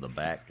regardless of the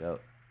backup,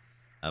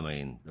 I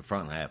mean, the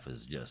front half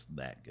is just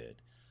that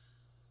good.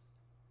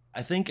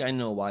 I think I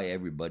know why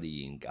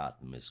everybody in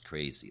Gotham is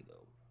crazy,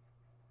 though.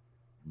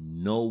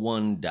 No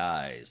one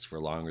dies for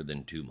longer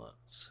than 2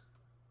 months,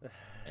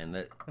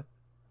 and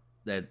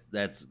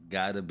that's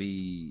gotta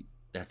be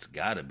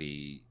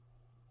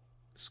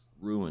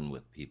screwing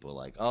with people.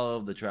 Like, all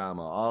of the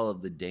trauma, all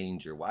of the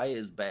danger. Why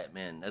is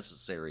Batman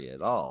necessary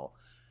at all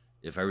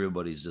if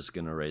everybody's just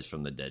gonna rise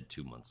from the dead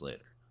 2 months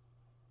later?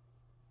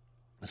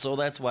 So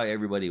that's why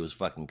everybody was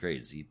fucking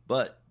crazy.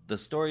 But the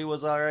story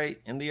was alright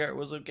and the art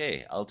was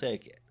okay. I'll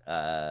take it.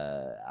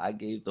 I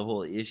gave the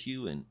whole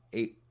issue an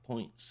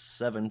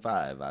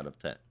 8.75 out of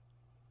 10.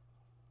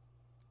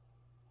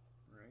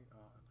 Right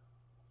on.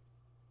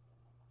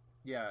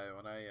 Yeah,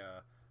 when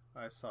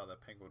I saw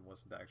that Penguin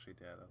wasn't actually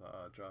dead, I thought,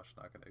 oh, Josh's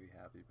not going to be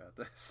happy about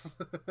this.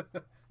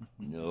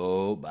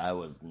 Nope, I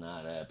was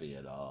not happy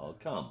at all.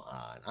 Come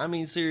on. I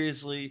mean,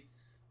 seriously,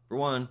 for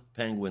one,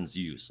 Penguin's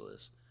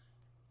useless.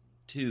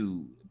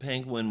 2,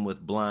 Penguin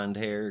with blonde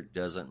hair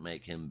doesn't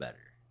make him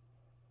better.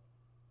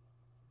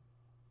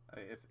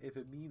 If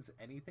it means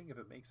anything, if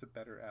it makes it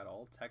better at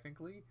all,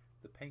 technically,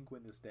 the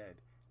Penguin is dead,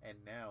 and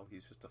now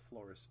he's just a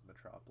florist in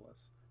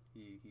Metropolis.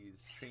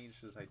 He's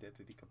changed his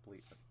identity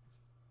completely.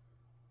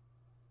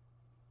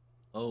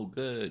 Oh,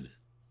 good.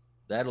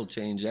 That'll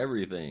change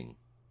everything.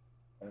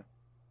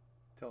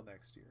 Till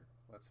next year,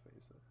 let's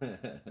face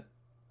it.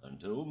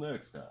 Until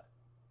next time.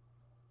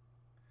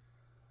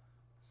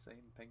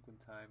 Same Penguin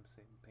time,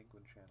 same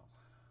Penguin channel.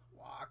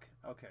 Walk.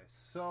 Okay,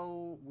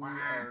 so we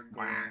are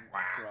going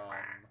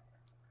from...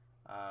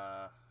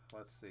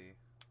 let's see.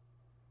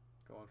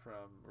 Going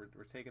from...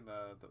 We're taking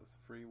the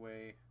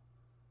freeway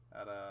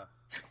at a...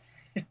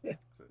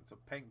 so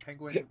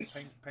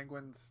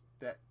Penguin's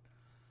dead.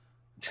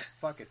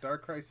 fuck it.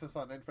 Dark Crisis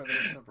on Infinite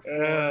is number 4.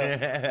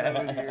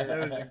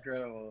 That was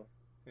incredible.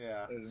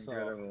 Yeah. That was so,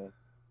 incredible.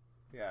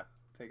 Yeah.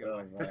 Take it Oh,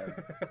 away.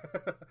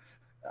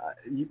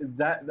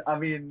 I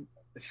mean,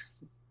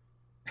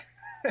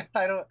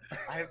 I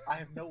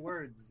have no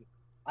words.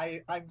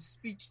 I'm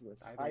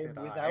speechless. I am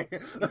without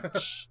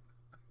speech.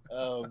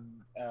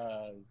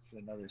 It's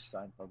another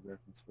Seinfeld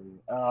reference for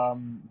you.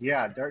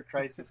 Yeah, Dark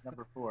Crisis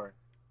number 4.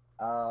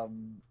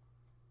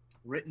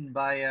 Written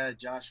by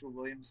Joshua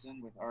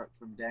Williamson with art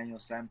from Daniel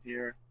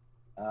Sampier,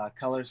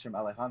 colors from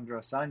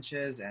Alejandro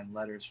Sanchez, and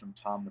letters from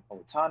Tom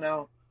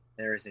Napolitano.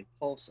 There is a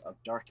pulse of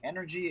dark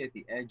energy at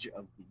the edge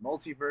of the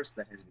multiverse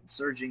that has been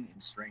surging in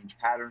strange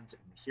patterns,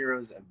 and the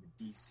heroes of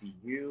the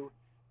DCU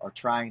are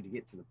trying to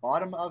get to the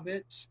bottom of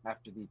it.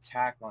 After the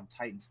attack on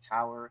Titan's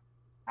Tower,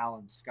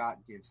 Alan Scott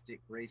gives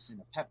Dick Grayson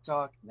a pep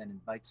talk, and then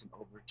invites him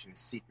over to a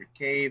secret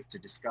cave to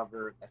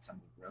discover, that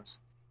sounded gross,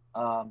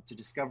 to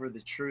discover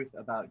the truth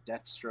about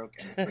Deathstroke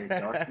and the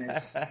Great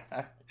Darkness.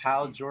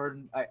 Hal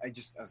Jordan, I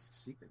just, a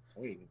secret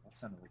cave, that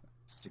sounded like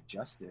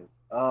suggestive.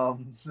 Oh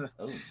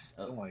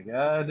my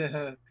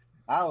god.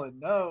 Alan,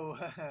 no.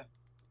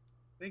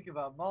 Think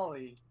about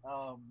Molly.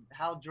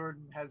 Hal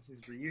Jordan has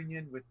his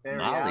reunion with Barry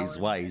Molly's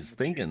Allen. why he's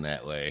thinking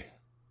that way.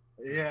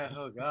 Yeah,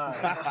 oh god.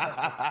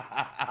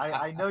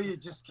 I know you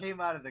just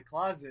came out of the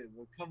closet,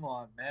 but come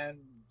on, man.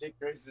 Dick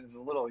Grayson's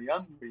a little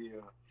young for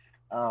you.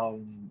 What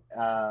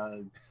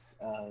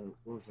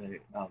was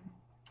it?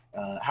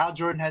 Hal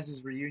Jordan has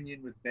his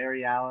reunion with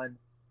Barry Allen,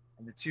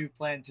 and the two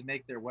plan to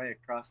make their way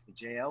across the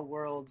JL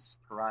worlds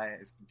Pariah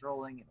is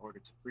controlling in order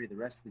to free the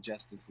rest of the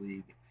Justice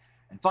League.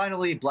 And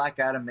finally, Black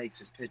Adam makes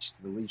his pitch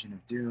to the Legion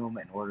of Doom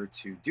in order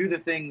to do the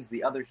things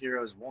the other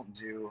heroes won't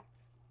do.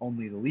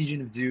 Only the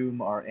Legion of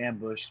Doom are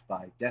ambushed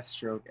by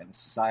Deathstroke and the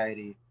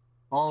Society.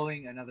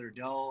 Following another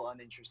dull,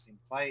 uninteresting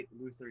fight,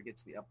 Luthor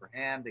gets the upper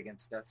hand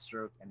against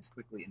Deathstroke and is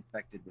quickly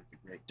infected with the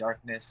Great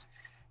Darkness.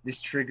 This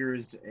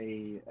triggers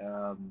a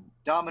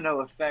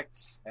domino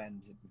effect,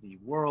 and the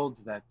world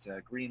that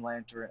Green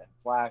Lantern and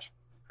Flash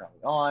are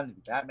currently on,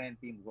 the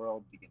Batman-themed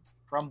world, begins to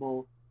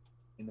crumble.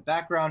 In the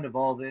background of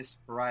all this,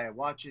 Pariah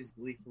watches,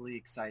 gleefully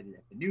excited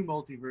at the new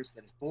multiverse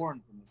that is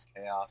born from this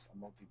chaos, a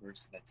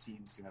multiverse that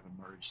seems to have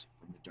emerged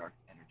from the dark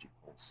energy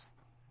pulse.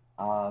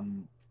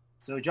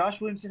 So Josh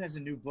Williamson has a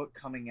new book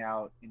coming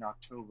out in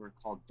October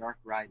called Dark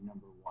Ride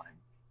number 1.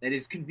 That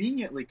is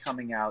conveniently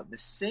coming out the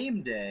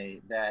same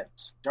day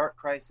that Dark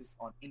Crisis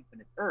on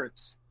Infinite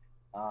Earths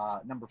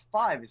number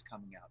 5 is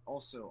coming out,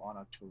 also on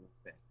October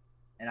 5th.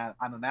 And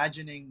I'm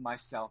imagining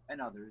myself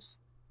and others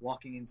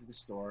walking into the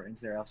store,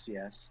 into their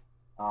LCS,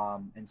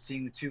 and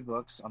seeing the two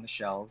books on the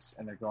shelves,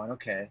 and they're going,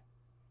 okay,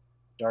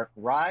 Dark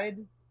Ride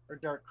or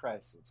Dark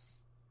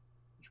Crisis?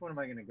 Which one am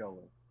I going to go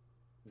with?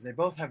 Because they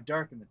both have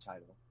dark in the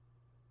title.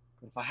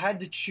 But if I had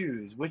to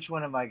choose, which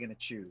one am I going to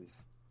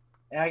choose?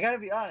 And I got to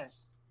be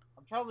honest,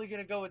 I'm probably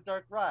going to go with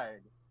Dark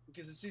Ride,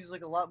 because it seems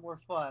like a lot more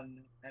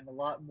fun and a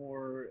lot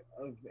more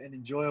of an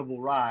enjoyable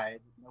ride,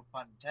 no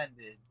pun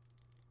intended,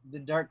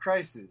 than Dark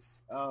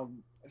Crisis.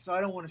 So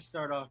I don't want to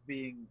start off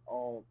being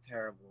all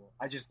terrible.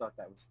 I just thought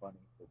that was funny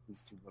that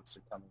these two books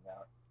are coming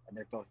out, and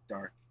they're both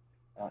dark,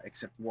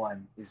 except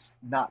one is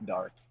not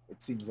dark.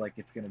 It seems like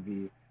it's going to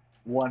be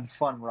one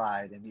fun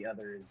ride, and the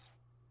other is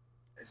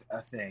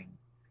a thing.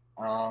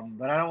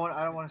 But I don't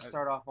want to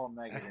start off all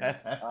negative.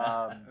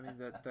 I mean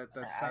that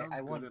sounds I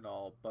good and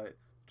all, but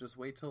just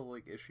wait till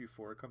like issue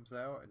 4 comes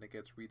out and it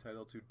gets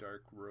retitled to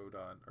Dark Ride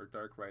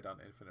on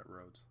Infinite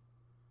Roads.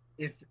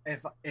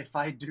 If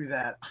I do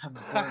that, I'm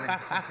burning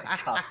my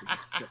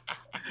copies.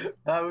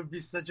 That would be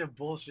such a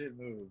bullshit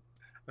move.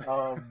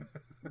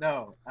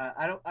 No,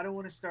 I don't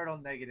want to start all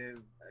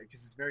negative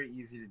because it's very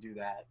easy to do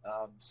that.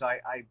 So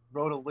I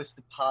wrote a list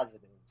of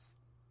positives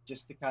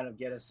just to kind of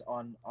get us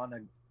on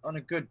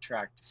a good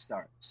track to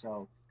start.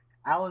 So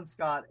Alan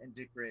Scott and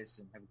Dick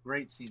Grayson have a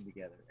great scene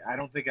together. I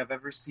don't think I've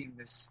ever seen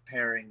this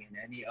pairing in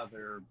any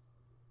other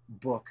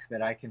book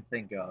that I can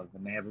think of,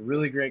 and they have a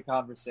really great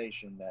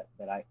conversation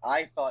that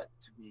I thought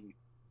to be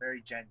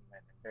very genuine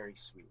and very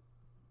sweet.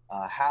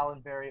 Hal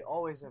and Barry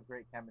always have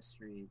great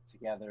chemistry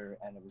together,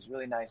 and it was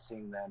really nice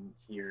seeing them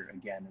here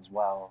again as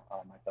well.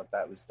 I thought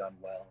that was done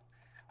well.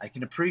 I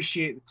can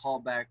appreciate the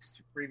callbacks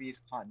to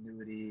previous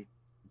continuity,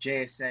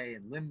 JSA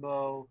and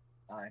Limbo,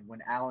 and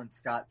when Alan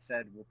Scott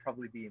said we'll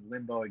probably be in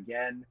Limbo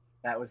again,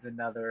 that was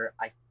another.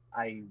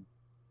 I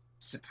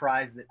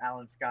surprised that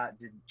Alan Scott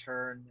didn't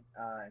turn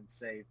and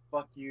say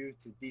fuck you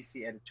to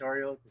DC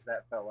editorial, because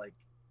that felt like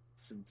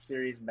some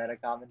serious meta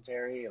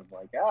commentary of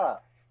like,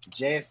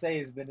 JSA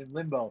has been in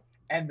Limbo,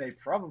 and they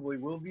probably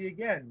will be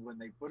again when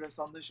they put us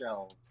on the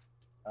shelves,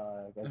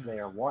 as they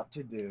are wont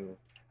to do.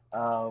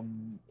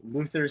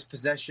 Luthor's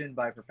possession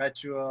by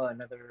Perpetua,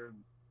 another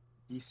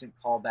decent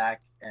callback,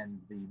 and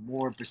the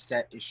more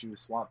beset issue of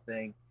Swamp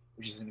Thing,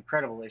 which is an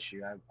incredible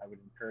issue. I would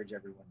encourage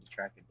everyone to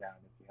track it down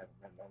if you haven't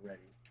read it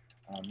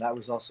already. That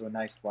was also a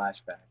nice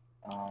flashback.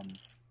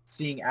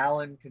 Seeing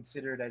Alan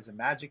considered as a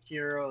magic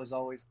hero is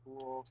always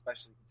cool,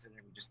 especially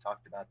considering we just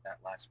talked about that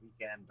last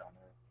weekend on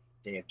our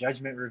Day of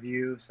Judgment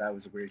review, so that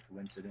was a weird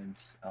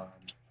coincidence.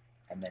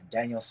 And then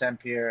Daniel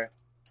Sempier.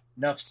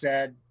 Enough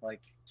said.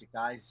 Like, the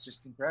guy's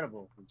just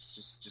incredible.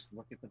 It's just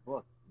look at the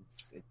book.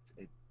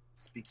 It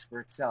speaks for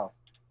itself.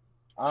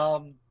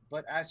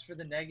 But as for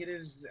the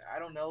negatives, I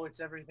don't know. It's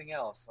everything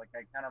else. Like,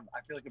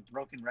 I feel like a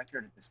broken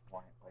record at this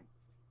point. Like,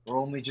 we're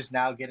only just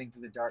now getting to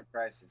the Dark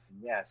Crisis,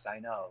 and yes, I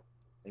know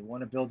they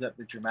want to build up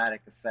the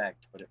dramatic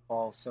effect, but it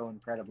falls so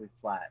incredibly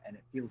flat, and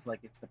it feels like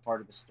it's the part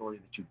of the story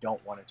that you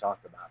don't want to talk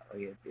about.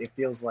 Like, it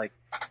feels like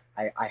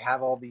I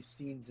have all these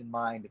scenes in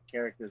mind of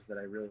characters that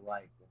I really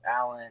like, with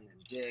Alan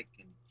and Dick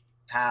and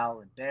Hal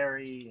and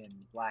Barry and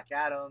Black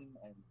Adam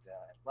and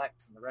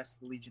Lex and the rest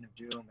of the Legion of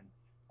Doom, and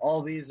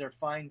all these are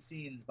fine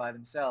scenes by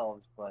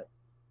themselves, but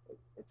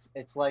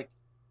it's like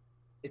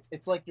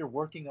it's like you're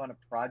working on a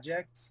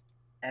project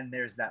and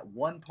there's that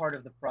one part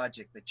of the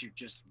project that you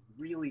just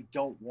really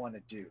don't want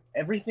to do.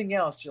 Everything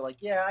else you're like,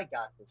 yeah, I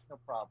got this, no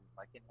problem,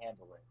 I can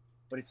handle it.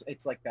 But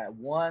it's like that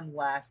one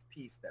last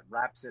piece that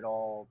wraps it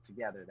all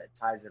together, that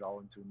ties it all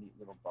into a neat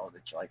little bow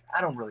that you're like,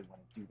 I don't really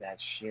want to do that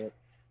shit.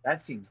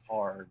 That seems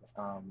hard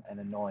and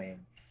annoying.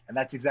 And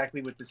that's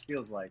exactly what this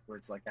feels like, where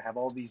it's like I have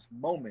all these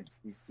moments,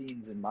 these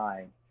scenes in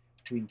mind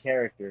between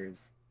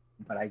characters,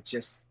 but I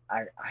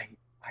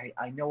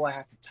know I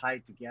have to tie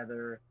it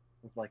together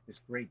with like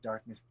this Great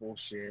Darkness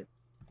bullshit,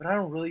 but I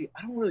don't really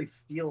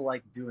feel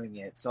like doing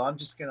it. So I'm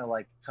just gonna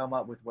like come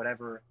up with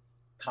whatever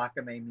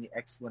cockamamie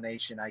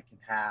explanation I can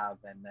have,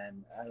 and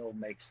then it'll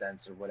make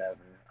sense or whatever.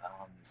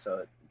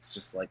 So it's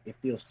just like it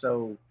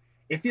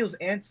feels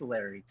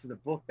ancillary to the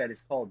book that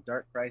is called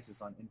Dark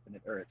Crisis on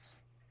Infinite Earths,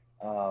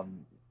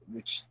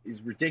 which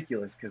is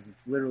ridiculous because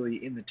it's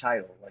literally in the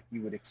title. Like,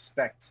 you would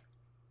expect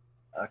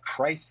a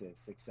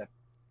crisis, except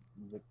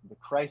the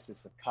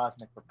crisis of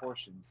cosmic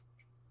proportions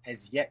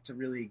has yet to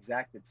really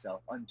exact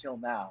itself until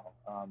now,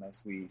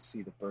 as we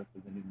see the birth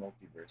of the new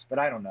multiverse. But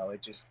I don't know.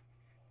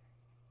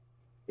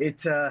 It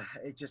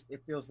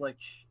feels like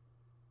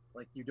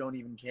you don't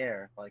even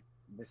care. Like,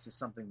 this is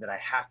something that I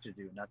have to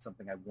do, not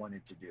something I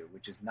wanted to do,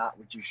 which is not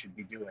what you should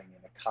be doing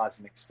in a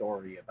cosmic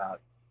story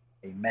about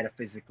a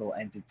metaphysical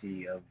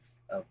entity of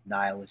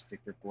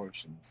nihilistic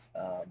proportions.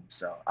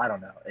 So I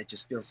don't know. It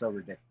just feels so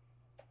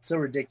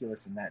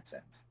ridiculous in that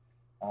sense.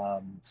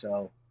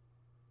 So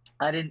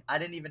I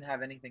didn't even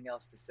have anything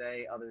else to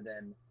say other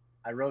than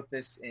I wrote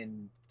this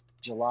in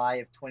July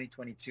of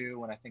 2022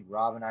 when I think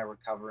Rob and I were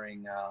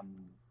covering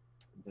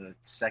the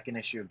second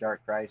issue of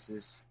Dark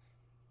Crisis.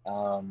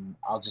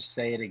 I'll just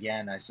say it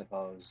again, I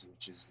suppose,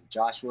 which is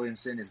Josh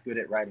Williamson is good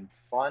at writing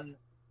fun,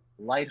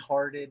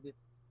 lighthearted,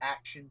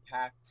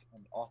 action-packed,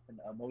 and often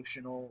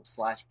emotional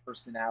 /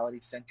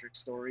 personality-centric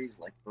stories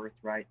like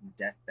Birthright and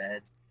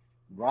Deathbed.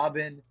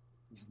 Robin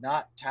is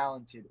not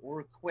talented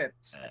or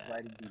equipped at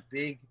writing the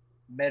big,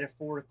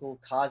 metaphorical,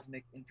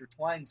 cosmic,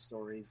 intertwined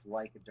stories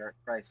like A Dark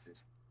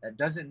Crisis. That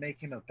doesn't make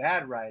him a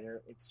bad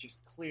writer, it's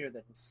just clear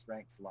that his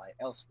strengths lie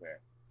elsewhere,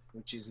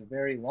 which is a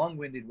very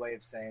long-winded way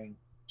of saying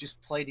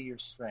just play to your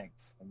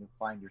strengths and you'll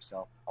find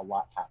yourself a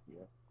lot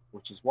happier,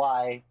 which is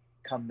why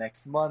come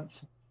next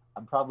month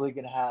I'm probably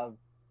going to have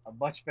a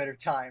much better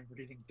time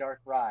reading Dark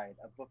Ride,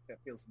 a book that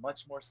feels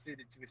much more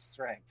suited to his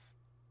strengths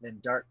than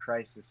Dark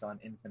Crisis on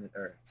Infinite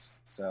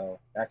Earths. So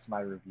that's my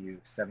review,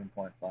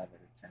 7.5 out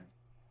of 10.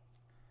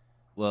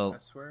 Well, I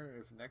swear,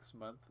 if next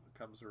month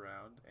comes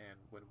around and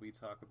when we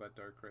talk about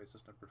Dark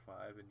Crisis number 5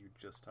 and you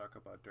just talk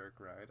about Dark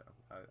Ride,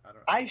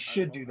 I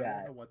should do that.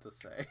 I don't know what to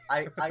say.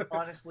 I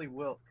honestly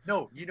will.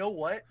 No, you know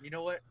what?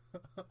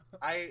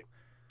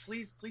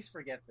 Please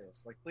forget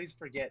this. Like, please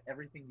forget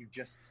everything you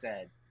just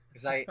said,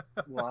 because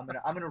I'm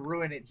gonna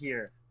ruin it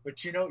here.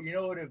 But you know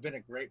what would have been a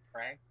great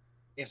prank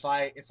if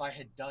I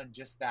had done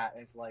just that.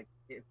 It's like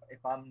if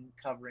I'm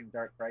covering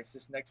Dark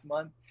Crisis next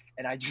month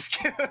and I just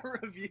give a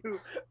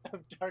review of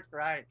Dark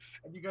Ride,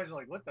 and you guys are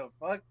like, "What the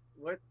fuck?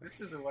 What?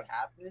 This isn't what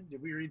happened.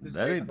 Did we read the that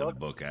same ain't book?" the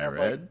book I And I'm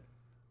read. like,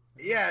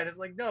 yeah, and it's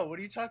like, no, what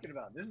are you talking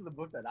about? This is the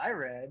book that I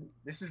read.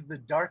 This is the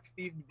dark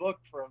themed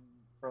book from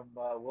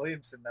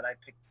Williamson that I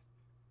picked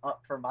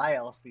up for my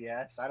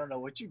LCS. I don't know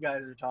what you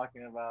guys are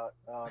talking about.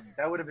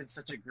 That would have been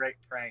such a great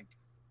prank.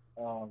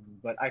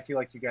 But I feel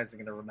like you guys are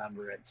gonna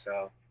remember it,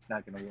 so it's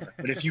not gonna work.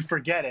 But if you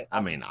forget it, I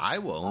mean, I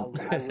won't.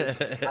 oh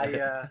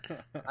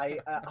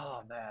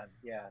man,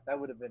 yeah, that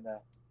would have been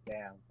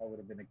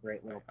a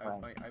great little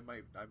prank. I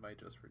might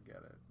just forget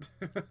it.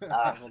 I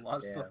Ah, have a lot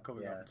of damn, stuff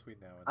going yeah. on between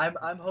now and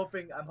then.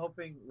 I'm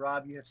hoping,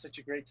 Rob, you have such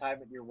a great time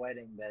at your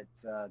wedding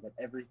that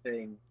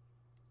everything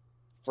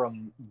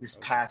from this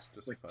past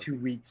just like fuzzy. 2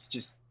 weeks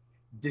just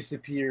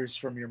disappears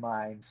from your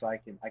mind, so I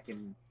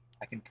can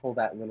pull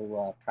that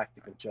little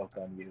practical joke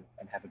on you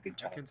and have a good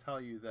I time. can tell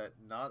you that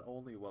not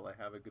only will I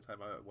have a good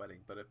time at my wedding,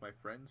 but if my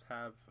friends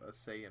have a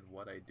say in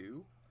what I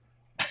do,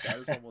 that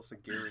is almost a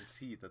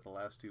guarantee that the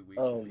last 2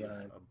 weeks will be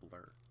man. a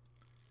blur.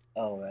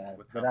 Oh man,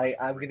 With how but much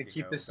I'm gonna drinking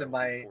keep this that in will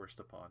be my forced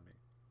upon me.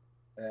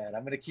 man,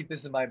 I'm gonna keep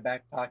this in my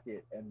back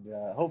pocket, and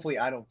hopefully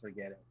I don't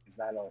forget it, because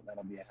that'll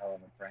be a hell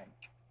of a prank.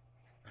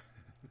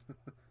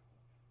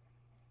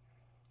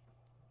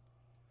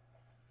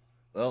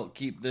 Well,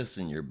 keep this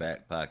in your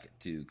back pocket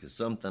too, because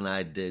something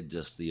I did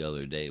just the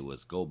other day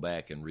was go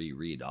back and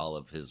reread all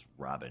of his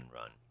Robin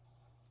run.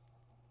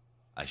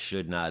 I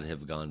should not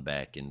have gone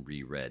back and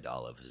reread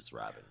all of his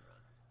Robin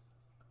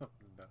run. Oh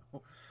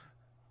no.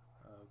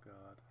 Oh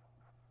god.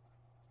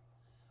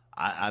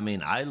 I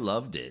mean, I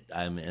loved it.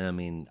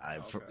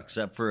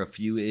 Except for a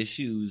few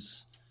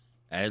issues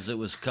as it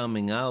was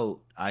coming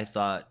out, I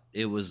thought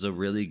it was a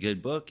really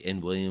good book,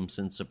 and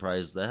Williamson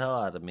surprised the hell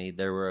out of me.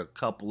 There were a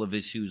couple of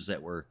issues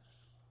that were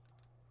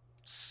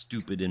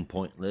stupid and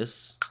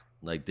pointless,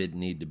 like didn't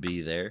need to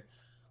be there,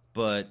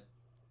 but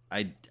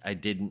I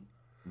didn't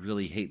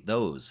really hate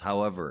those.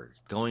 However,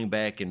 going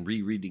back and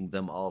rereading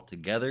them all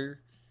together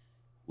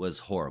was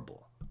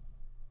horrible.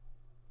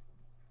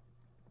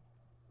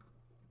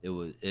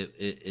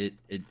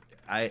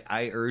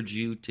 I urge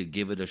you to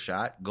give it a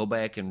shot. Go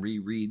back and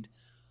reread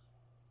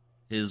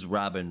his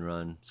Robin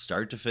run,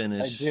 start to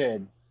finish. I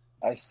did.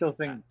 I still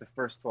think the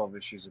first 12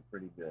 issues are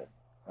pretty good.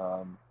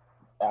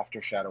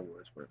 After Shadow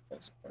Wars, where it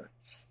falls apart.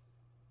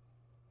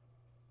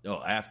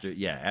 Oh,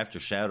 after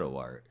Shadow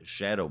War,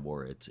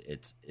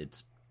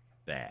 it's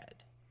bad.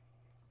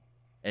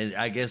 And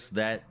I guess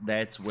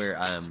that's where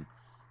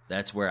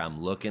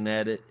I'm looking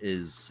at it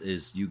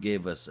is you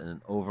gave us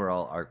an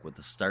overall arc with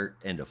a start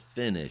and a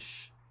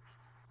finish,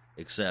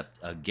 except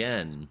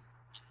again,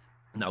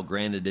 now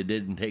granted it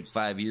didn't take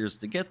 5 years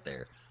to get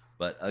there,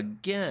 but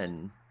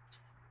again,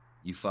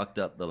 you fucked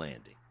up the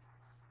landing.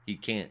 He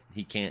can't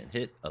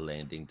hit a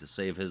landing to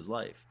save his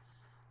life.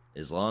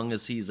 As long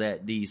as he's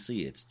at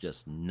DC, it's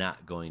just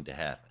not going to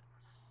happen.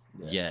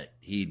 Yeah. Yet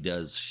he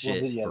does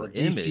shit for the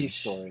DC Image.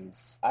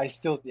 Stories. I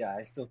still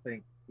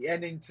think the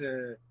ending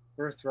to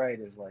Birthright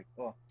is like,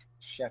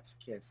 chef's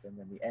kiss, and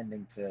then the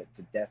ending to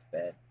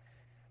Deathbed.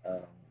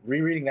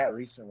 Rereading that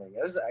recently,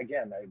 I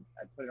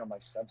put it on my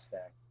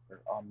Substack,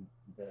 or on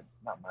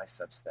not my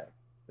Substack.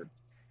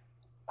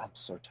 I'm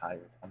so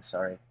tired. I'm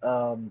sorry.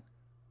 The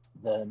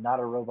Not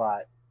a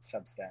Robot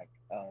Substack.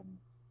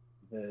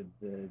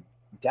 The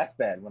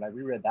Deathbed, when I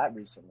reread that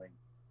recently,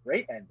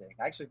 great ending.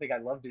 I actually think I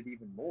loved it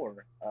even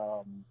more.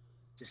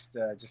 Just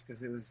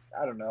because it was,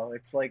 I don't know,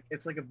 it's like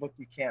a book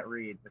you can't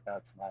read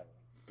without smiling.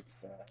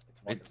 It's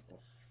wonderful.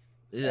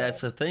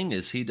 That's the thing,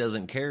 is he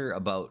doesn't care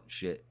about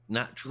shit,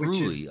 not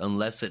truly,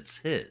 unless it's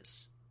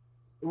his.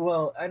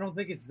 Well, I don't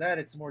think it's that.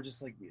 It's more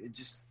just like,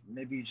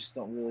 maybe you just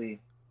don't really,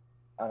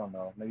 I don't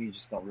know, maybe you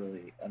just don't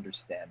really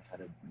understand how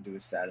to do a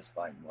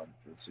satisfying one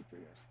for the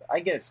superhero stuff. I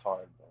get it's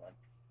hard,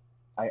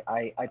 but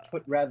I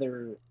put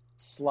rather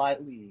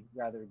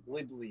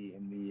glibly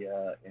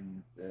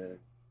in the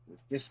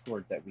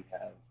Discord that we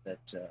have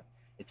that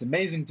it's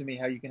amazing to me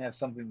how you can have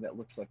something that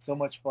looks like so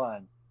much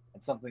fun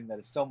and something that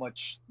is so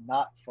much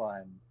not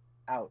fun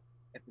out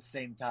at the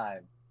same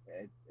time.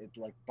 It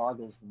like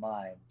boggles the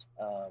mind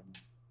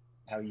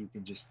how you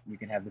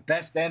can have the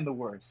best and the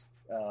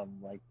worst,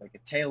 like a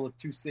tale of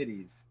two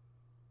cities,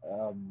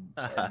 and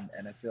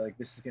I feel like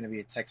this is going to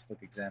be a textbook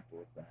example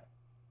of that.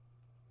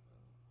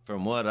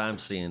 From what I'm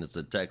seeing, it's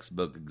a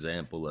textbook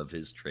example of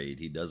his trade.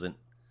 He doesn't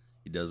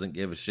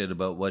give a shit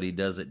about what he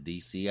does at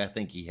DC. I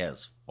think he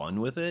has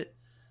fun with it,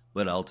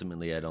 but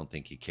ultimately I don't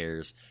think he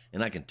cares.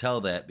 And I can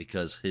tell that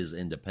because his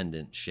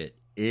independent shit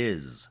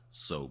is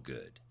so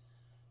good.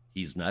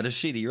 He's not a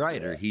shitty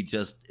writer. He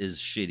just is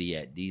shitty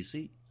at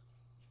DC.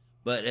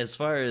 But as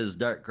far as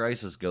Dark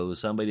Crisis goes,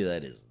 somebody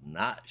that is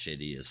not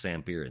shitty is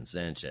Sampere and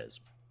Sanchez.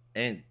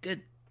 And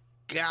good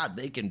God,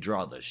 they can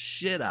draw the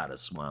shit out of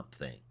Swamp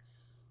Thing.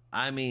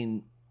 I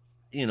mean,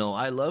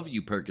 I love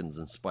you, Perkins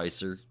and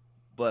Spicer,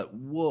 but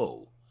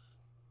whoa,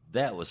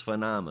 that was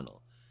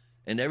phenomenal.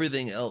 And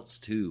everything else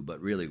too, but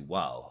really,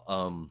 wow.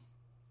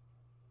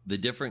 The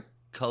different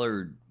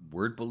colored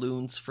word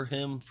balloons for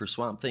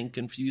Swamp Thing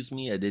confused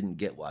me. I didn't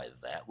get why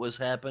that was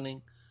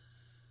happening.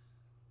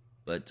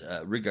 But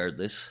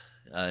regardless,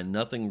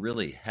 nothing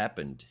really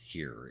happened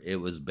here. It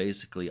was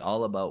basically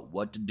all about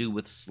what to do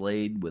with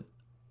Slade, with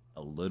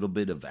a little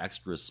bit of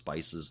extra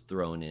spices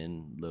thrown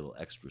in, little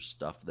extra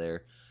stuff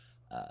there.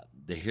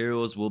 The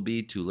heroes will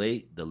be too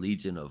late. The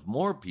legion of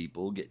more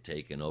people get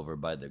taken over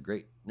by the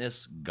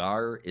greatness.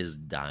 Gar is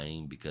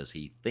dying because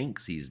he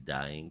thinks he's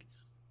dying.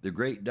 The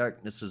great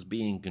darkness is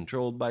being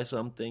controlled by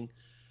something.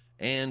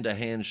 And a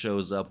hand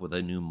shows up with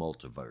a new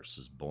multiverse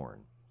is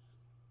born.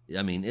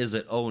 I mean, is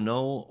it oh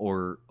no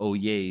or oh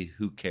yay,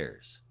 who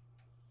cares?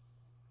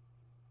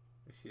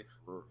 Yeah.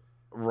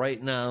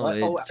 Right now,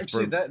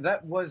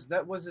 that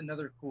was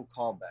another cool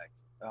callback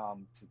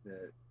to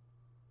the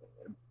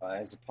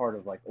as a part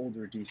of like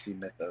older DC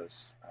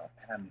mythos,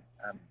 and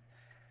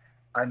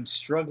I'm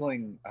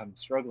struggling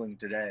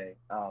today.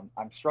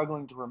 I'm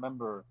struggling to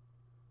remember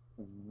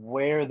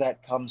where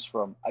that comes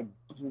from. I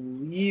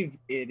believe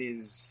it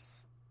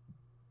is.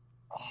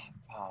 Oh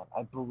God,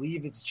 I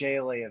believe it's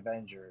JLA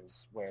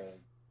Avengers where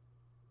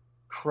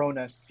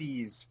Krona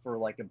sees for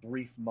like a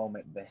brief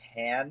moment the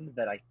hand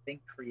that I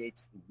think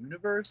creates the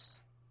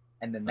universe,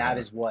 and then that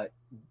is what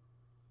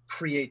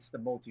creates the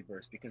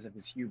multiverse because of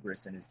his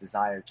hubris and his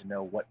desire to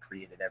know what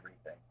created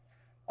everything.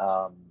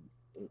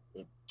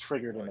 it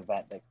triggered an Like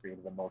event that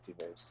created a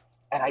multiverse.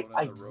 And Crona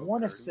I the Rogue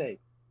want to Guardian. say,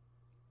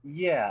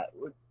 yeah,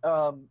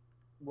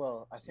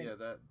 well, I think Yeah,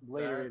 that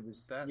later it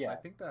was, I yeah,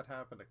 think that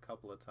happened a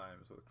couple of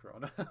times with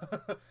Crona,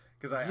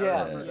 because I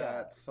yeah, remember Yeah.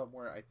 yeah, that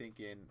somewhere. I think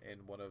in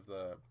one of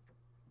the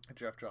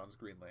Jeff Johns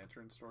Green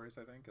Lantern stories,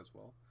 I think as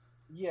well,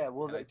 yeah.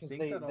 Well, and I because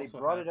think that they also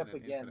brought it happened up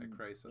in Infinite again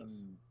Crisis.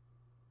 in,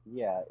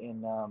 yeah,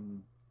 in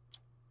um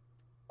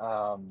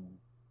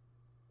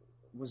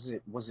was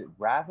it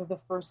Wrath of the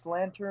First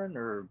Lantern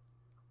or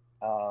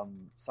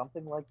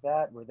something like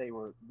that, where they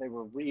were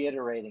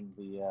reiterating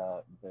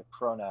the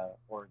Krona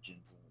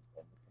origins and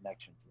the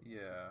connection to the Yeah,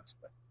 multiverse.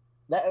 But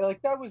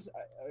that was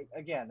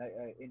again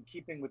in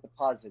keeping with the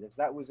positives.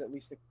 That was at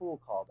least a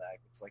cool callback.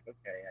 It's like,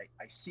 okay,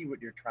 I see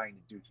what you're trying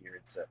to do here.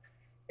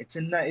 It's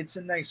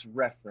a nice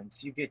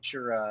reference. You get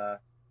your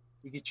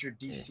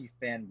Yeah. DC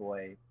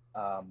fanboy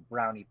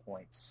brownie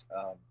points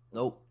for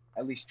Nope.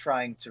 at least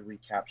trying to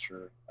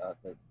recapture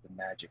the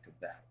magic of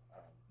that.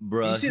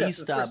 You Bruh, see he that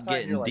for the first stopped time,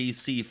 getting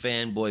DC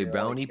fanboy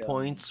you're like, brownie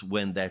points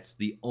when that's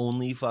the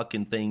only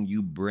fucking thing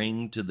you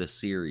bring to the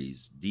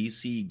series.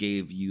 DC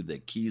gave you the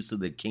keys to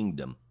the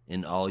kingdom,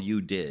 and all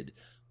you did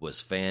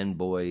was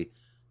fanboy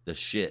the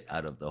shit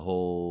out of the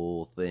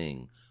whole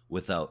thing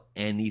without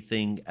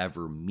anything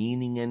ever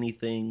meaning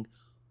anything,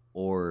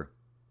 or,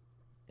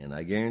 and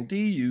I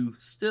guarantee you,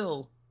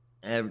 still,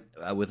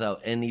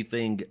 without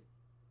anything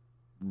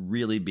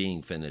really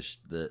being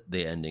finished, the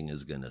ending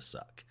is gonna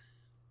suck.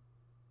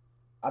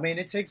 I mean,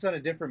 it takes on a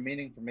different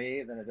meaning for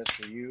me than it does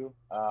for you.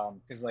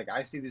 Because like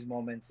I see these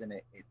moments and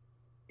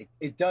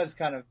it does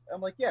kind of,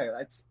 I'm like, yeah,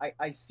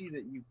 I see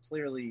that you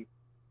clearly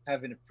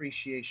have an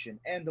appreciation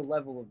and a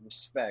level of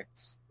respect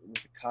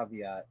with a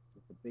caveat,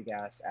 with a big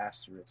ass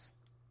asterisk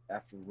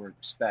after the word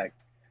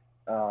respect.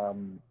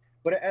 Um,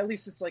 but at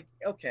least it's like,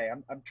 okay,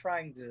 I'm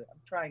trying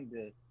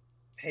to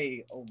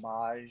pay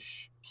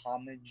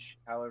homage,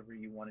 however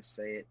you want to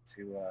say it,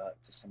 to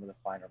some of the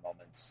finer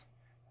moments.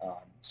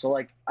 So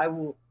like I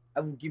will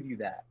give you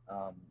that.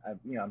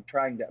 I'm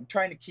trying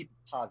to keep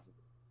it positive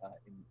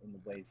in the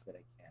ways that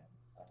I can.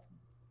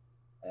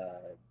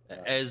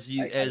 I As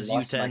you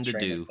lost my tend to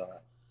train of do.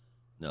 thought.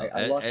 No,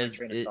 I lost my as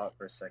train of it thought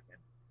for a second.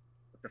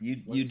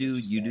 What you was I do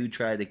just you do saying?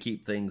 try to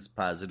keep things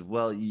positive.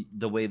 Well,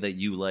 the way that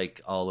you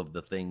like all of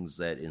the things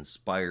that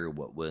inspire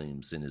what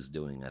Williamson is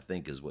doing, I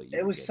think, is what you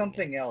It were was getting at.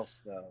 something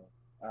else though.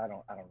 I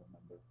don't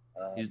remember.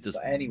 He's just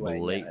But anyway, yeah,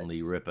 blatantly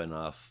it's ripping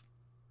off.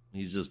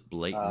 He's just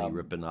blatantly um,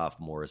 ripping off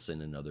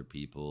Morrison and other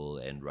people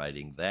and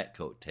riding that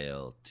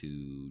coattail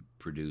to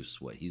produce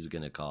what he's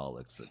going to call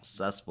a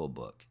successful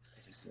book.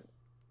 it is.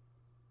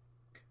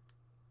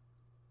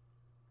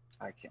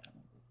 I can't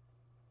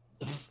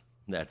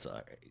That's all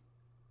right.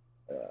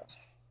 remember.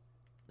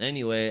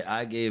 Anyway,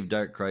 I gave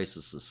Dark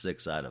Crisis a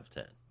 6 out of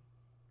 10.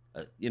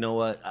 You know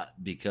what?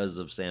 Because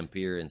of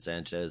Sampier and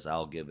Sanchez,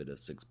 I'll give it a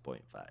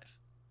 6.5.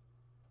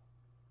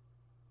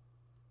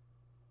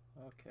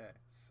 okay.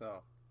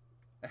 So,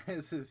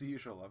 as is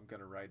usual, I'm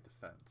gonna ride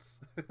the fence.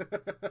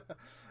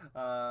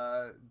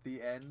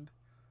 The end,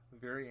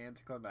 very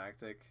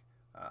anticlimactic.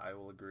 I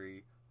will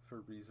agree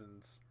for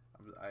reasons.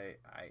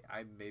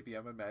 I maybe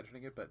I'm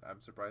imagining it, but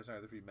I'm surprised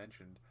neither of you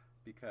mentioned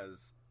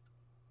because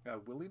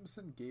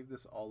Williamson gave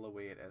this all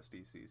away at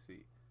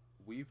SDCC.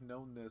 We've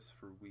known this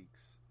for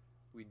weeks.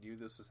 We knew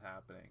this was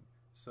happening.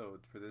 So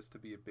for this to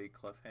be a big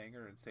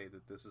cliffhanger and say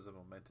that this is a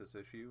momentous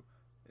issue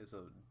is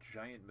a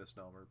giant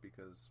misnomer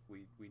because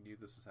we knew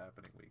this was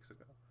happening weeks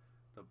ago.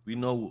 We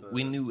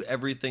knew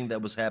everything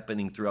that was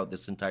happening throughout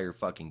this entire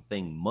fucking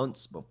thing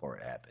months before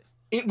it happened.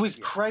 It was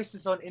Yeah.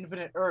 Crisis on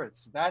Infinite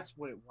Earths. That's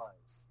what it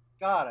was.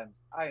 God,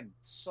 I'm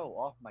so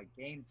off my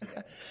game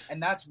today,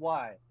 and that's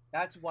why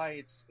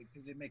it's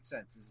because it makes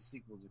sense. It's a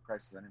sequel to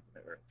Crisis on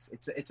Infinite Earths.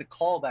 It's a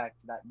callback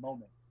to that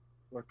moment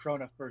where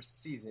Krona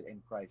first sees it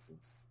in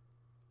Crisis.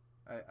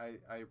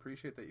 I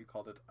appreciate that you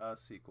called it a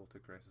sequel to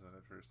Crisis on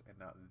Infinite Earths and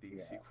not the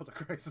Yeah. sequel to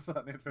Crisis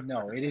on Infinite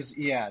No, Earths. it is.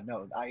 Yeah,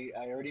 no. I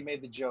already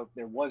made the joke.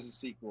 There was a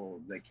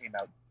sequel that came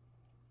out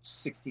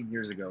 16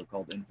 years ago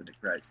called Infinite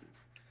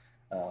Crisis.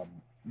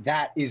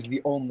 That is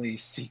the only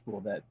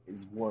sequel that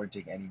is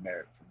warranting any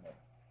merit for me.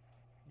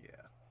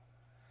 Yeah.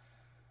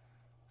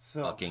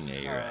 So Fucking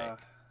A-Rag.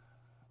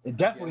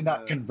 Definitely again,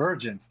 not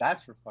Convergence.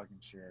 That's for fucking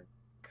sure.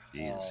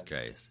 Jesus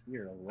Christ.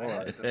 Dear I had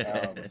Lord. a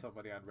discussion with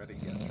somebody on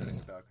Reddit yesterday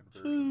about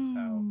Convergence.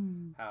 How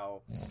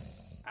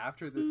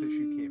after this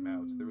issue came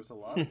out, there was a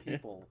lot of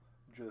people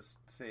just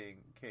saying,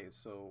 "Okay,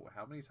 so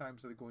how many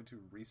times are they going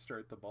to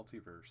restart the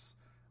multiverse?"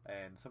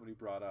 And somebody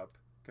brought up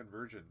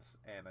Convergence,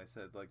 and I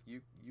said, like,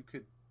 you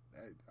could.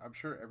 I'm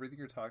sure everything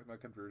you're talking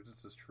about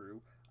Convergence is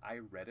true. I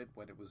read it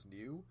when it was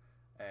new,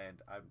 and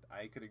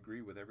I could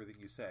agree with everything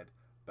you said,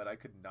 but I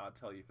could not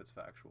tell you if it's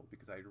factual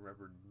because I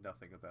remember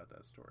nothing about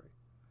that story,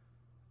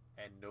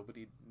 and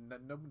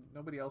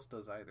nobody else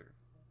does either.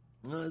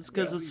 No, it's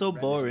because Yeah, it's so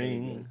Reddit's really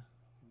boring. good.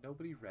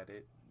 Nobody read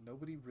it.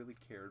 Nobody really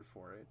cared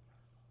for it.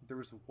 There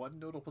was one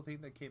notable thing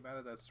that came out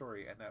of that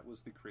story, and that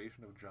was the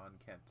creation of John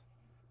Kent,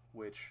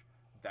 which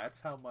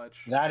that's how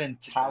much That and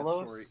that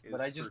story Talos, is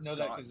but I just know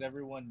that because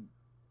forgotten.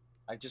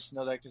 I just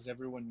know that because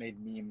everyone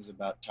made memes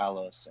about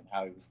Talos and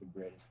how he was the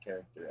greatest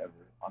character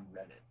ever on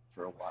Reddit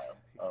for a while.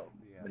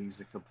 Yeah, But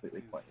he's a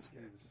completely pointless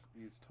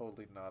he's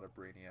totally not a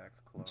Brainiac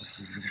clone.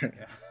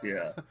 character.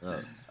 Yeah.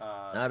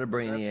 Not a but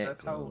Brainiac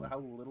that's clone. how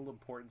little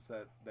importance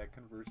that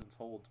convergence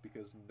holds,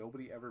 because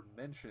nobody ever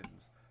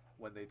mentions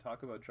when they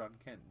talk about John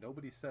Kent.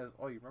 Nobody says,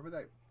 "Oh, you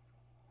remember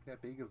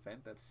that big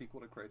event, that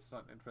sequel to Crisis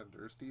on Infinite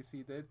Earths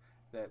DC did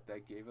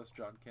that gave us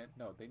John Kent?"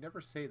 No, they never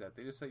say that.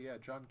 They just say, "Yeah,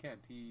 John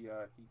Kent. He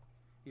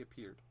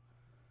appeared."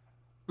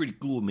 Pretty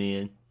cool,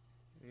 man.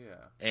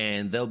 Yeah.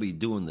 And they'll be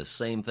doing the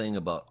same thing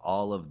about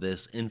all of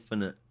this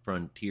Infinite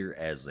Frontier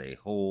as a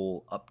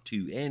whole, up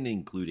to and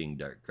including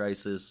Dark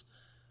Crisis,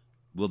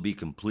 will be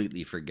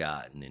completely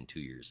forgotten in 2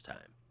 years'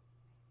 time.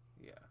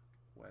 Yeah,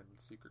 when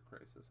Secret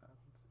Crisis happens.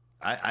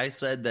 I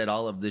said that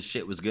all of this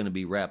shit was going to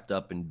be wrapped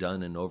up and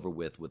done and over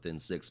with within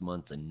 6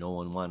 months, and no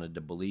one wanted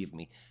to believe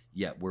me.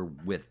 Yet we're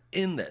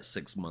within that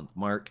 6-month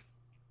mark,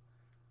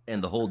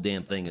 and the whole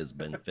damn thing has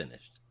been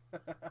finished.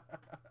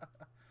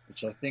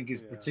 Which I think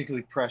is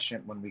particularly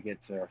prescient when we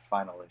get to our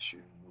final issue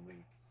in the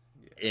week.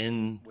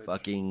 Yeah.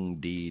 Fucking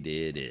deed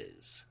it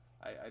is.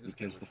 I just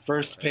because the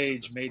first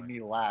page made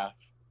me laugh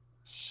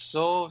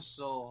so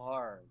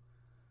hard.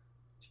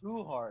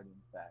 Too hard,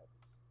 in fact.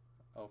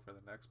 Oh, for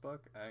the next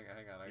book? Hang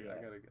on, I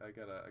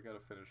gotta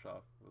finish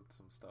off with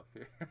some stuff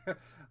here.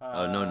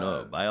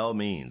 No, by all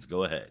means,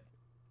 go ahead.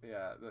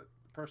 Yeah, the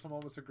personal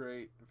moments are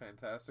great.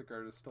 Fantastic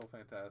art is still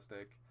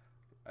fantastic.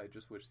 I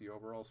just wish the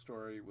overall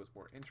story was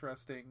more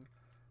interesting,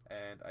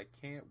 and I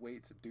can't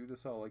wait to do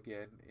this all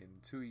again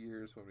in 2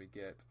 years when we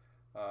get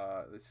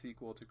the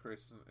sequel to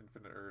Crisis on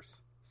Infinite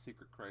Earths,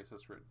 Secret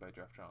Crisis, written by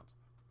Jeff Johns.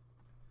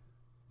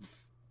 So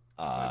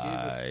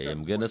I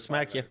am gonna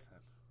smack you.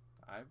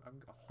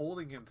 I'm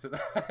holding him to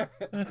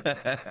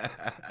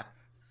that.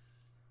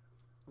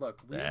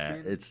 Look, we've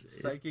been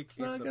psychic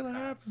in the past.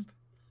 Happen.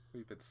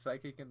 We've been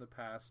psychic in the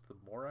past. The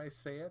more I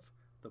say it,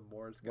 the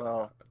more it's going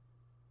to happen.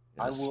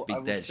 I will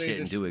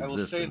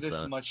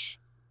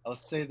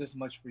say this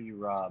much for you,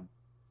 Rob.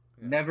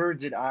 Yeah. Never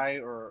did I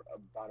or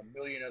about a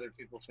million other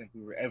people think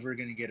we were ever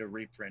going to get a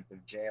reprint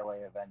of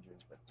JLA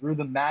Avengers, but through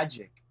the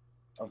magic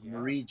of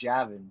Marie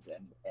Javins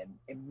and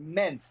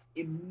immense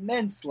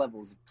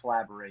levels of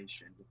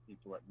collaboration with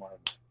people at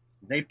Marvel,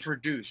 they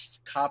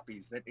produced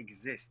copies that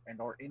exist and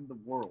are in the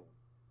world,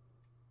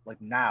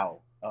 like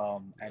now.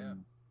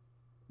 And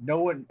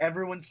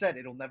everyone said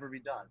it'll never be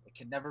done. It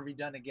can never be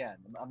done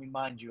again. I mean,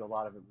 mind you, a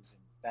lot of it was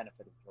in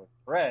benefit of George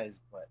Perez,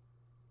 but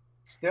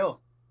still,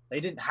 they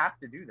didn't have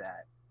to do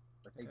that,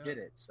 but they did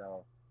it.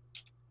 So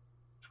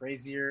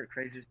crazier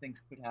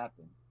things could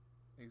happen.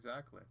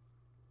 Exactly.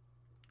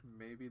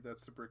 Maybe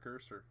that's the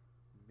precursor.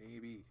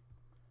 Maybe.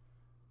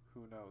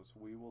 Who knows?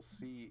 We will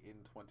see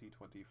in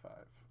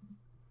 2025.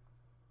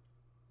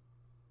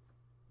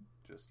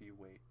 Just you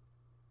wait.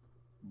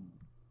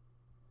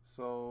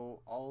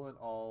 So, all in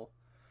all,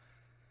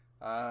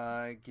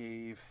 I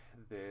gave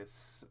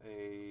this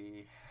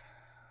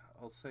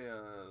I'll say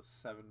a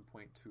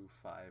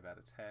 7.25 out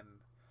of 10.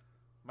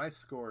 My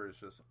score is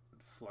just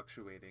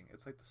fluctuating.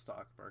 It's like the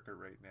stock market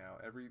right now.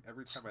 Every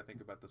time I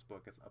think about this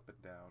book, it's up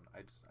and down.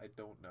 I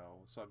don't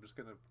know. So I'm just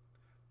gonna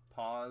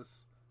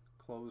pause,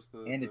 close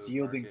the. And it's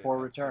yielding poor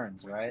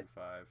returns, right?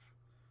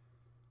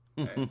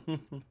 Okay.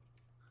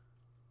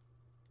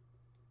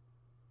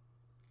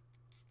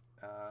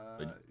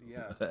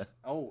 Yeah.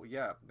 Oh,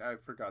 yeah. I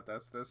forgot.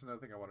 That's another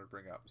thing I wanted to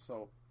bring up.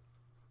 So,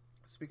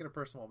 speaking of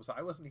personal moments,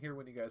 I wasn't here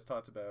when you guys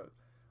talked about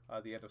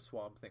the end of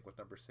Swamp Thing with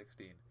number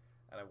 16,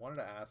 and I wanted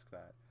to ask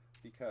that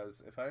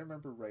because if I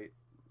remember right,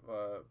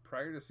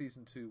 prior to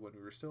season 2, when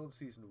we were still in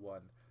season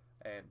 1,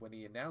 and when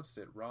he announced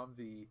it, Ram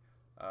V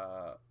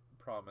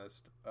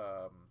promised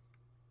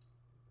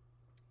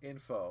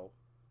info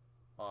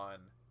on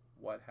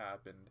what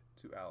happened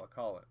to Alec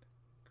Holland.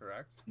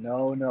 Correct?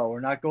 No, we're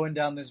not going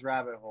down this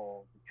rabbit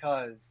hole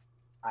because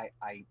I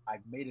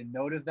made a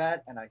note of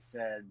that and I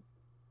said,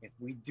 if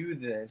we do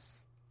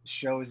this, the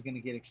show is going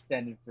to get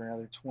extended for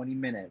another 20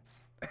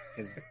 minutes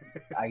because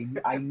I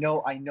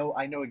know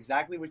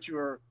exactly what you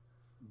were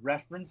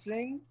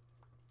referencing,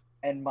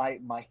 and my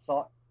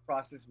thought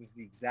process was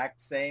the exact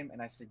same, and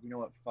I said, you know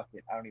what, fuck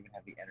it, I don't even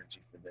have the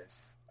energy for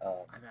this.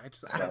 I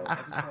just want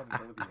to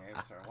know the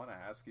answer. I want to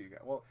ask you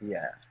guys. Well,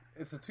 yeah,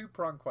 it's a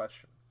two-pronged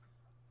question.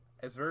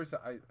 It's very.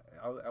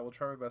 I will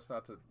try my best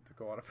not to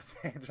go on a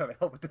tangent. I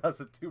hope it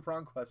does. A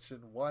two-pronged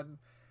question. One,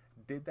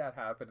 did that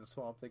happen in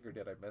Swamp Thing, or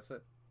did I miss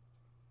it?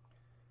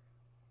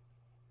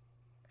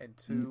 And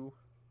two,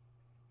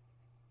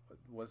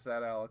 was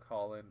that Alec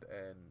Holland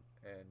and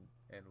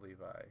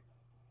Levi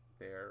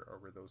there, or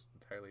were those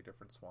entirely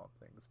different Swamp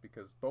Things?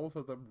 Because both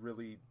of them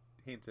really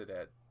hinted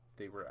at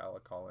they were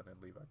Alec Holland and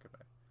Levi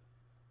Kamei.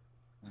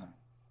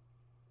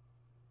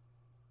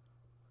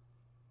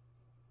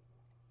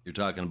 You're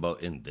talking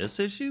about in this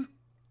issue?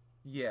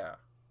 Yeah.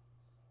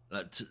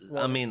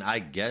 I mean, I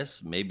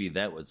guess maybe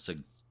that would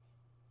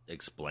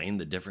explain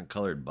the different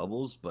colored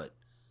bubbles, but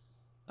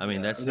I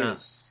mean, that's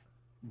not.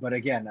 But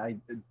again,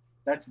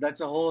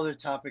 that's a whole other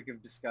topic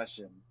of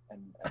discussion,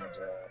 and I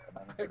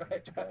don't think we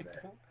need to go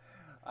there.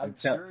 I'm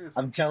Tell curious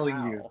I'm telling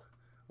you. how.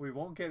 We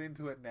won't get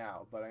into it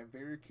now, but I'm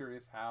very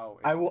curious how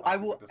I it's a will. I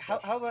topic of will. discussion.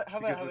 How Because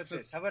about it's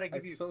just this? How about I give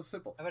it's you? so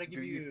simple. How about I Do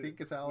give you you?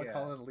 think it's Alec Yeah.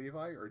 Holland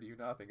Levi, or do you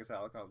not think it's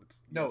Alec Holland?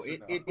 Just No, yes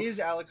or it no? is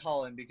Alec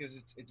Holland because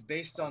it's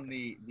based on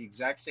Okay. the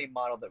exact same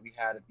model that we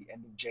had at the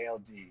end of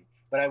JLD.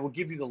 But I will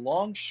give you the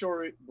long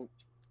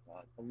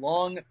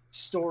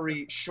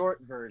story short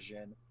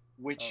version,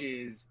 which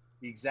Okay. is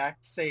the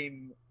exact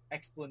same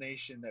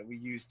explanation that we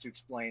used to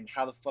explain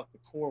how the fuck the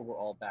core were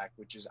all back,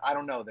 which is I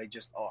don't know, they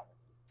just are.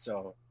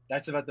 So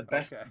that's about the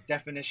best Okay.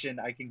 definition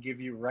I can give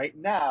you right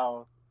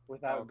now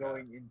without Okay.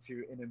 going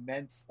into an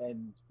immense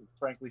and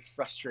frankly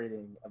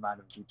frustrating amount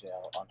of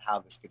detail on how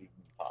this could even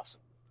be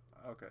possible.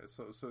 Okay.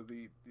 So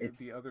It's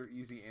the other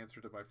easy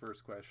answer to my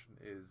first question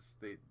is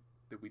that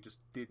we just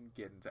didn't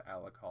get into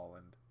Alec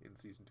Holland in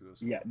season 2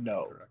 of yeah, Swoop.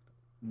 no, Correct.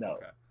 no.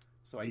 Okay.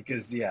 So I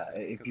Because didn't yeah,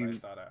 miss it because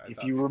I if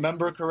thought you maybe I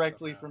remember missed it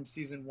correctly somehow. from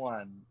season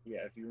one,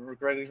 yeah, if you remember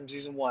correctly from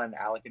season one,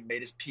 Alec had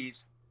made his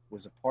peace,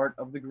 was a part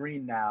of the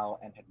Green now,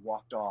 and had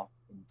walked off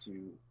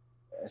into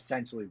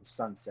essentially the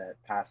sunset,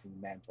 passing the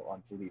mantle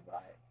on to Levi.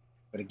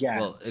 But again,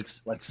 Well,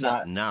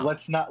 except now.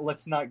 let's not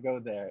go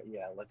there.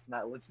 Yeah, let's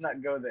not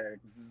go there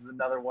because this is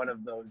another one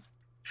of those.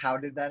 How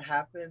did that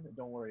happen?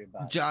 Don't worry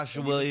about it. Josh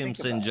Don't even think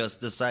Williamson about just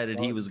decided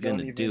he was it. going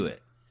Don't to do even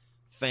it.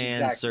 Fan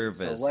exactly. So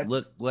service.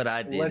 Look what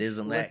I did.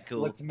 Isn't that cool?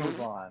 let's move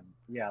on.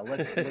 Yeah,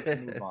 let's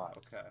move on.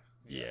 Okay.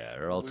 Yeah, Yes.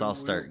 or else I'll We will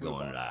start move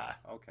going, on ah.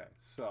 now. Okay.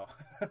 So,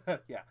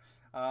 yeah.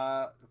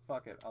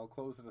 Fuck it. I'll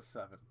close it a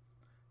 7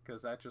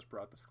 because that just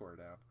brought the score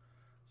down.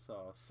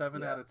 So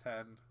 7 Yeah. out of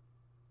 10.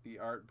 The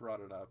art brought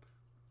it up.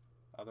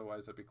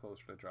 Otherwise, I'd be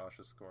closer to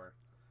Josh's score.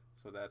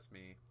 So that's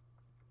me.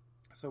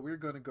 So we're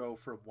going to go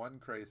from one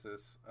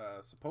crisis,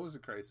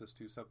 supposed crisis,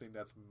 to something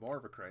that's more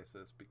of a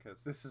crisis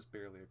because this is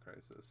barely a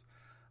crisis,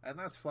 and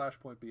that's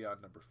Flashpoint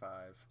Beyond number 5.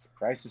 It's a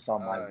crisis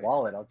on my Uh,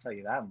 wallet, I'll tell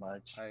you that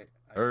much. I can't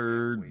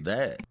Heard wait.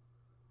 that.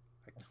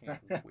 I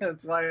can't wait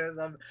That's why I'm,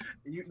 to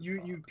you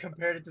talk about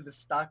compared it to the this.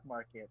 stock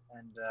market,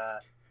 and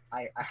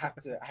I have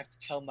to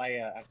tell I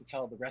have to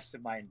tell the rest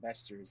of my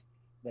investors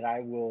that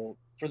I will,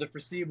 for the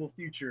foreseeable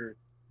future,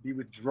 be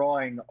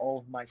withdrawing all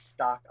of my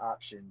stock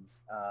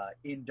options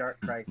in Dark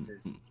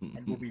Crisis,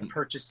 and will be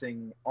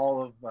purchasing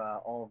all of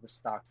the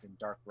stocks in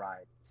Dark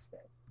Ride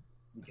instead,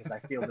 because I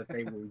feel that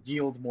they will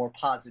yield more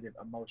positive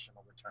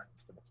emotional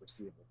returns for the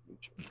foreseeable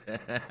future.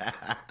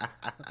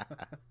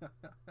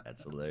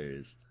 That's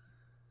hilarious.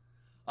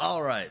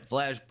 All right,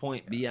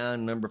 Flashpoint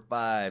Beyond number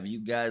 5. You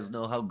guys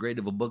know how great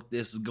of a book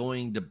this is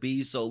going to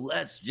be, so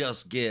let's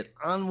just get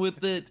on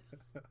with it.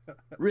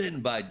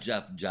 Written by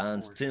Jeff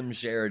Johns, Tim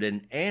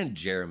Sheridan, and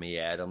Jeremy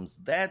Adams.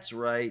 That's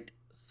right,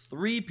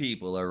 3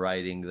 people are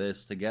writing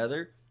this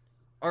together.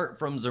 Art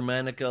from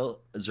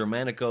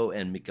Zermanico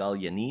and Mikael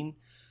Yanin.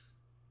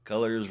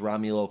 Colors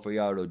Romulo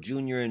Fajardo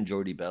Jr. and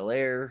Jordi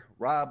Belair.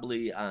 Rob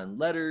Lee on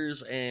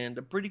letters, and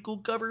a pretty cool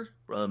cover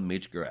from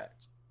Mitch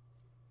Gerads.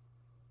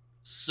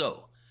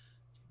 So,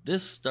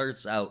 this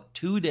starts out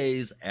 2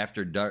 days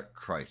after Dark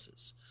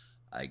Crisis.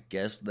 I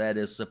guess that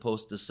is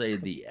supposed to say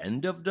the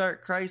end of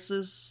Dark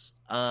Crisis.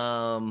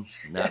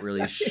 Not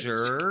really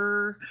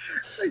sure.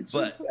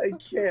 I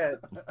can't.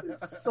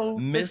 It's so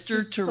it's Mr.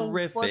 just so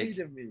funny Terrific.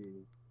 to me.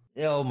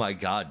 Oh my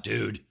god,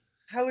 dude.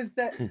 How is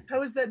that?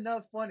 How is that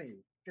not funny?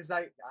 Because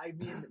I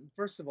mean,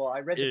 first of all,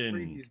 I read the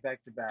previews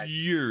back to back, but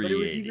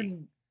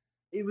Infuriating.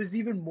 it was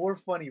even more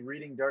funny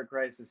reading Dark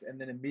Crisis and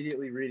then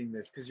immediately reading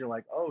this because you're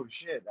like, oh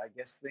shit, I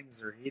guess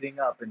things are heating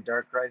up in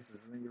Dark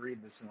Crisis, and then you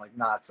read this and like,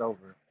 nah, it's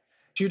over.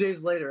 2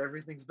 days later,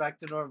 everything's back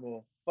to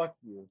normal. Fuck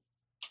you.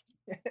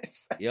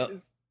 It's Yep.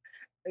 just,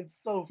 it's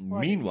so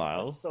funny.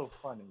 Meanwhile, it's so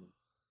funny.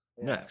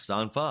 Yeah. next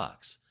on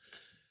Fox.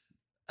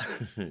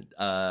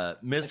 Mr.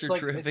 It's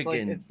Terrific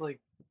it's like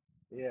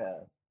yeah,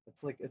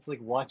 it's like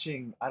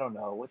watching, I don't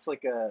know, what's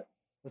like a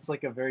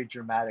very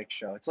dramatic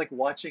show. It's like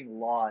watching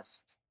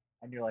Lost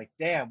and you're like,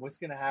 damn, what's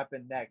gonna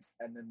happen next?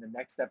 And then the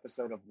next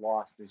episode of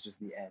Lost is just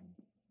the end.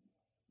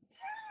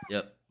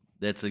 Yep,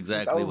 that's It's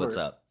just exactly what's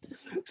over. up.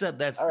 Except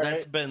that's All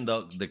right. been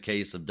the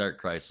case of Dark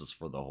Crisis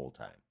for the whole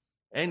time.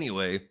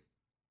 Anyway,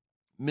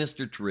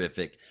 Mr.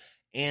 Terrific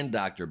and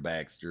Dr.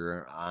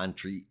 Baxter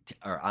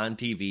are on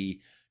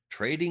TV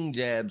trading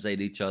jabs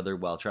at each other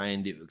while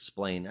trying to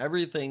explain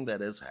everything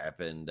that has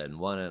happened and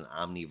what an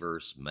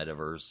omniverse,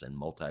 metaverse, and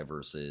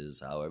multiverse is,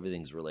 how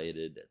everything's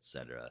related,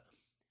 etc.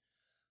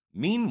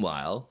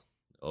 Meanwhile,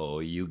 oh,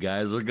 you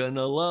guys are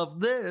gonna love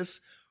this.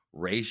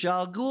 Ra's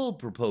al Ghul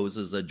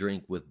proposes a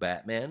drink with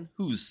Batman,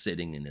 who's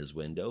sitting in his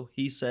window.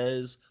 He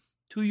says,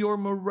 "To your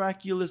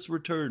miraculous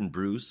return,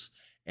 Bruce,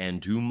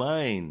 and to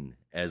mine,"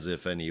 as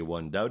if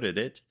anyone doubted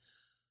it.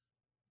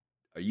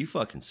 Are you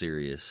fucking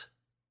serious?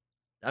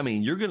 I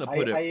mean, you're gonna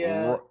put it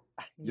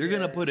you're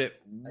gonna Yeah, put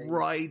it I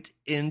right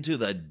into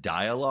the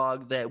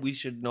dialogue that we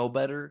should know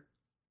better.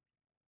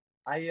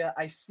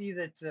 I see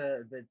that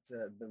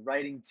the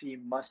writing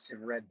team must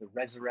have read The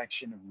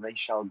Resurrection of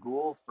Ra's al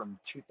Ghul from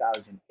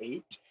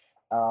 2008.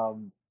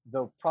 Um,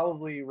 though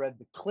probably you read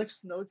the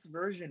Cliff's Notes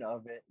version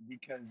of it,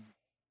 because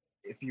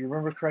if you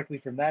remember correctly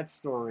from that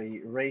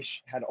story,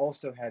 Raish had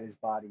also had his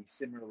body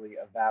similarly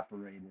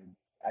evaporated.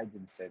 I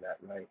didn't say that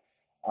right.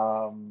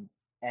 Um,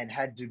 and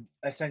had to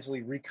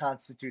essentially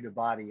reconstitute a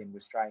body and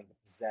was trying to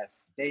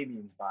possess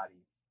Damien's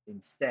body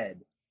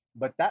instead.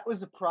 But that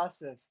was a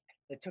process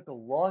that took a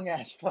long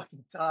ass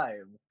fucking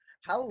time.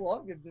 How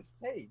long did this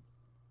take?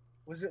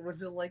 Was it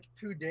like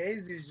 2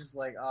 days? He was just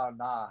like, oh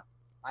nah.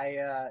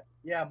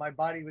 Yeah, my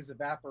body was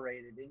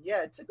evaporated. And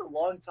yeah, it took a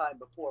long time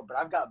before, but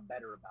I've gotten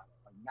better about it.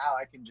 Like now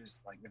I can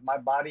just like if my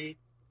body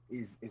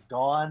is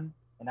gone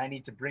and I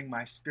need to bring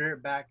my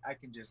spirit back, I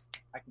can just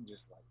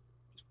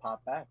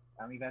pop back.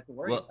 I don't even have to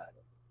worry Well, about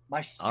it. My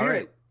all spirit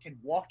right. can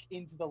walk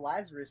into the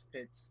Lazarus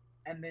pits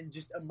and then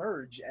just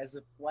emerge as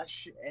a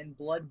flesh and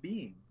blood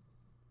being.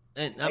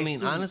 And I I mean,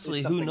 assume honestly,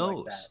 it's who something like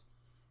knows? that.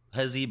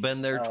 Has he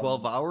been there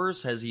 12 Um,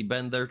 hours? Has he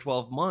been there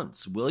 12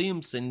 months?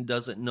 Williamson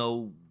doesn't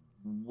know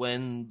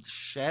when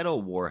Shadow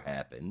War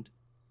happened.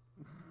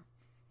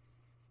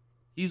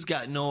 He's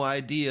got no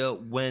idea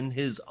when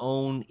his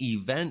own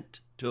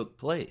event took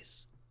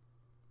place.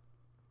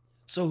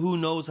 So who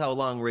knows how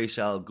long Ra's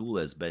al Ghul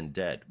has been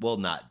dead? Well,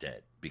 not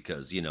dead,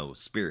 because,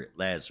 Spirit,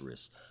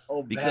 Lazarus.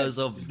 Oh Because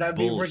man, of does that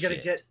mean we're gonna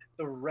bullshit. get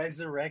the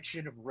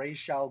resurrection of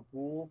Ra's al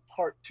Ghul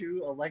Part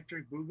 2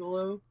 Electric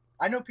Boogaloo?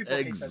 I know people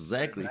hate that story,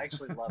 Exactly. but I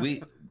actually love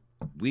We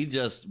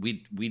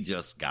it. we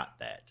just got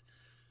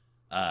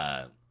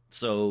that.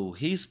 So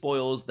he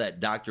spoils that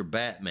Dr.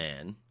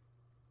 Batman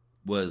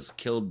was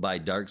killed by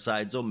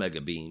Darkseid's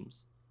Omega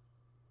beams.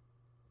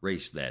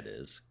 Ra's, that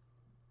is,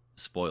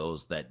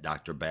 spoils that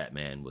Dr.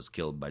 Batman was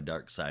killed by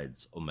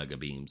Darkseid's Omega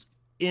beams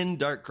in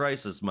Dark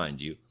Crisis, mind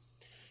you.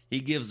 He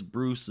gives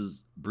Bruce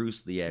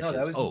the ashes. No,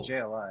 that was in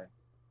JLI.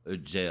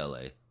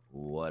 JLA,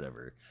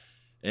 whatever.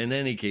 In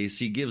any case,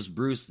 he gives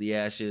Bruce the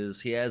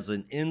ashes. He has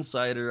an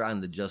insider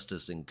on the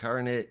Justice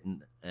Incarnate,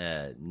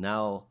 and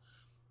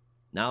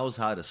knows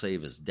how to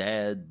save his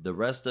dad. The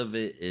rest of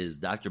it is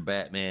Dr.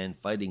 Batman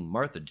fighting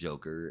Martha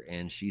Joker,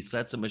 and she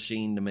sets a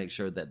machine to make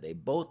sure that they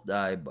both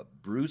die,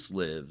 but Bruce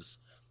lives.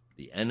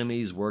 The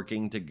enemies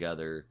working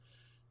together.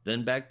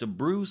 Then back to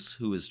Bruce,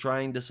 who is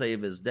trying to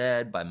save his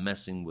dad by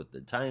messing with the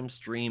time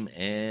stream,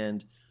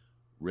 and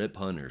Rip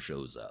Hunter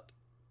shows up.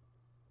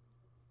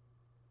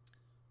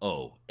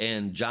 Oh,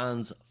 and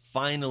Johns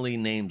finally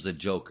names a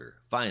Joker.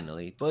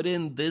 Finally. But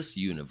in this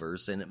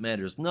universe, and it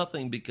matters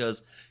nothing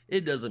because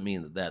it doesn't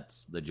mean that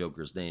that's the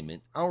Joker's name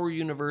in our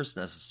universe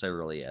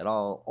necessarily at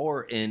all,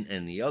 or in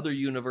any other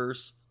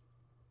universe.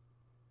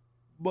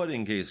 But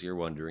in case you're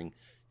wondering,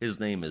 his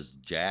name is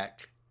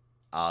Jack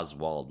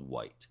Oswald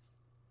White.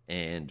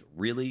 And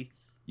really,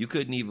 you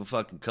couldn't even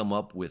fucking come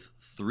up with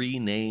 3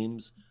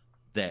 names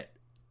that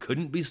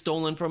couldn't be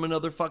stolen from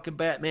another fucking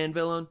Batman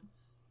villain?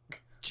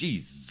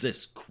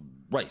 Jesus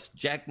Christ.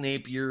 Jack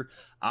Napier,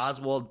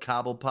 Oswald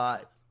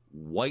Cobblepot,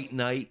 White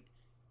Knight.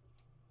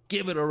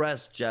 Give it a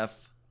rest,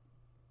 Jeff.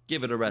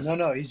 Give it a rest.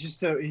 No, he's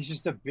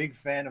just a big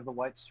fan of the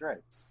White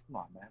Stripes. Come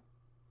on, man.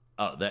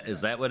 Oh,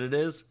 is that what it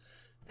is?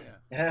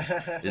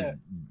 Yeah. Is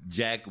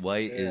Jack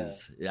White Yeah.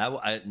 is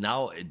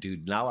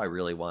now I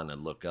really want to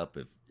look up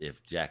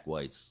if Jack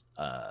White's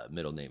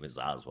middle name is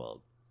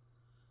Oswald.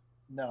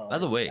 No. By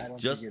the way, I don't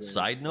just think it is,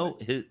 side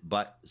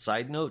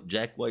but- note,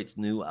 Jack White's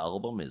new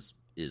album is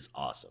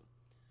awesome.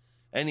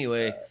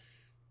 Anyway,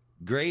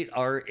 great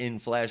art in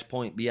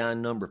Flashpoint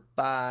Beyond number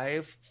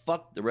 5.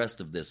 Fuck the rest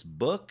of this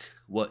book.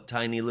 What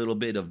tiny little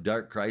bit of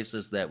Dark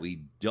Crisis that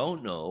we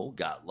don't know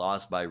got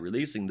lost by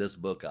releasing this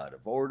book out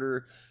of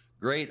order.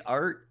 Great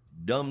art,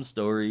 dumb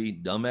story,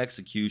 dumb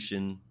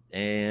execution,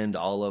 and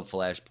all of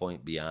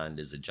Flashpoint Beyond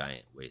is a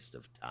giant waste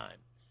of time.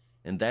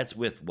 And that's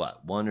with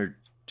what, 1 or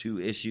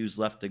 2 issues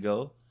left to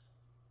go?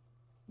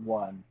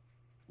 One.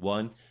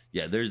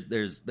 Yeah,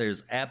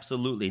 there's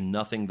absolutely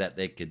nothing that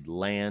they could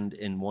land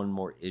in one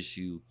more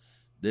issue.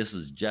 This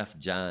is Jeff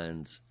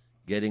Johns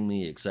getting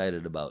me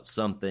excited about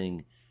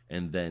something,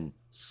 and then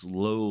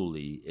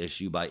slowly,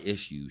 issue by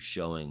issue,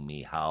 showing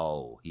me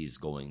how he's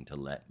going to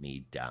let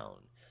me down.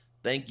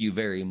 Thank you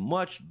very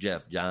much,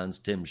 Jeff Johns,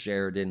 Tim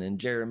Sheridan, and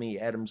Jeremy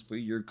Adams for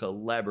your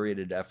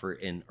collaborated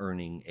effort in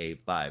earning a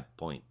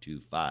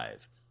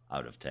 5.25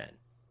 out of 10.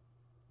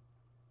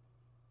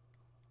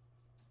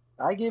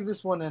 I gave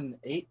this one an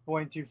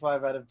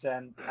 8.25 out of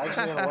 10. I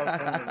actually had a lot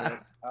of fun with it.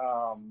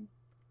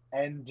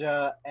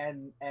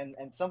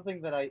 And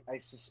something that I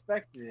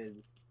suspected,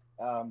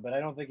 but I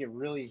don't think it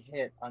really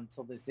hit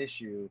until this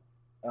issue.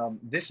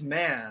 This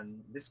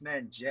man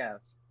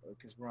Jeff,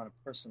 because we're on a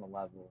personal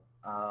level.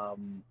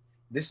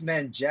 This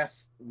man Jeff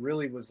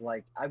really was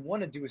like, I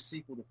want to do a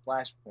sequel to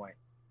Flashpoint.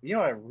 You know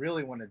what I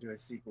really want to do a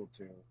sequel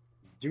to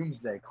is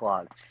Doomsday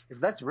Clock,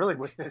 because that's really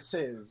what this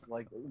is.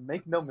 Like,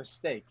 make no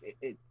mistake,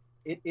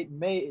 it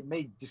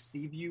may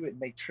deceive you, it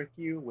may trick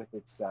you with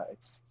its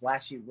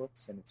flashy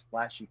looks and its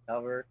flashy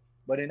cover,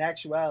 but in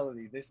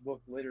actuality, this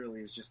book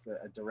literally is just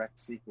a direct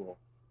sequel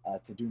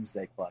to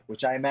Doomsday Clock,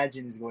 which I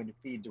imagine is going to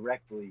feed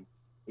directly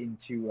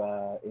into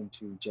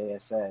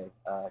JSA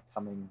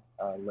coming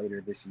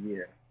later this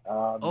year.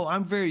 Oh,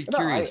 I'm very But no,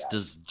 curious.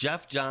 Does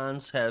Jeff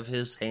Johns have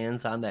his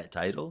hands on that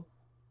title?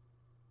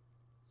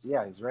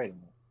 yeah, he's writing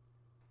it.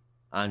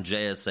 On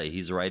JSA,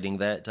 he's writing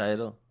that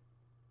title?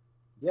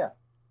 Yeah.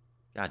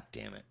 God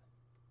damn it.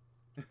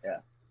 Yeah.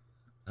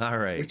 All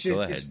right, Which go is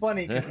ahead. it's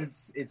funny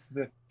because it's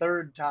the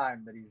third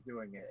time that he's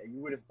doing it.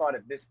 You would have thought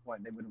at this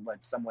point they would have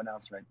let someone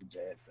else write the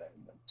JSA,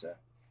 but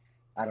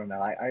I don't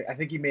know. I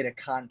think he made a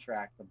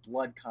contract, a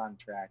blood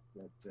contract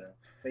that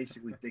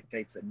basically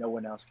dictates that no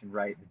one else can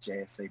write the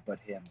JSA but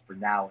him for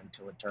now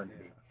until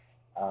eternity.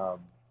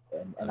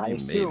 And I mean,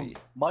 assume, maybe.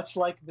 much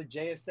like the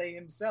JSA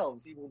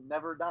themselves, he will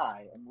never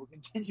die and will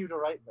continue to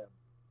write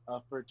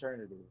them for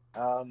eternity.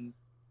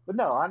 But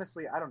no,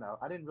 honestly, I don't know.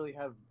 I didn't really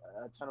have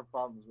a ton of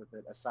problems with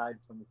it, aside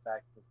from the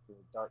fact that the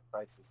Dark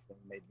Crisis thing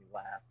made me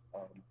laugh,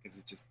 because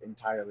it just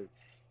entirely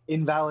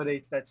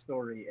invalidates that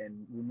story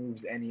and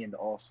removes any and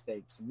all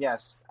stakes. And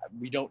yes,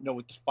 we don't know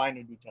what the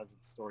finer details of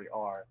the story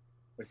are,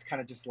 but it's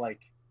kind of just like,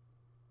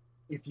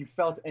 if you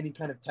felt any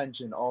kind of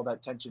tension, all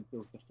that tension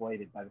feels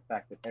deflated by the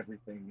fact that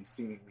everything is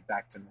seemingly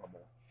back to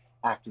normal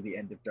after the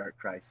end of Dark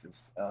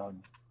Crisis.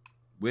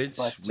 Which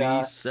but,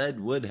 we said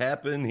would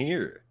happen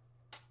here.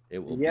 It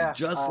will be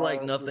just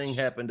like nothing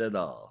happened at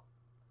all.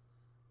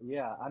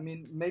 Yeah, I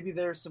mean, maybe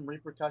there are some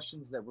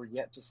repercussions that we're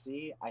yet to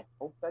see. I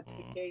hope that's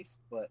the case,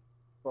 but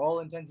for all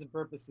intents and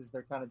purposes,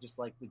 they're kind of just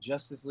like the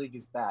Justice League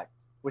is back.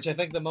 Which I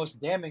think the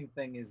most damning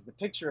thing is the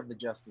picture of the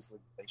Justice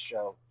League that they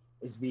show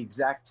is the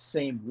exact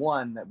same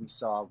one that we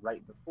saw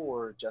right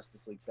before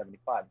Justice League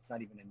 75. It's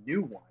not even a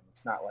new one.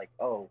 It's not like,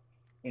 oh,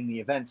 in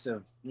the events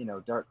of,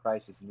 Dark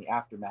Crisis, in the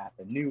aftermath,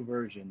 a new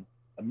version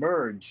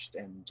emerged,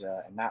 and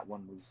that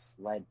one was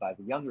led by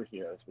the younger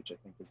heroes, which I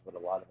think is what a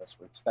lot of us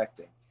were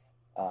expecting.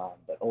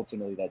 But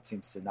ultimately, that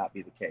seems to not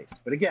be the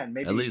case. But again,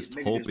 maybe at least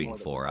maybe hoping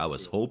for. I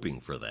was hoping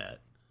for that.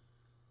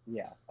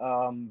 Yeah.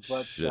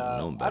 But should have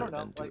known better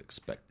than to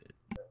expect it.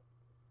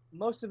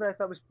 Most of it I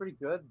thought was pretty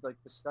good. Like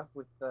the stuff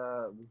with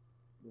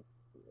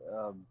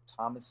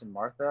Thomas and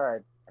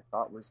Martha, I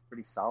thought was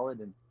pretty solid.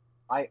 And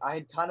I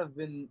had kind of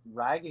been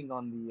ragging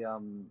on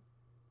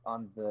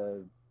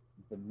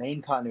the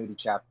main continuity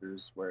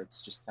chapters where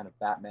it's just kind of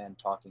Batman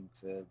talking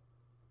to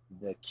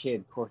the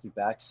kid Corky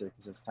Baxter,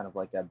 because it's kind of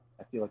like I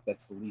feel like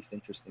that's the least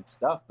interesting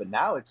stuff. But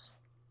now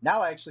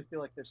I actually feel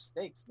like there's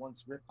stakes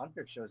once Rip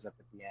Hunter shows up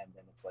at the end,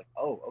 and it's like,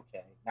 oh,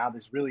 okay, now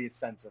there's really a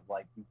sense of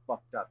like, you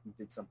fucked up, you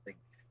did something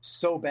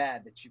so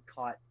bad that you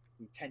caught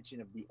the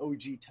attention of the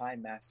OG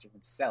Time Master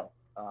himself,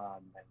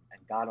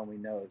 and God only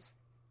knows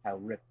how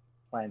Rip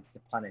plans to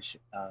punish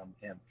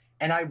him.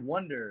 And I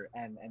wonder,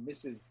 and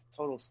this is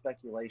total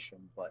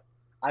speculation, but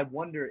I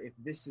wonder if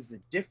this is a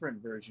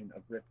different version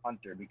of Rip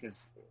Hunter,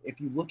 because if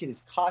you look at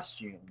his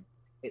costume,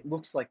 it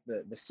looks like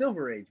the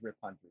Silver Age Rip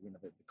Hunter,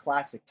 the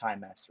classic Time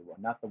Master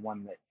one, not the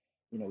one that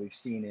we've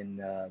seen in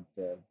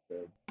the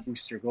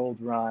Booster Gold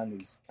run,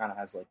 who's kind of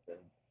has like the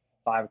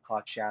 5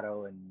 o'clock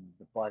shadow and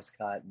the buzz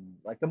cut and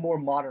like the more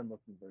modern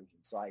looking version.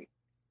 So I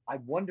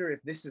wonder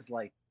if this is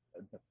like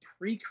the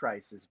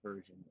pre-crisis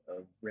version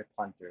of Rip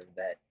Hunter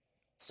that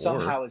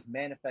somehow has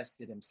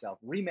remanifested himself,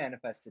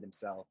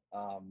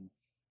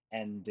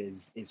 and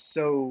is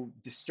so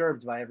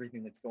disturbed by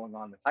everything that's going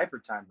on with Hyper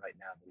Time right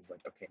now that he's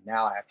like, okay,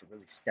 now I have to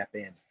really step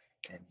in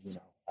and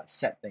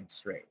set things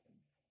straight.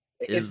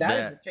 Is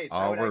the case,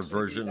 our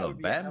version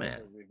of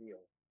Batman?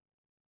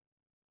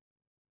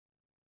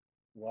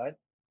 What?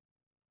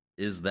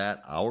 Is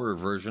that our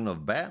version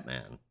of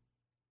Batman?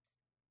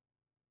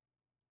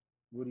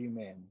 What do you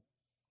mean?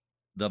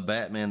 The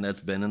Batman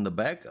that's been in the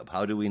backup.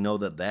 How do we know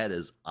that that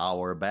is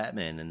our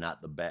Batman and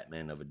not the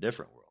Batman of a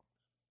different world?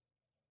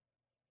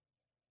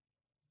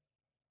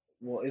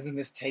 Well, isn't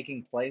this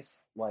taking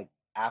place like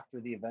after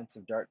the events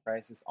of Dark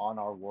Crisis on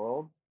our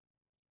world?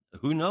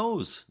 Who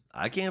knows?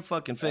 I can't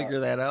fucking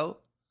figure that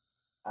out.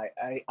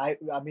 I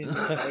mean,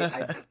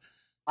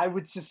 I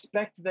would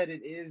suspect that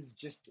it is,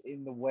 just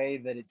in the way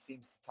that it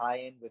seems to tie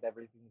in with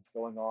everything that's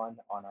going on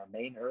our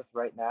main Earth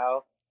right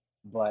now.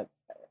 But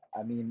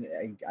I mean,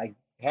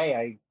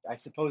 I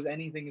suppose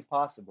anything is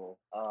possible.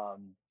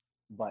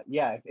 But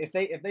yeah, if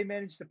they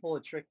manage to pull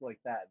a trick like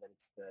that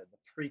it's the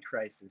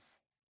pre-crisis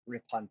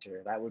Rip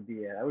Hunter, that would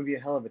be a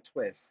hell of a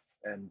twist.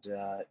 And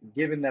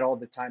given that all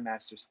the Time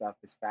Master stuff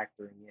is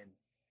factoring in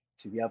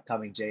to the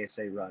upcoming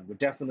JSA run, would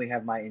definitely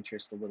have my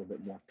interest a little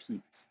bit more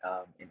piqued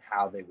in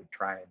how they would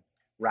try and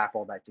wrap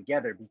all that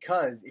together.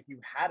 Because if you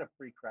had a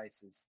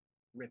pre-crisis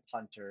Rip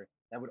Hunter,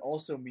 that would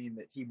also mean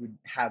that he would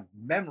have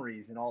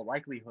memories in all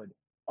likelihood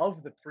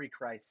of the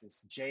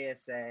pre-crisis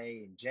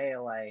JSA and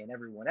JLA and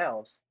everyone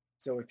else.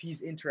 So if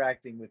he's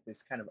interacting with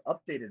this kind of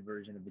updated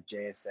version of the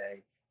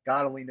JSA,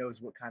 God only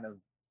knows what kind of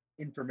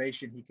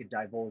information he could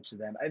divulge to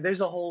them.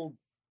 There's a whole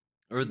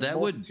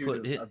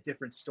multitude of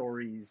different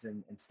stories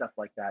and stuff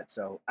like that.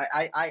 So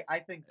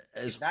I think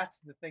if that's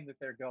the thing that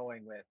they're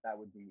going with, that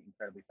would be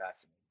incredibly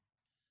fascinating.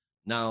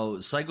 Now,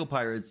 Psycho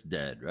Pirate's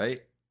dead,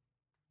 right?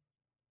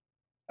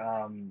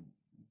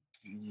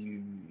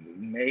 You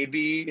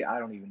maybe, I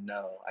don't even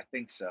know. I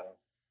think so.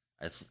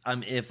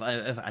 I'm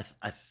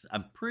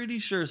pretty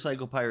sure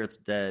Psycho Pirate's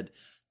dead.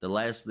 the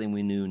last thing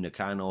we knew,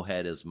 Nakano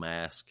had his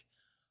mask.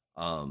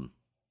 But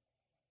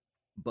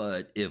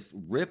if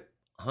Rip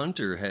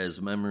Hunter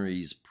has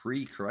memories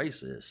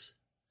pre-Crisis,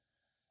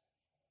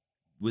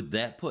 would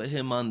that put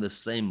him on the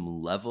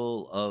same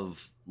level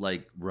of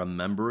like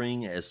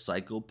remembering as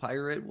Psycho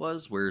Pirate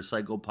was, where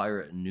Psycho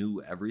Pirate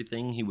knew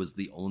everything? He was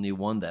the only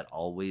one that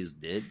always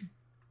did?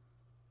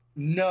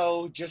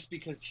 No, just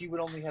because he would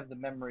only have the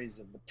memories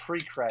of the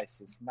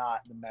pre-crisis,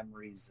 not the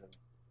memories of,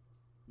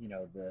 you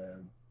know,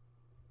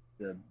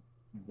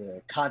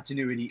 the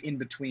continuity in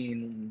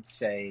between,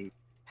 say,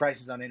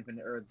 Crisis on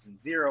Infinite Earths and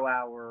Zero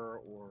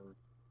Hour, or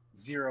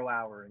Zero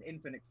Hour and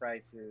Infinite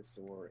Crisis,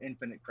 or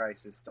Infinite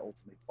Crisis to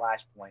Ultimate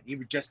Flashpoint. He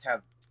would just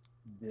have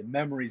the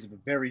memories of a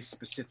very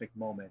specific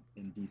moment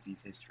in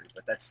DC's history,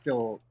 but that's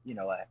still, you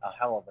know, a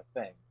hell of a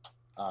thing,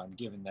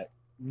 given that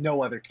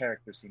no other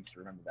character seems to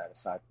remember that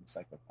aside from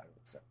Psycho Pirate.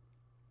 So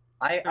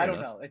I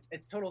don't know.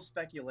 It's total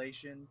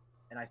speculation,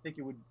 and I think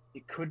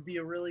it could be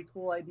a really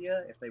cool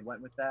idea if they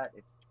went with that.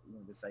 If, you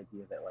know, this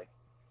idea that like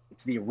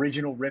it's the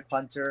original Rip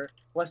Hunter,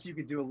 plus you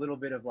could do a little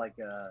bit of like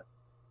a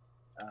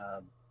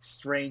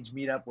strange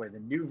meetup where the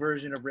new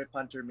version of Rip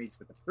Hunter meets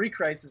with the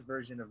pre-Crisis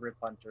version of Rip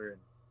Hunter. And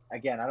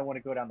again, I don't want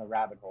to go down the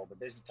rabbit hole, but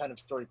there's a ton of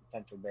story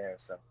potential there.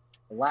 So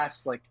the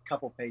last like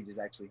couple pages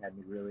actually had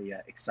me really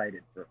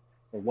excited for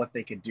what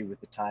they could do with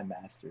the Time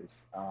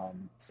Masters.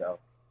 So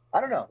I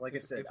don't know. Like I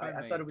said,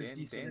 I thought it was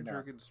decent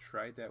enough. Dan Jurgens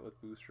tried that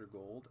with Booster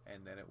Gold,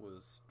 and then it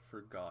was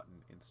forgotten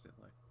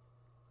instantly.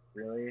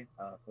 Really?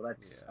 Well,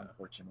 that's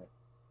unfortunate.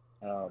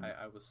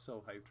 I was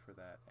so hyped for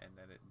that, and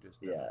then it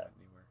just never went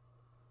anywhere.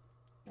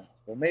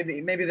 Well,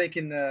 maybe they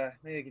can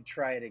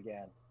try it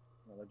again.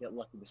 You know, they'll get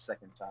lucky the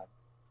second time.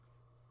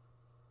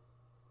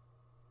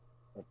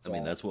 But, I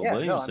mean, that's what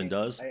Williamson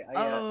does. I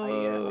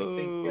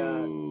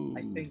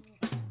think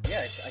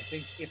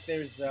if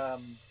there's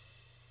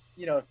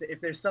you know, if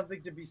there's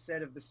something to be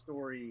said of the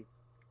story,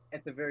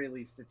 at the very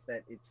least, it's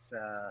that it's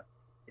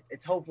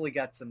hopefully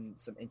got some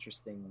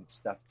interesting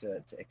stuff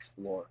to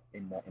explore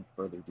in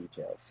further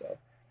detail. So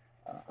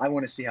I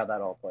want to see how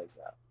that all plays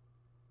out.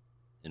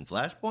 In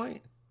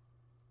Flashpoint?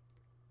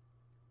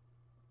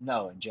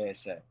 No, in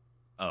JSA.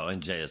 Oh, in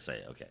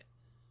JSA. Okay,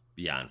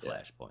 beyond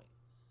Flashpoint.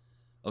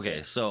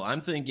 Okay, so I'm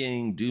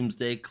thinking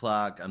Doomsday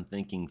Clock. I'm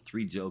thinking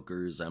Three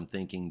Jokers. I'm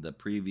thinking the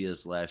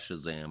previous last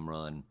Shazam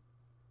run.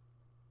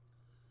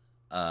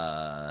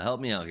 Help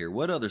me out here.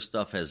 What other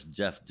stuff has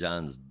Jeff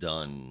Johns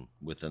done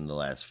within the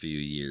last few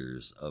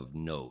years of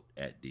note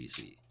at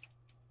DC?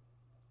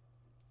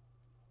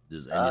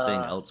 Does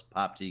anything else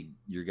pop to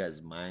your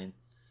guys' mind?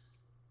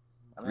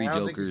 Three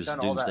Jokers,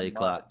 Doomsday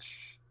Clock.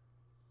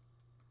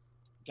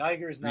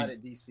 Geiger's not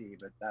at DC,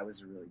 but that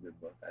was a really good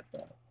book, I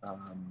thought. I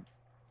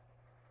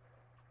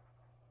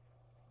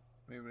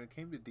mean, when it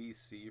came to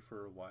DC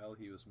for a while,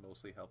 he was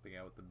mostly helping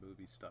out with the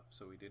movie stuff,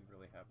 so he didn't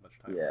really have much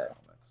time for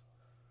comics.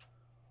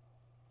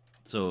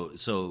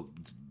 So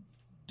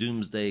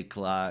Doomsday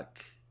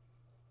Clock,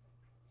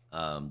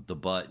 The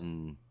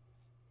Button,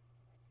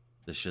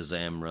 the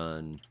Shazam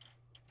run,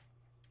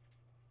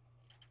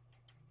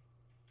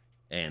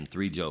 and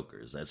Three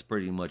Jokers. That's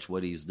pretty much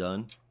what he's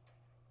done.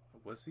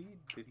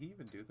 Did he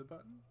even do The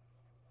Button?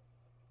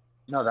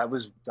 No, that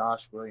was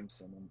Josh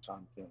Williamson and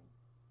Tom King.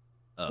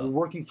 We're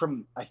working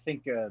from, I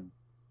think,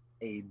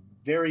 a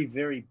very,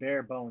 very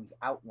bare bones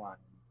outline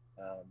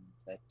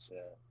that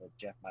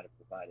Jeff might have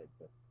provided,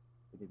 but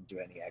we didn't do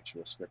any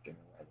actual scripting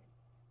or writing.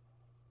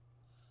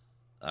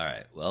 All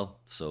right. Well,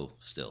 so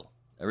still,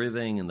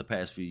 everything in the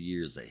past few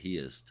years that he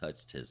has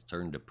touched has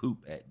turned to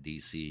poop at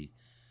DC.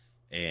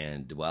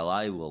 And while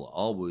I will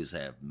always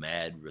have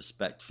mad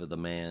respect for the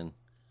man,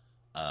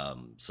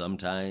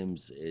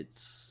 sometimes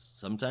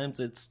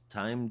it's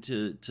time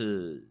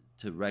to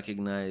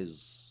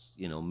recognize,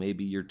 you know,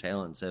 maybe your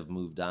talents have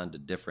moved on to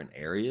different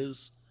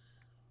areas,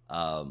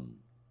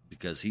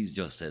 because he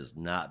just has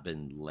not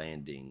been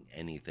landing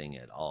anything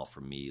at all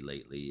for me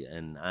lately.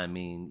 And I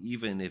mean,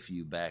 even if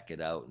you back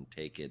it out and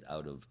take it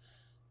out of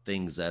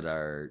things that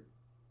are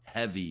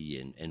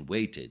heavy and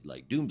weighted,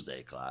 like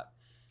Doomsday Clock,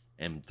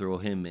 and throw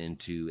him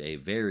into a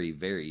very,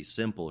 very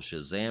simple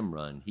Shazam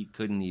run, he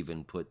couldn't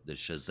even put the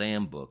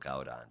Shazam book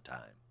out on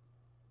time,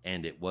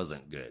 and it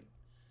wasn't good.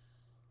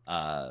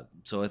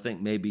 So I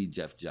think maybe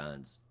Jeff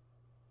Johns,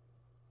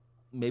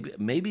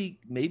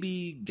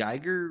 maybe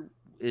Geiger,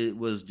 it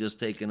was just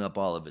taking up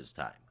all of his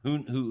time.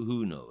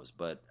 Who knows?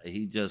 But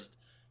he just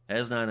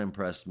has not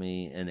impressed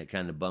me, and it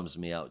kind of bums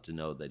me out to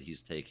know that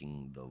he's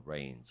taking the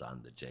reins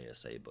on the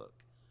JSA book.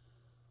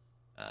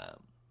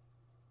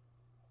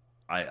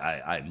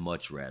 I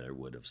much rather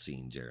would have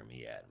seen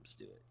Jeremy Adams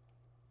do it,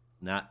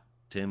 not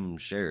Tim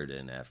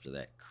Sheridan after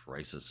that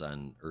Crisis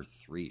on Earth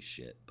 3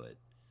 shit. But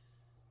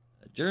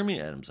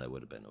Jeremy Adams, I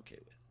would have been okay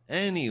with.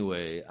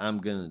 Anyway, I'm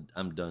done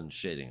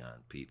shitting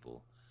on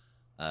people.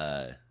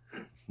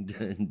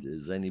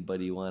 Does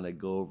anybody want to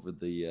go over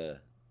the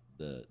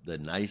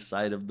nice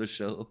side of the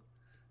show?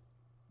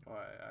 Well,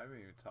 I haven't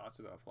even talked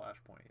about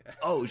Flashpoint yet.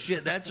 Oh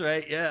shit, that's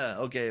right. Yeah.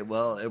 Okay.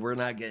 Well, we're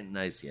not getting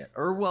nice yet,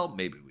 or well,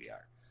 maybe we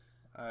are.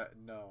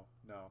 No,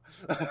 no.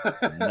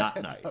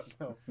 Not nice.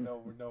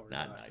 No, we're Not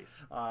not.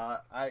 nice.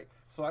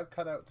 I've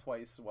cut out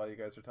twice while you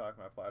guys are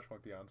talking about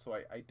Flashpoint Beyond, so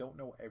I don't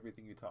know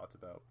everything you talked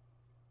about,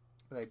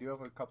 but I do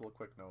have a couple of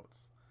quick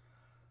notes.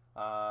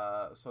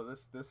 So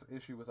this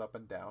issue was up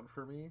and down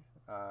for me.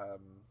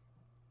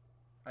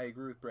 I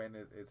agree with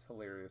Brandon. It's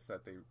hilarious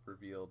that they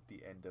revealed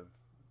the end of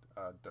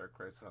Dark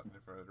Crisis on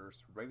Infinite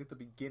Earths right at the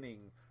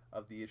beginning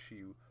of the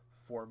issue,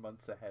 4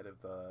 months ahead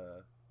of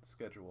the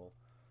schedule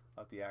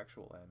of the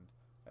actual end.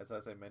 As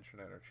I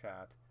mentioned in our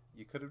chat,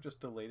 you could have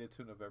just delayed it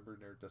to November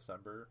or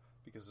December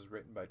because it's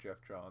written by Jeff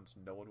Johns.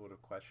 No one would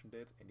have questioned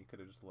it, and you could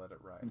have just let it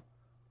ride.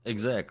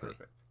 Exactly.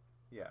 Perfect.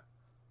 Yeah,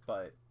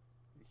 but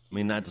I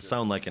mean, not to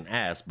sound like an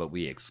ass, but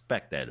we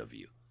expect that of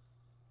you.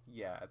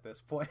 Yeah, at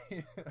this point.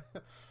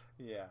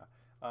 Yeah.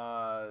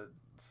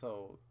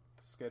 So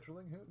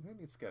scheduling? Who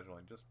needs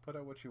scheduling? Just put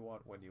out what you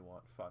want when you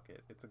want. Fuck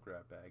it. It's a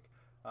grab bag.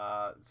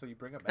 So you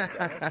bring up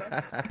Mandela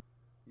effects.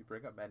 You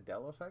bring up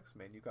Mandela effects,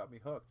 man. You got me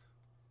hooked.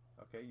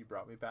 Okay, you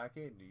brought me back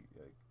in.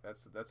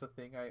 That's a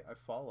thing I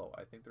follow.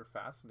 I think they're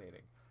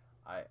fascinating.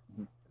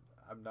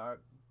 I'm not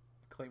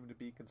claiming to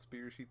be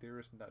conspiracy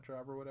theorist nut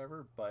job or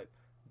whatever, but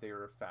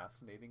they're a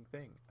fascinating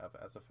thing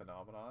as a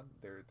phenomenon.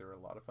 They're a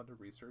lot of fun to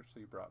research. So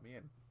you brought me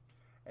in,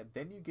 and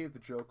then you gave the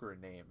Joker a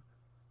name.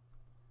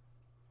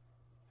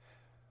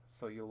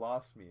 So you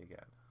lost me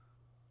again,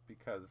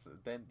 because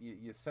then you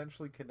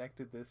essentially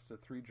connected this to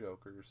 3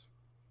 Jokers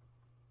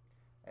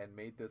and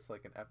made this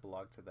like an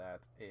epilogue to that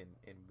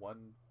in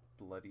one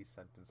bloody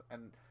sentence.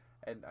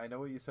 And I know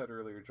what you said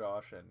earlier,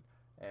 Josh,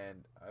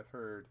 and I've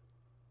heard.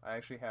 I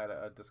actually had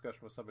a discussion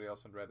with somebody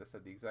else on Reddit,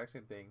 said the exact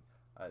same thing.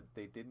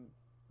 They didn't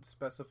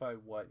specify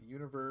what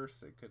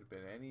universe. It could have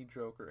been any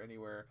Joker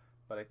anywhere,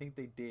 but I think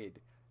they did.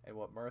 And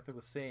what Martha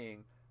was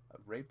saying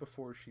right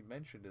before she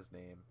mentioned his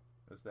name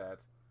was that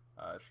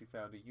she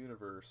found a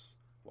universe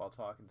while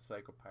talking to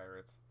Psycho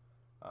Pirate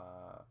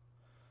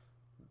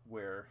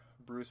where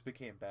Bruce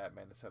became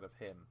Batman instead of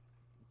him,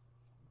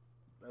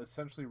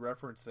 essentially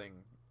referencing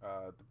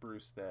the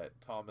Bruce that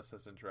Thomas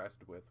has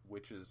interacted with,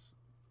 which is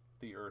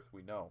the Earth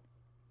we know,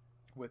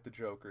 with the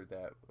Joker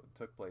that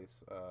took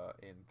place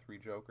in 3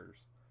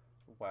 Jokers,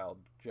 while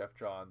Jeff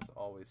Johns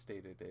always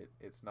stated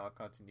it's not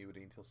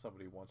continuity until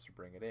somebody wants to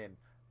bring it in.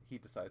 He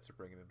decides to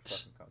bring it in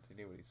fucking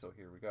continuity, so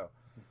here we go.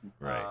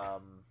 Right.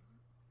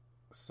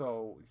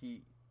 So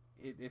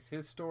it's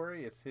his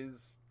story, it's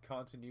his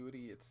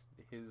continuity, it's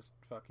his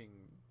fucking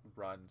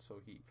run.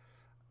 So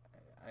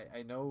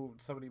I know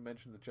somebody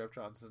mentioned that Jeff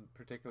Johns isn't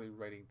particularly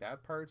writing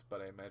that part, but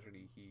I imagine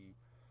he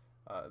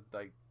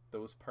like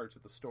those parts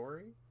of the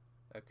story.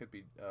 That could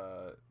be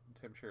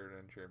Tim Sheridan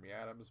and Jeremy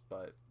Adams,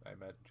 but I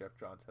imagine Jeff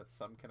Johns has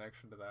some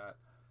connection to that.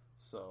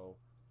 So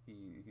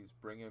he's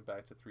bringing it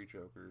back to 3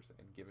 Jokers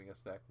and giving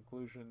us that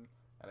conclusion,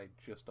 and I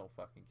just don't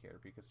fucking care,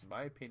 because in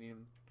my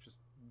opinion, just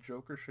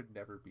Joker should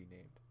never be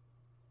named.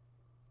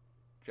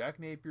 Jack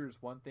Napier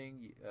is one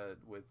thing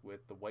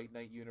with the White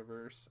Knight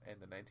universe and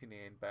the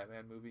 1989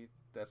 Batman movie.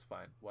 That's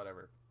fine,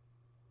 whatever.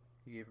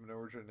 He gave him an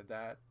origin to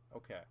that.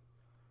 Okay,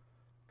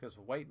 because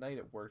White Knight,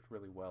 it worked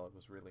really well. It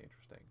was really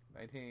interesting.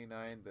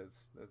 1989,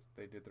 that's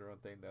they did their own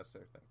thing. That's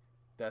their thing.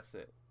 That's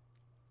it.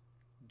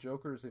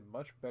 Joker is a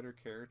much better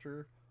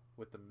character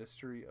with the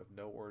mystery of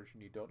no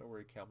origin. You don't know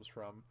where he comes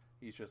from.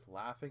 He's just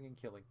laughing and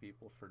killing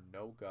people for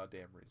no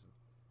goddamn reason.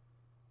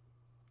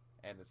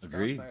 And it's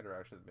Agreed. Scott Snyder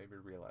actually that made me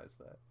realize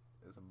that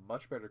is a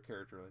much better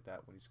character like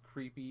that when he's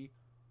creepy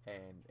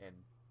and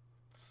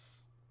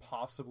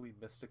possibly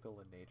mystical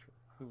in nature.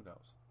 Who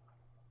knows?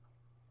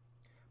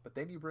 But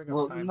then you bring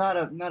up time not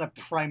travel. a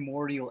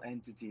primordial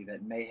entity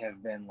that may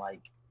have been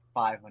like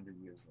 500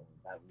 years old.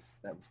 That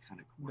was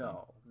kind of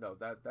cool. No,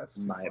 that's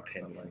too My far.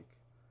 opinion.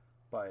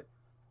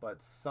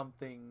 But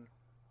something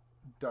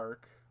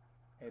dark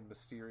and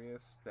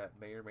mysterious that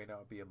may or may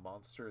not be a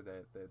monster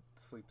that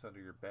sleeps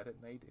under your bed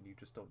at night and you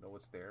just don't know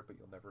it's there, but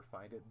you'll never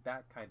find it.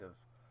 That kind of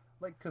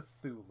like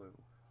Cthulhu,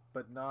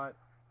 but not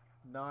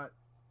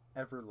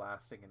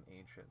everlasting and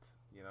ancient.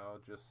 You know,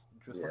 just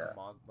Yeah.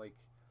 like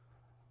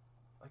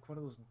one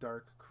of those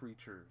dark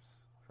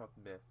creatures from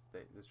myth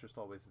that is just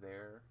always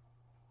there,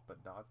 but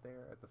not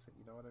there at the same.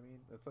 You know what I mean?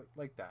 It's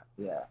like that.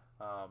 Yeah.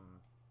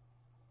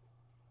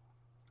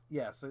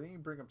 Yeah, so then you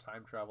bring up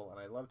time travel, and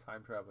I love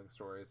time traveling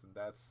stories, and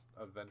that's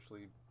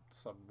eventually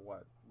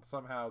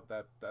somehow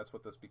that's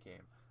what this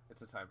became.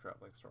 It's a time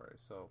traveling story.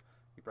 So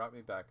he brought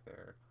me back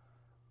there,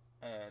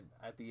 and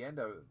at the end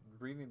of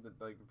writing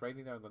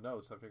down the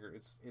notes, I figure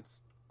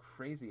it's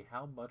crazy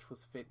how much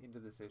was fit into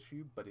this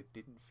issue, but it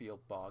didn't feel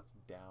bogged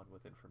down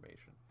with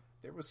information.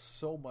 There was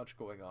so much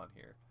going on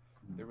here.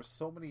 There was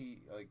so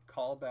many like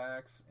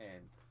callbacks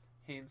and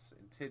hints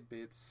and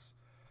tidbits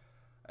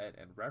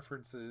and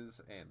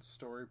references and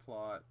story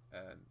plot,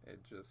 and it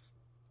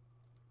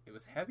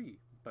was heavy,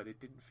 but it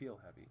didn't feel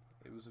heavy.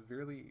 It was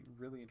really,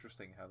 really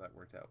interesting how that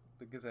worked out,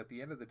 because at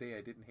the end of the day,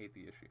 I didn't hate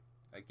the issue.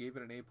 I gave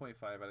it an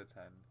 8.5 out of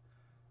 10.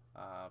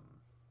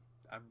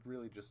 I'm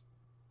really just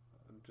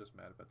just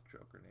mad about the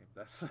Joker name.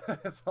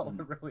 That's all I'm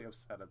really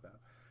upset about.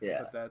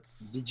 Yeah. But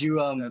that's Did you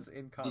that's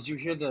did you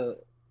hear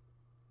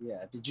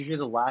inconsequential. did you hear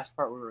the last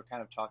part where we were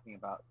kind of talking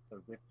about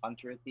the Rip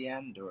Hunter at the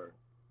end, or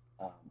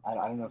I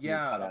don't know if you were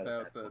Yeah, cut out at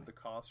about that point. the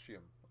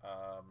costume.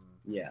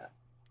 Yeah,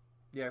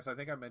 Yes, I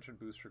think I mentioned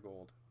Booster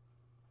Gold,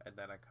 and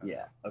then I cut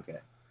yeah, out. okay.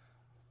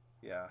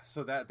 Yeah,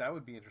 so that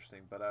would be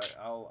interesting, but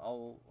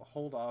I'll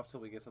hold off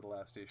till we get to the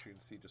last issue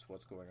and see just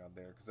what's going on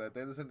there, because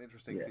that is an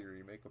interesting Yeah. theory.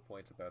 You make a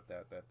point about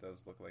that. That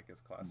does look like his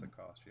classic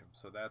costume,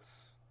 so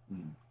that's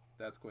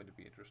going to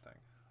be interesting.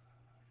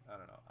 I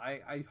don't know.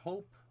 I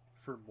hope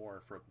for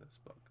more from this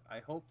book. I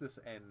hope this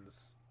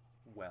ends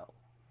well,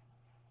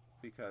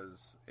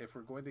 because if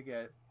we're going to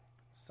get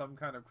some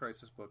kind of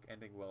crisis book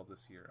ending well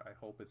this year, I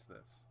hope it's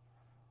this,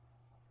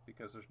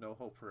 because there's no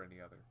hope for any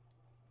other.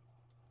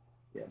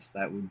 Yes,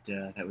 that would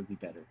be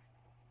better.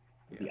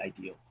 Would be Yeah.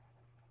 ideal.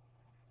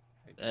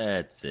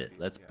 That's it.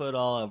 Let's Yeah. put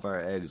all of our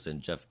eggs in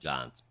Jeff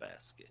Johns'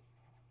 basket.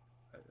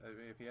 I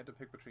mean, if you had to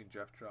pick between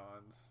Jeff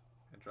Johns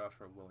and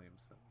Joshua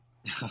Williamson,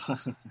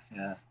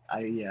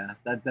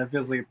 That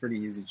feels like a pretty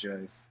easy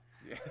choice.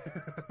 yeah,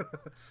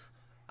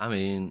 I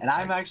mean, And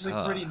I'm actually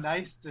pretty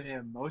nice to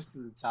him most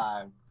of the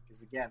time,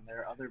 because again, there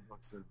are other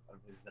books of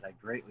his that I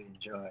greatly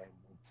enjoy.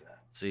 But,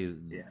 see,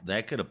 yeah.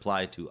 that could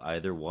apply to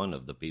either one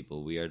of the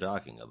people we are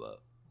talking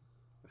about.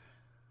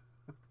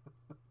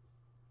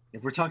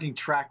 if we're talking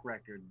track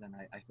record, then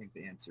I think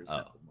the answer is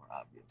definitely more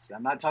obvious.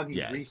 I'm not talking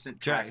recent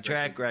track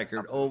record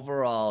couple of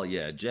overall.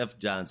 Yeah, Jeff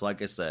Johns.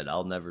 Like I said,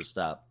 I'll never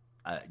stop.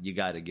 You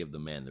got to give the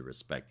man the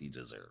respect he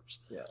deserves.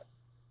 Yeah.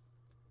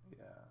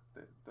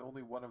 The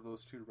only one of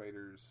those two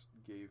writers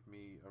gave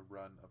me a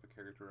run of a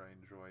character I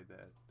enjoy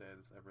that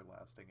is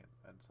everlasting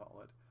and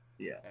solid.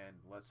 Yeah. And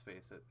let's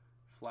face it,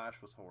 Flash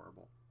was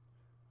horrible.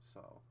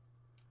 So.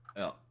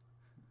 Yeah.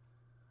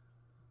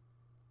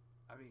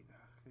 I mean,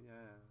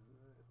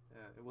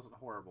 yeah, it wasn't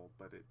horrible,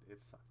 but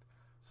it sucked.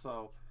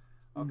 So.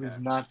 It Okay.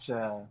 was not.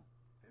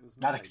 It was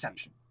not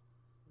exceptional.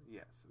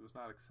 Yes, it was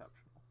not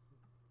exceptional.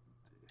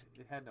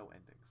 It had no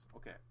endings.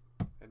 Okay,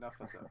 enough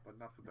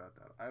about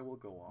that. I will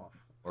go off.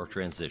 Or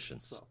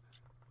transitions. So,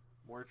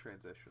 more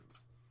transitions.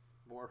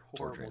 More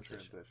horrible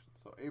transitions.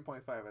 So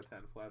 8.5 out of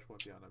 10. Flash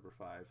won't be on number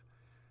 5.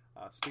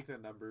 Speaking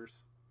of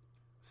numbers,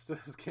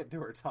 let's get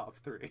into our top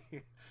 3.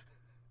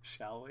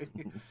 Shall we?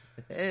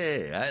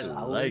 Hey, I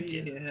like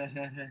it.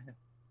 Yeah.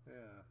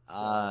 So,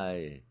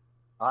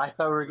 I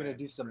thought we were going to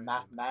do some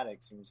Brandon.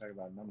 mathematics when we talk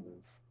about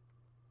numbers.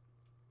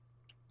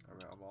 I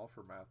mean, I'm all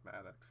for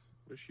mathematics.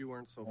 Wish you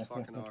weren't so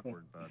fucking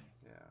awkward, bud.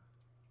 Yeah.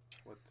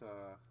 What?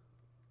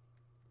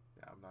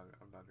 Yeah, I'm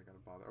not even gonna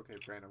bother. Okay,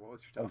 Brandon, what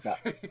was your top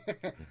Okay.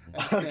 three?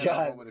 Oh Stand up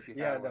God! moment if you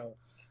Yeah, had one.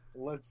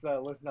 no.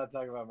 Let's not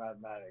talk about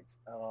mathematics.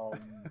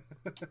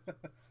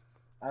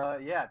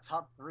 Yeah,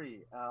 top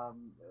 3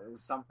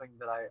 is something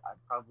that I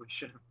probably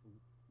should have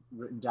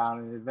written down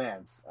in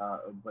advance,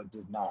 but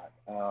did not.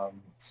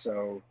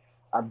 So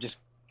I'm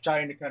just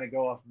trying to kind of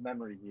go off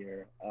memory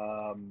here.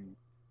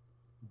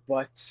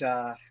 But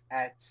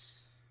at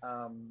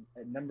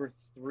number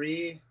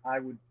 3, I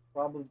would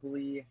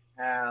probably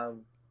have,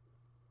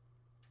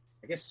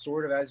 I guess,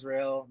 Sword of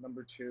Azrael.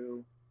 Number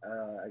 2,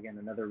 again,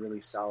 another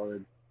really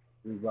solid,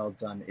 really well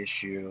done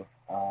issue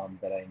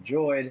that I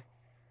enjoyed.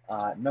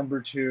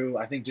 Number 2,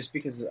 I think just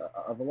because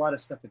of a lot of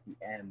stuff at the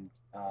end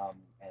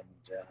and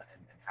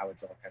how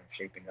it's all kind of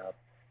shaping up.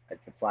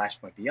 I'd put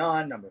Flashpoint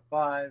Beyond, number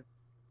 5.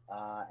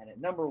 And at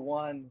number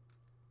 1,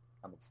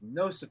 it's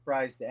no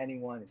surprise to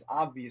anyone, is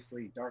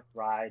obviously Dark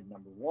Ride,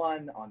 number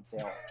 1, on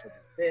sale October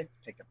 5th.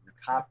 Pick up your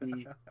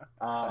copy.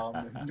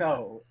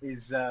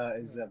 Is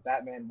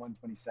Batman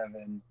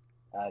 127,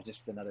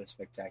 just another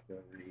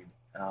spectacular read.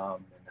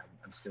 And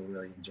I'm still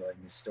really enjoying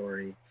this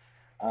story.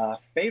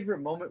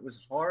 Favorite moment was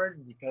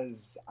hard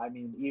because, I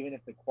mean, even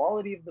if the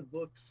quality of the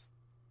books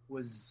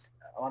was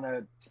on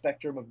a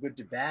spectrum of good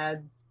to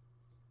bad,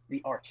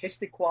 the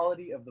artistic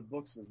quality of the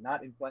books was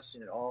not in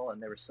question at all,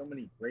 and there were so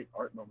many great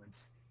art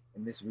moments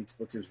in this week's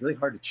books. It was really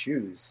hard to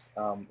choose.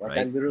 right?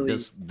 I literally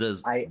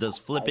does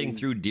flipping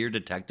through Dear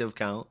Detective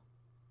count?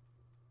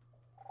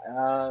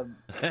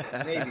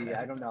 Maybe,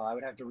 I don't know. I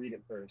would have to read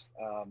it first,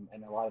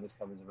 and a lot of those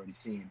covers I've already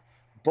seen.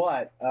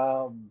 But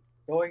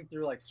going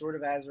through like Sword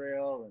of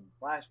Azrael and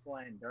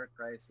Flashpoint and Dark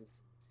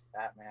Crisis,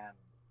 and Batman,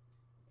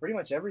 pretty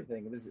much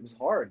everything. It was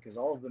hard because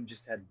all of them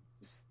just had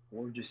this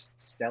gorgeous,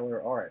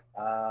 stellar art.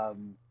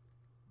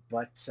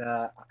 But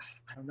I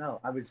don't know.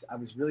 I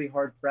was really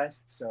hard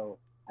pressed, so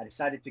I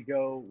decided to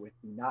go with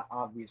the not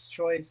obvious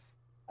choice,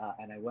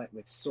 and I went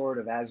with Sword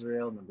of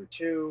Azrael number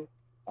 2,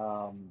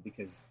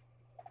 because,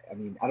 I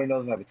mean, I don't know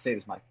if I would say it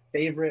was my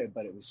favorite,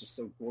 but it was just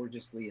so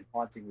gorgeously and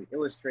hauntingly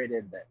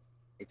illustrated that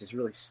it just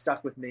really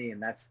stuck with me.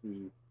 And that's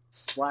the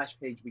splash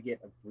page we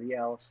get of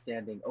Brielle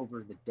standing over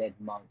the dead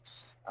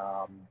monks,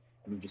 and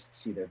you just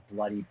see their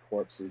bloodied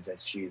corpses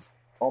as she is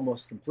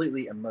almost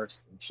completely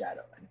immersed in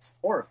shadow, and it's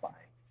horrifying,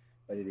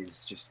 but it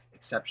is just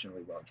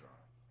exceptionally well drawn.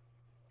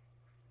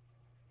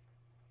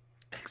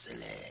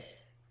 Excellent.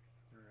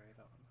 Right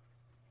on.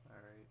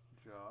 All right,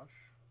 Josh.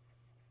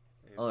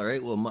 All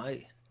right. Well,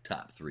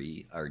 top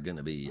 3 are going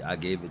to be, I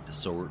gave it to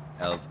Sword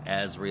of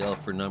Azrael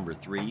for number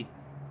 3.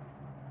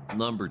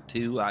 Number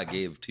 2, I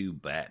gave to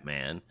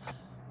Batman.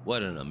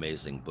 What an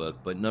amazing book.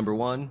 But number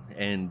 1,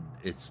 and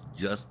it's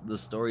just the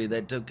story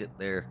that took it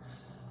there,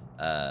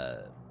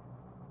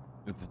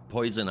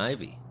 Poison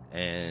Ivy.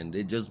 And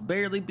it just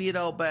barely beat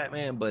out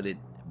Batman, but it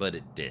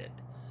did.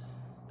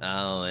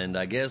 And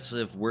I guess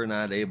if we're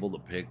not able to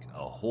pick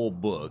a whole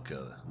book,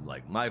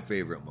 like my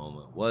favorite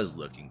moment was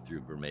looking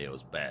through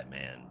Bermeo's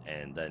Batman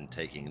and then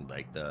taking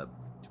like the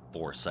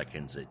 4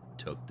 seconds it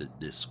took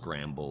to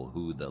scramble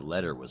who the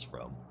letter was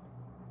from,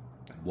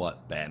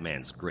 what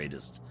Batman's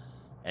greatest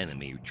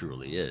enemy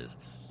truly is.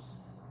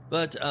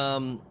 But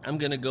I'm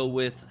gonna go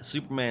with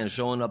Superman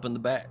showing up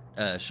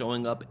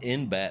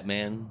in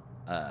Batman,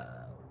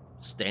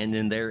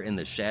 standing there in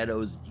the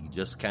shadows. You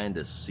just kind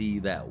of see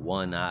that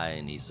one eye,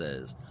 and he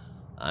says,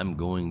 "I'm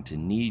going to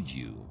need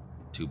you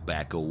to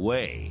back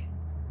away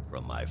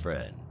from my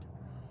friend."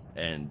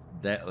 And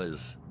that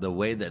was the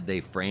way that they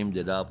framed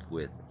it up,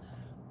 with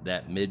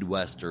that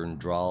Midwestern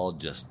drawl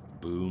just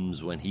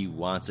booms when he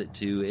wants it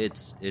to.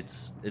 It's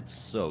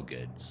so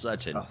good.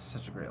 Such a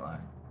great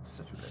line.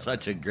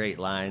 Such a great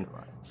line.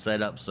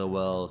 Set up so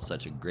well.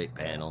 Such a great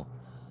panel.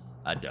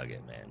 I dug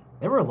it, man.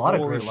 There were a lot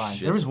of great lines.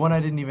 There was one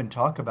I didn't even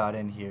talk about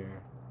in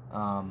here.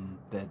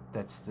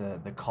 That's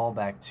the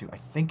callback to, I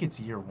think it's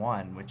Year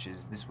One, which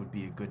is "This would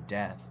be a good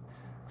death."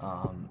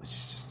 Which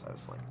is just, I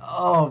was like,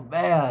 oh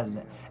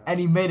man, and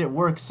he made it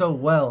work so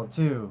well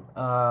too.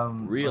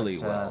 Really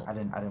well. I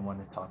didn't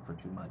want to talk for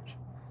too much.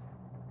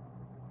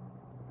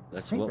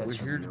 That's what we're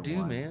here to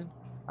do, man.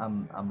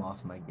 I'm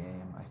off my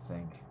game, I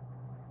think.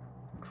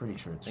 I'm pretty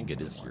sure it's. I think it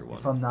is Year One.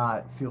 If I'm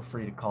not, feel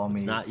free to call me.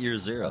 It's not Year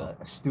Zero.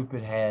 A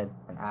stupid head,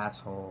 an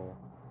asshole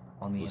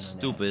on the internet.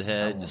 Stupid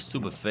head, a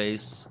stupid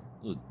face,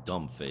 a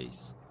dumb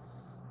face.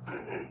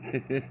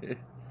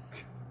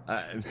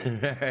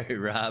 Alright,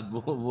 Rob,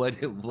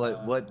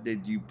 what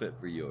did you put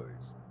for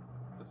yours?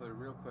 So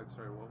real quick,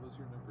 sorry, what was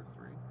your number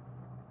 3?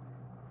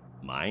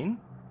 Mine?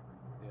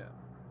 Yeah.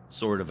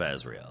 Sword of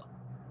Azrael.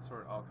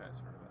 Sword of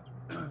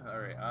Azrael. All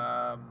right.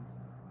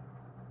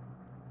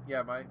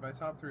 Yeah, my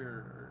top 3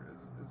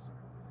 is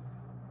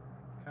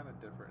kind of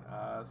different.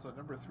 So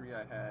number 3,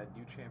 I had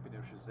New Champion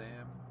of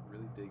Shazam,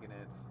 really digging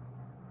it.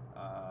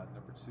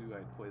 Number 2, I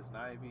had Poison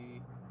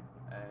Ivy,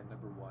 and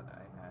number 1,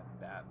 I had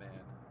Batman.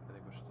 I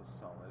think it was just a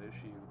solid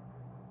issue.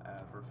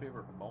 For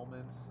favorite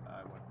moments,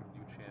 I went with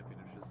New Champion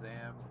of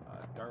Shazam.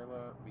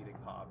 Darla meeting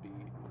Hobby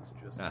was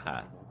just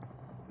incredible.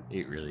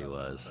 It really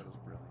was. That was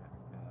brilliant.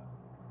 Yeah.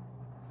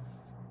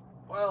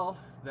 Well,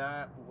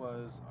 that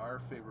was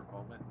our favorite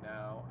moment.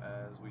 Now,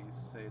 as we used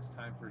to say, it's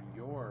time for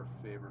your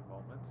favorite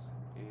moments.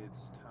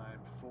 It's time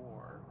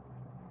for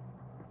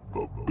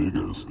the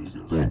biggest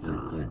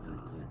thinker.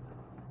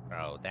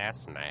 Oh,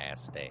 that's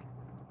nasty.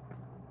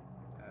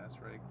 That's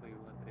right,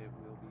 Cleveland. It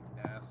will be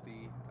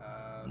nasty.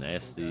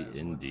 Nasty guys,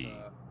 indeed.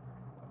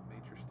 What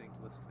made your stink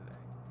list today?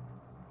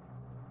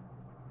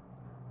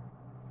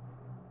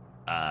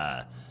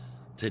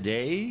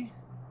 Today,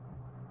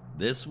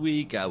 this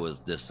week, I was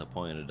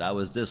disappointed. I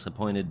was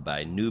disappointed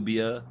by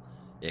Nubia.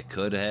 It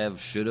could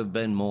have, should have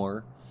been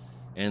more,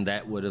 and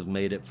that would have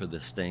made it for the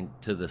stink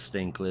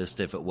list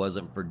if it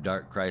wasn't for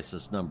Dark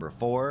Crisis number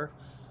 4,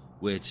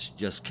 which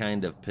just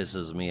kind of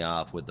pisses me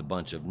off with a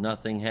bunch of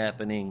nothing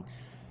happening.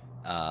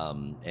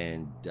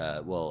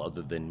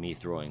 Other than me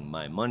throwing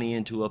my money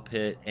into a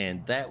pit,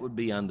 and that would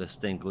be on the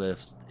stink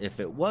list if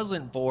it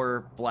wasn't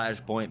for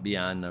Flashpoint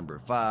Beyond number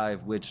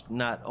 5, which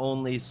not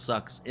only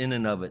sucks in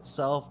and of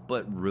itself,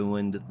 but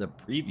ruined the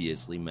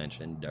previously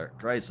mentioned Dark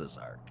Crisis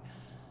arc.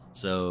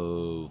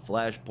 So,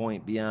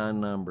 Flashpoint Beyond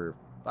number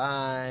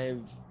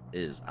 5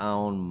 is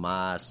on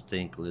my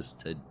stink list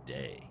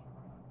today.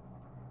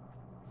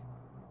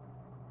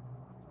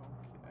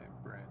 Okay,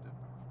 Brandon.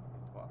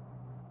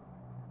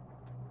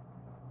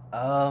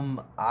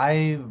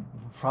 I'm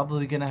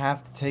probably gonna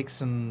have to take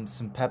some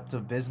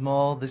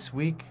Pepto-Bismol this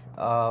week.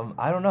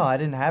 I don't know. I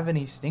didn't have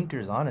any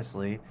stinkers,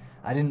 honestly.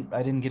 I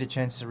didn't get a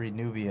chance to read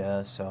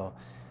Nubia, so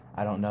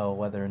I don't know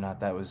whether or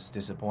not that was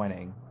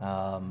disappointing.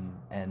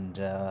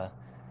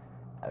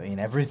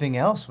 Everything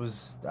else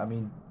was.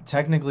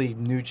 Technically,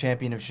 New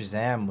Champion of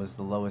Shazam was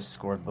the lowest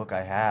scored book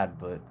I had,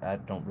 but I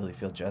don't really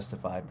feel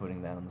justified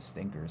putting that on the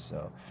stinker.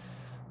 So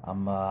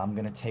I'm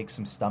gonna take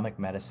some stomach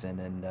medicine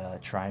and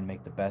try and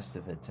make the best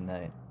of it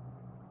tonight.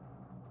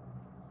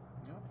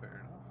 No,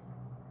 fair enough.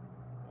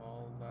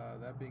 Well,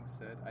 that being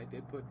said, I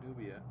did put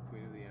Nubia,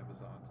 Queen of the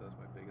Amazons, as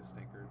my biggest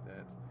stinker.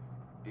 That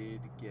did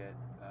get,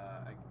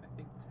 I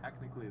think,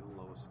 technically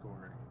the lowest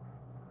scoring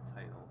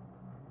title.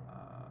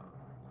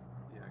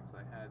 Because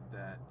I had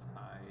that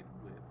tied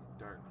with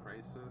Dark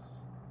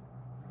Crisis,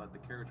 but the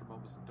character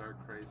moments in Dark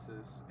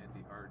Crisis and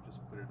the art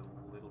just put it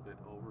a little bit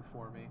over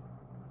for me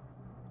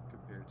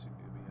compared to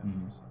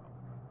Nubia. So.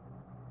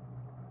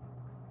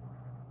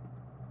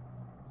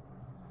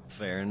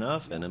 Fair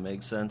enough, and it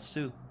makes sense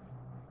too.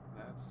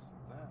 That's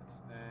that.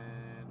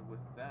 And with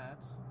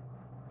that,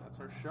 that's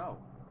our show.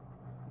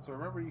 So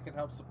remember, you can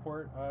help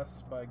support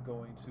us by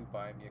going to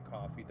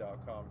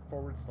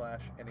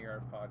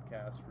buymeacoffee.com/NAR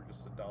podcast for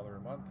just $1 a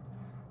month.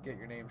 Get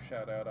your name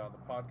shout out on the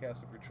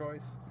podcast of your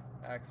choice,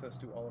 access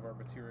to all of our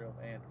material,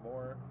 and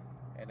more.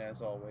 And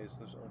as always,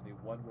 there's only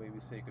one way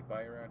we say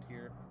goodbye around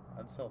here.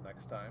 Until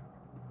next time.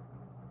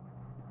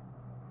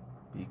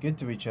 Be good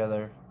to each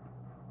other.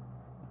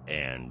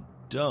 And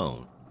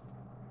don't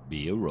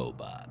be a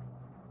robot.